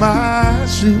in my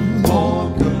shoes.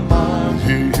 Walk a mile,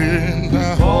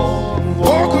 yeah,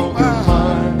 walk a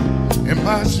mile in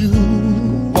my shoes.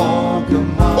 Walk a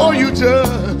mile, for you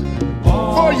judge,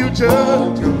 for you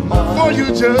judge, for you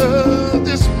judge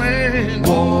this man.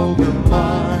 Walk a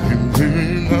mile,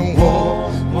 and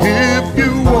walk, if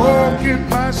you walk in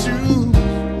my shoes.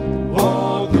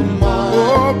 Walk a mile,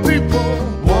 oh people,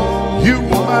 you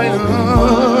might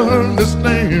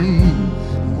understand.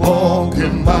 Walk a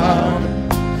mile,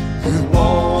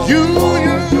 you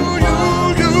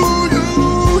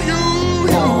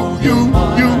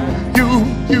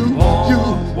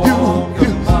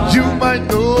might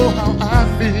know how I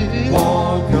feel.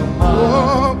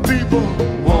 Oh people,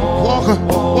 walk a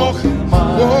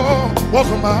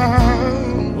mile,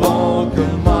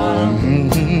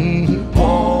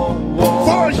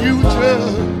 for you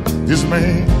judge this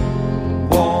man.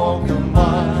 Walk a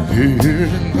mile, yeah,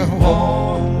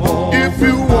 if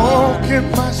you walk in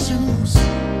my shoes.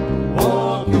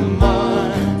 Walk a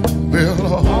mile,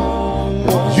 well,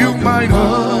 you might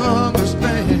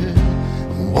understand.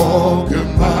 Walk a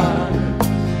mile,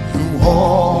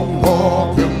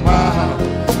 walk a mile,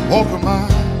 walk a mile,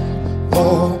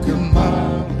 walk a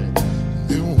mile,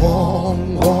 then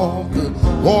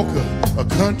walk a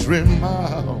country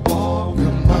mile. Walk a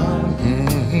mile,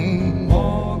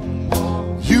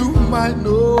 you might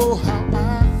know how I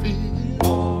feel.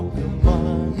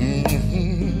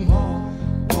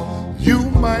 You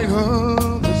might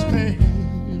understand.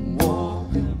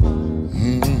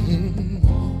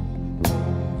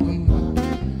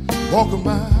 Walk a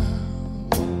mile,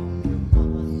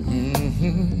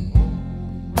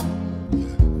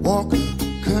 walk a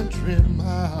country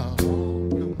mile.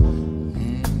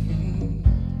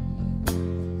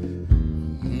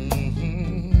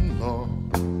 Lord,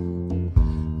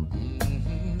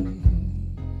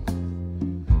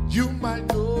 you might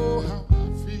know how I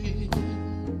feel.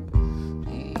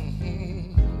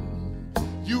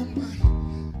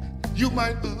 You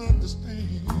might understand.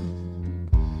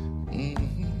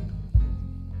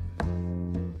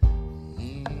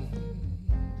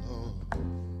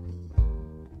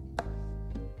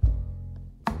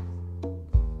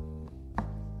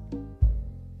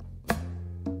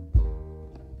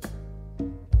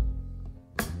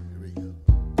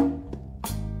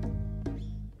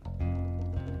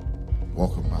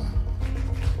 Walk a mile,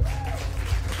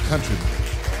 country.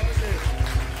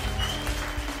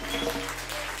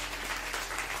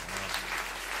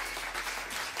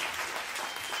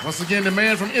 Once again, the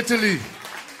man from Italy,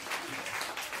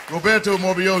 Roberto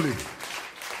Morbioli,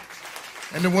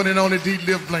 and the one and only D.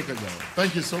 Liv Blanker, y'all.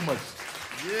 Thank you so much.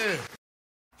 Yeah.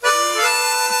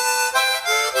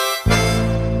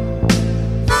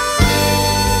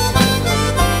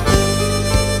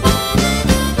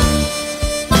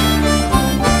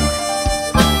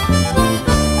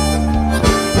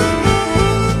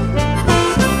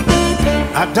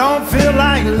 I don't feel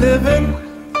like living.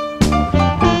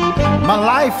 My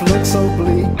life looks so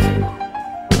bleak.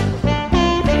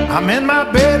 I'm in my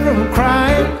bedroom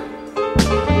crying.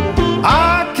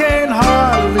 I can't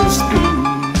hardly speak.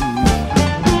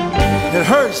 It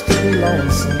hurts to be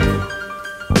lonesome.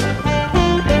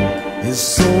 It's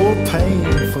so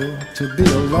painful to be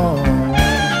alone.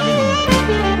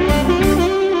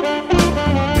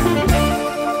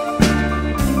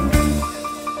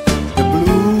 The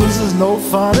blues is no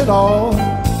fun at all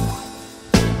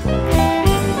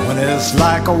when it's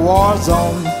like a war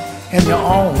zone in your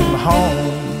own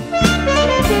home.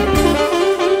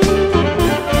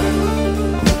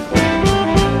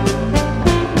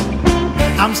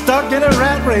 I'm stuck in a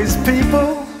rat race,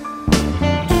 people.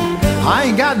 I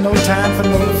ain't got no time for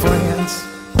no friends.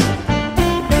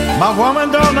 My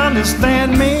woman don't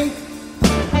understand me.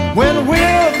 When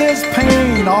will this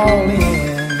pain all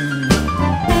end?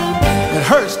 It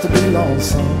hurts to be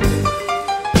lonesome.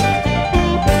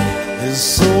 It's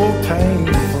so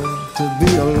painful to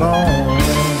be alone.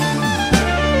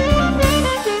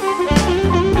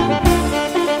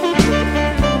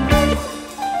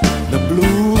 The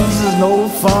blues is no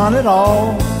fun at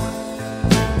all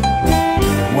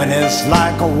when it's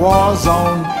like a war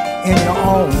zone in your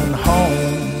own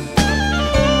home.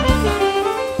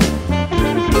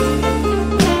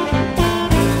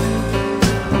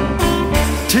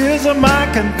 Tears are my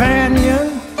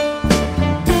companion.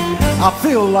 I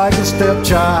feel like a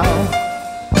stepchild.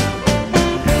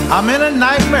 I'm in a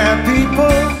nightmare,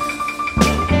 people.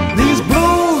 These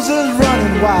blues is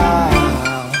running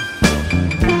wild.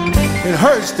 It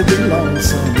hurts to be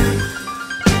lonesome.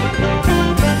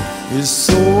 It's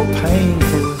so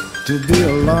painful to be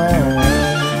alone.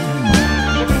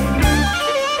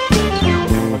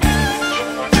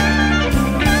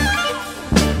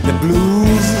 The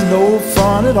blues is no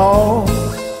fun at all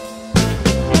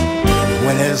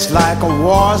when it's like a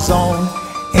war zone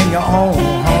in your own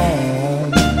home.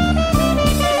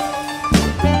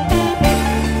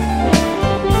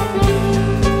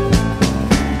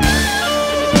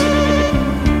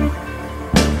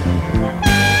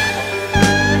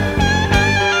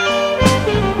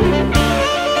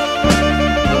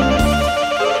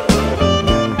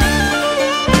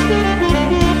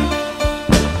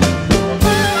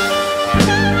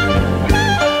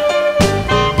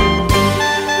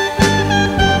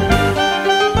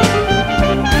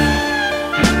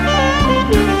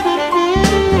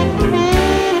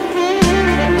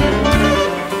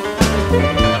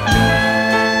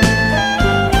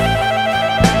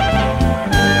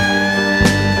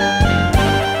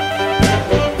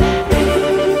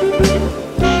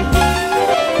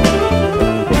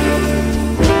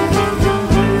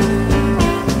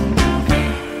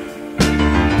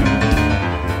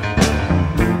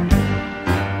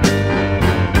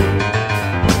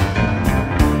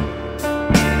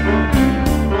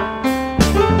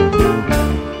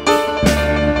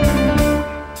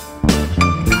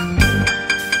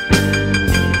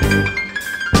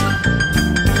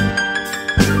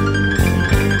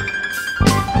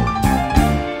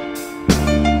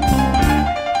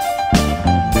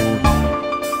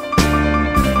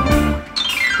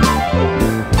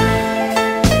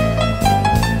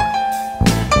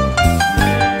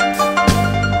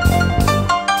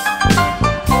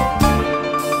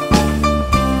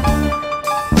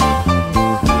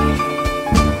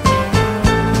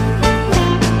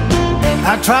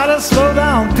 I try to slow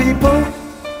down, people,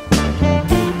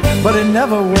 but it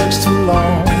never works too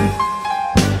long.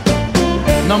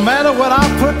 No matter what I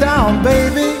put down,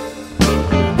 baby,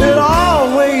 it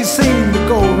always seems to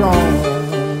go wrong.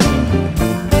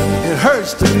 It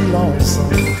hurts to be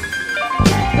lonesome.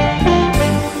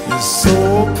 It's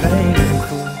so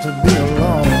painful to be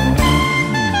alone.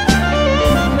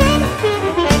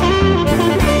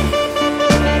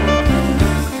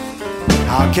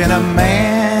 How can a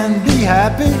man be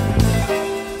happy